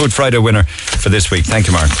a Free Food Friday winner for this week. Thank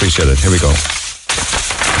you, Mark. Appreciate it. Here we go.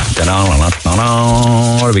 What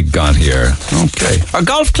have we got here? Okay. Our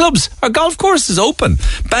golf course is open.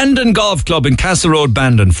 Bandon Golf Club in Castle Road,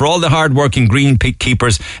 Bandon, for all the hard-working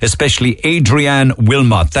greenkeepers, especially Adrienne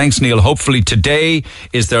Wilmot. Thanks, Neil. Hopefully today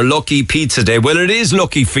is their lucky pizza day. Well, it is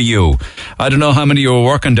lucky for you. I don't know how many you are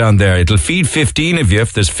working down there. It'll feed 15 of you.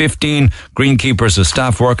 If there's 15 greenkeepers or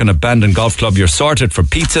staff working at Bandon Golf Club, you're sorted for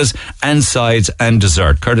pizzas and sides and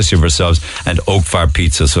dessert, courtesy of ourselves and Oak Fire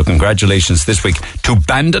Pizza. So congratulations this week to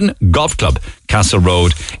Bandon Golf Club, Castle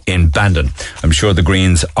Road in Bandon. I'm sure the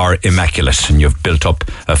greens are immaculate and you've built up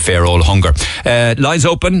a fair old hunger. Lines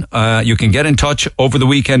open. You can get in touch over the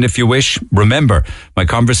weekend if you wish. Remember, my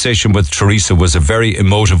conversation with Teresa was a very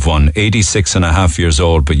emotive one, 86 and a half years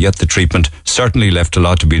old, but yet the treatment certainly left a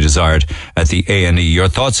lot to be desired at the A&E. Your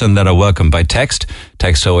thoughts on that are welcome by text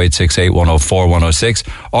 0868 104 106,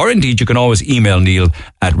 or indeed you can always email Neil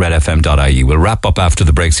at redfm.ie. We'll wrap up after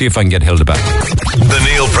the break. See if I can get Hilda back. The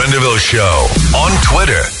Neil Prendeville Show on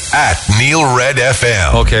Twitter at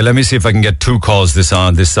NeilRedFM. Okay, let me see if I can get two calls this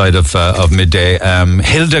side of midday.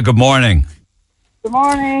 Hilda, good morning. Good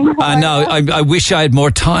morning. Now, I wish I had more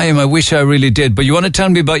time. I wish I really did. But you want to tell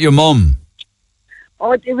me about your mum?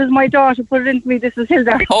 Oh, it was my daughter put it into me. This is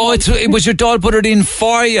Hilda. Oh, it was your daughter put it in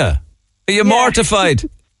for you. Are you mortified?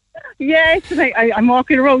 Yes, I'm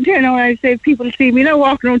walking around here now, and I say people see me now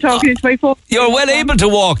walking around talking into my phone. You're well able to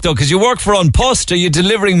walk, though, because you work for An Post. Are you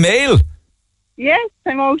delivering mail? Yes,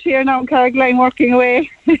 I'm out here now in Carrigaline working away.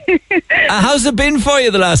 How's it been for you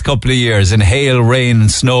the last couple of years in hail, rain,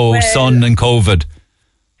 and snow, sun and COVID?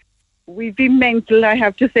 We've been mental, I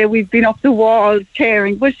have to say. We've been up the walls,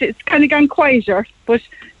 tearing, but it's kind of gone quieter. But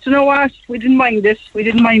you know what? We didn't mind it. We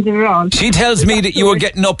didn't mind it at all. She tells me that you were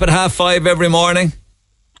getting up at 5:30 every morning.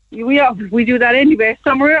 We do that anyway.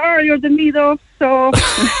 Some are earlier than me, though, so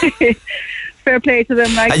fair play to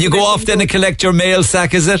them. And you go off then and collect your mail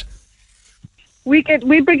sack, is it? They get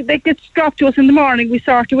dropped to us in the morning, we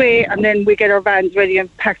sort away, and then we get our vans ready and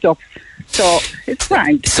packed up. So it's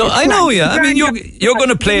grand. So It's I know, grand. yeah. I mean, Grand.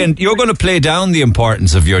 you're going to play down the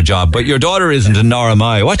importance of your job, but your daughter isn't, and nor am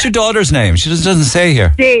I. What's your daughter's name? She just doesn't say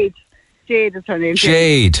here. Jade is her name.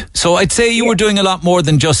 Jade. So I'd say you were doing a lot more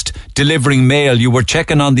than just delivering mail. You were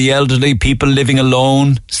checking on the elderly, people living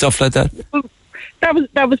alone, stuff like that.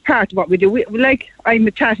 That was part of what we do. Like, I'm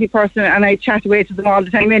a chatty person, and I chat away to them all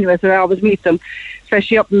the time anyway, so I always meet them,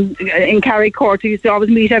 especially up in Carrycourt. I used to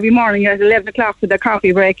always meet every morning at 11 o'clock for their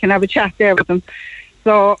coffee break and have a chat there with them.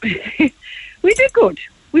 So we did good.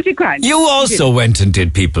 We did grand. You also went and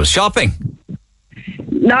did people shopping.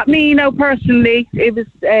 Not me, no, personally. It was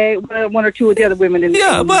one or two of the other women in the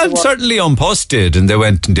Yeah, well, certainly An Post did, and they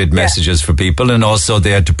went and did messages for people, and also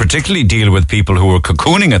they had to particularly deal with people who were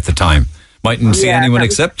cocooning at the time. Mightn't see anyone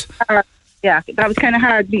except. Yeah, that was kind of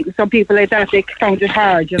hard meeting some people like that. They found it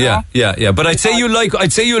hard, you know. Yeah. But I'd say you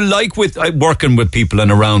like with working with people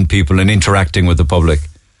and around people and interacting with the public.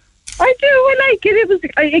 I do. I like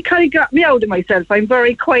it. It kind of got me out of myself. I'm a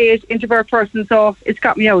very quiet, introvert person, so it's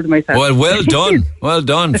got me out of myself. Well done. Well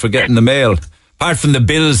done for getting the mail. Apart from the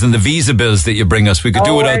bills and the visa bills that you bring us, we could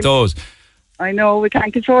do without those. I know, we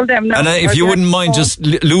can't control them now. And if you wouldn't mind, just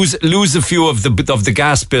lose a few of the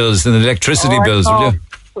gas bills and electricity bills, would you?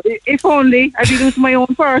 If only. I'd be losing my own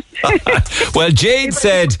first. Well, Jade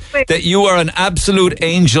said that you are an absolute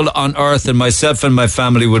angel on earth, and myself and my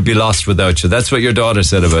family would be lost without you. That's what your daughter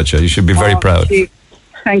said about you. You should be very proud.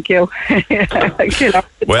 Thank you.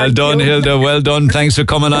 Well done, Hilda. Well done. Thanks for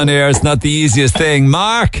coming on air. It's not the easiest thing.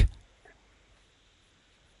 Mark.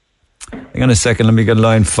 Hang on a second. Let me get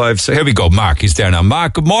line 5. So here we go. Mark, he's there now.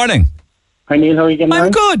 Mark, good morning. Hi, Neil. How are you getting on?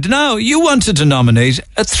 I'm good. Now, you wanted to nominate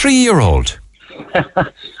a 3-year-old.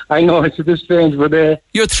 I know, it's a bit strange, but...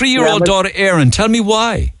 Your 3-year-old daughter, Erin. Tell me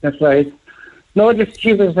why. That's right. No, just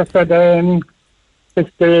she was just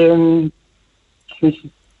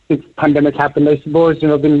this pandemic happened, I suppose,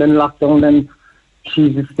 being in lockdown, and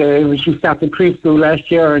she started preschool last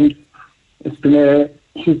year, and it's been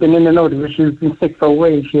she's been in and out of it. She's been sick for a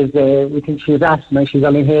while. We think she has asthma. She's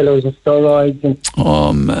on inhalers and steroids, and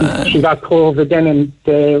oh man, she got COVID then,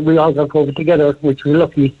 and we all got COVID together, which was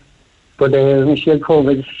lucky. But when she had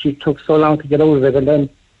COVID, she took so long to get out of it, and then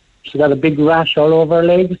she got a big rash all over her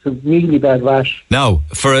legs, a really bad rash. Now,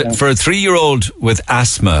 for a 3-year-old with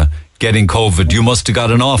asthma getting COVID, you must have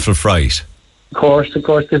got an awful fright. Of course,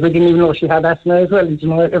 because we didn't even know she had asthma as well.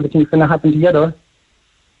 Everything's going to happen together.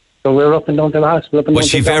 So we were up and down to the hospital. Was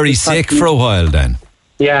she very sick for a while then?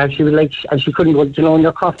 Yeah, she was like, and she couldn't go, when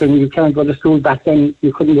you're coughing, you can't go to school. Back then,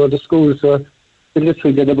 you couldn't go to school, so we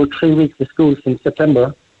literally did about 3 weeks of school since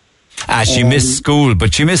September. She missed school,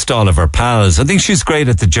 but she missed all of her pals. I think she's great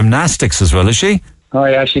at the gymnastics as well, is she? Oh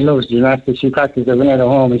yeah, she loves gymnastics. She practices every night at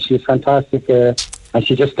home, and she's fantastic. And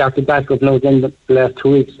she just started back up now again the last 2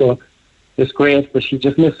 weeks, so it's great. But she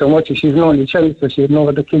just missed so much, and she's an only child, so she had no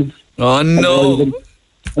other kids. Oh no!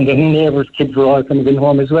 And the neighbours' kids were all kind of in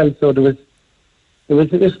home as well, so it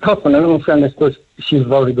was tough on her own fairness, but she's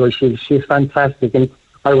very good. She's fantastic, and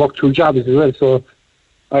I work 2 jobs as well, so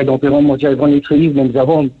I don't be home much. I have only 3 evenings at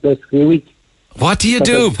home, basically a week. What do you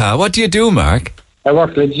do, pal? What do you do, Mark? I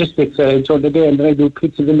work logistics during the day, and then I do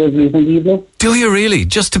pizza deliveries in the evening. Do you really?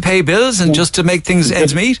 Just to pay bills and just to make things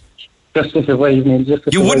ends meet? Just to survive, man.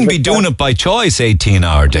 You wouldn't be doing it by choice,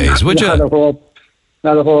 18-hour days, would you? Not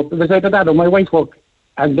a hope. It was either that or my wife worked,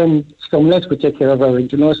 and then someone else would take care of her.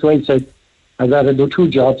 So I said, I'd rather do 2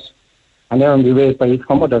 jobs, and then be raised by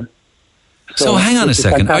her mother. So hang on a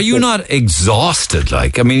second. Fantastic. Are you not exhausted?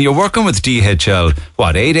 Like, I mean, you're working with DHL,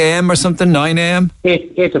 what, 8 a.m. or something, 9 a.m.?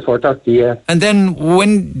 8 to 4:30, yeah. And then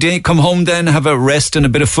when do you come home then, have a rest and a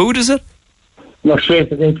bit of food, is it? No, straight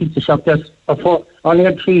to the pizza shop. Only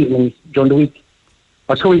had 3 evenings during the week.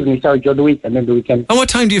 Or 2 evenings, during the week, and then the weekend. And what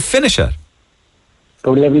time do you finish at?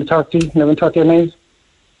 About 11:30 at night.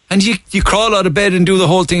 And you crawl out of bed and do the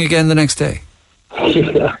whole thing again the next day?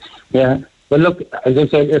 Yeah. Well, look, as I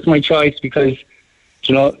said, it's my choice because,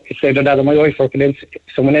 it's either that or my wife working in,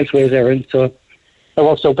 someone else weighs errands, so it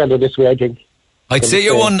works out better this way, I think. I'd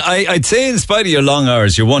say in spite of your long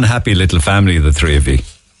hours, you're one happy little family, the 3 of you.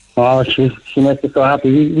 Oh, she makes us so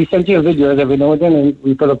happy. We send you videos every now and then, and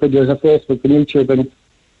we put up videos on Facebook and YouTube, and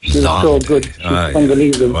she's so good. She's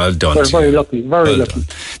unbelievable. Well done. We're very lucky, very lucky.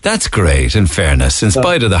 That's great, in fairness, in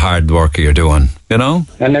spite of the hard work you're doing,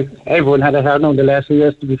 And everyone had a hard on the last few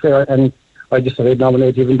years, to be fair, and I just said I'd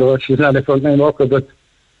nominate, even though she's not a frontline worker, but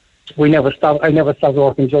I never stopped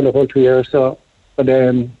working during the whole 2 years, so... But,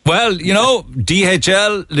 well,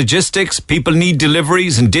 DHL, logistics, people need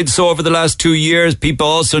deliveries and did so over the last 2 years. People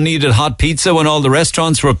also needed hot pizza when all the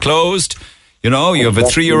restaurants were closed. You know, you have a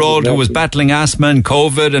 3-year-old who was battling asthma and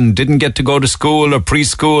COVID and didn't get to go to school or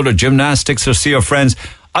preschool or gymnastics or see her friends.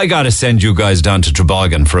 I got to send you guys down to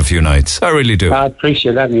Trabolgan for a few nights. I really do. I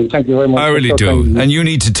appreciate that, Neil. Thank you very much. I really do. And you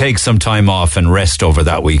need to take some time off and rest over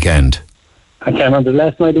that weekend. I can't remember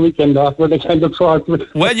last night, the weekend off, but I can't look forward to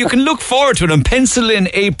it. Well, you can look forward to it and pencil in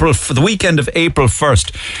April, for the weekend of April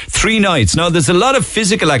 1st. 3 nights. Now, there's a lot of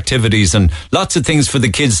physical activities and lots of things for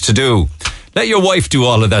the kids to do. Let your wife do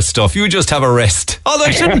all of that stuff. You just have a rest. Although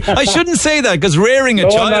I shouldn't say that, because rearing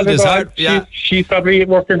a child is hard. Yeah. She's probably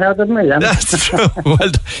working harder than me. Yeah? That's true.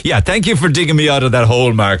 Well, yeah, thank you for digging me out of that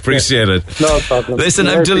hole, Mark. Appreciate it. No problem. Listen,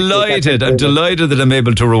 I'm delighted. I'm delighted that I'm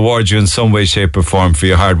able to reward you in some way, shape or form for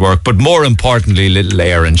your hard work. But more importantly, little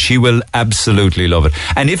Erin, she will absolutely love it.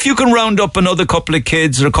 And if you can round up another couple of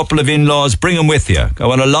kids or a couple of in-laws, bring them with you. I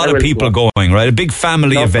want a lot of people going, right? A big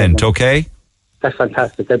family event, okay? That's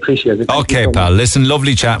fantastic. I appreciate it. Okay, pal. Listen,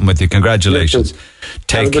 lovely chatting with you. Congratulations.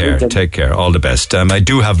 Take care. Take care. All the best. I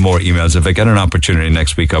do have more emails. If I get an opportunity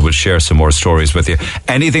next week, I will share some more stories with you.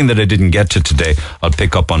 Anything that I didn't get to today, I'll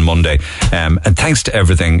pick up on Monday. And thanks to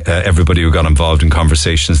everybody who got involved in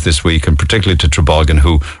conversations this week, and particularly to Trabolgan,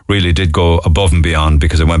 who really did go above and beyond,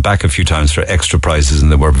 because I went back a few times for extra prizes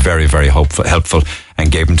and they were very, very helpful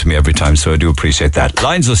and gave them to me every time. So I do appreciate that.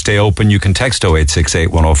 Lines will stay open. You can text 0868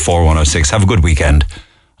 104 106. Have a good weekend.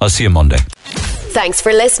 I'll see you Monday. Thanks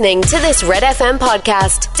for listening to this Red FM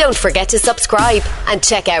podcast. Don't forget to subscribe and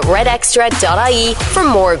check out redextra.ie for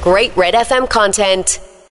more great Red FM content.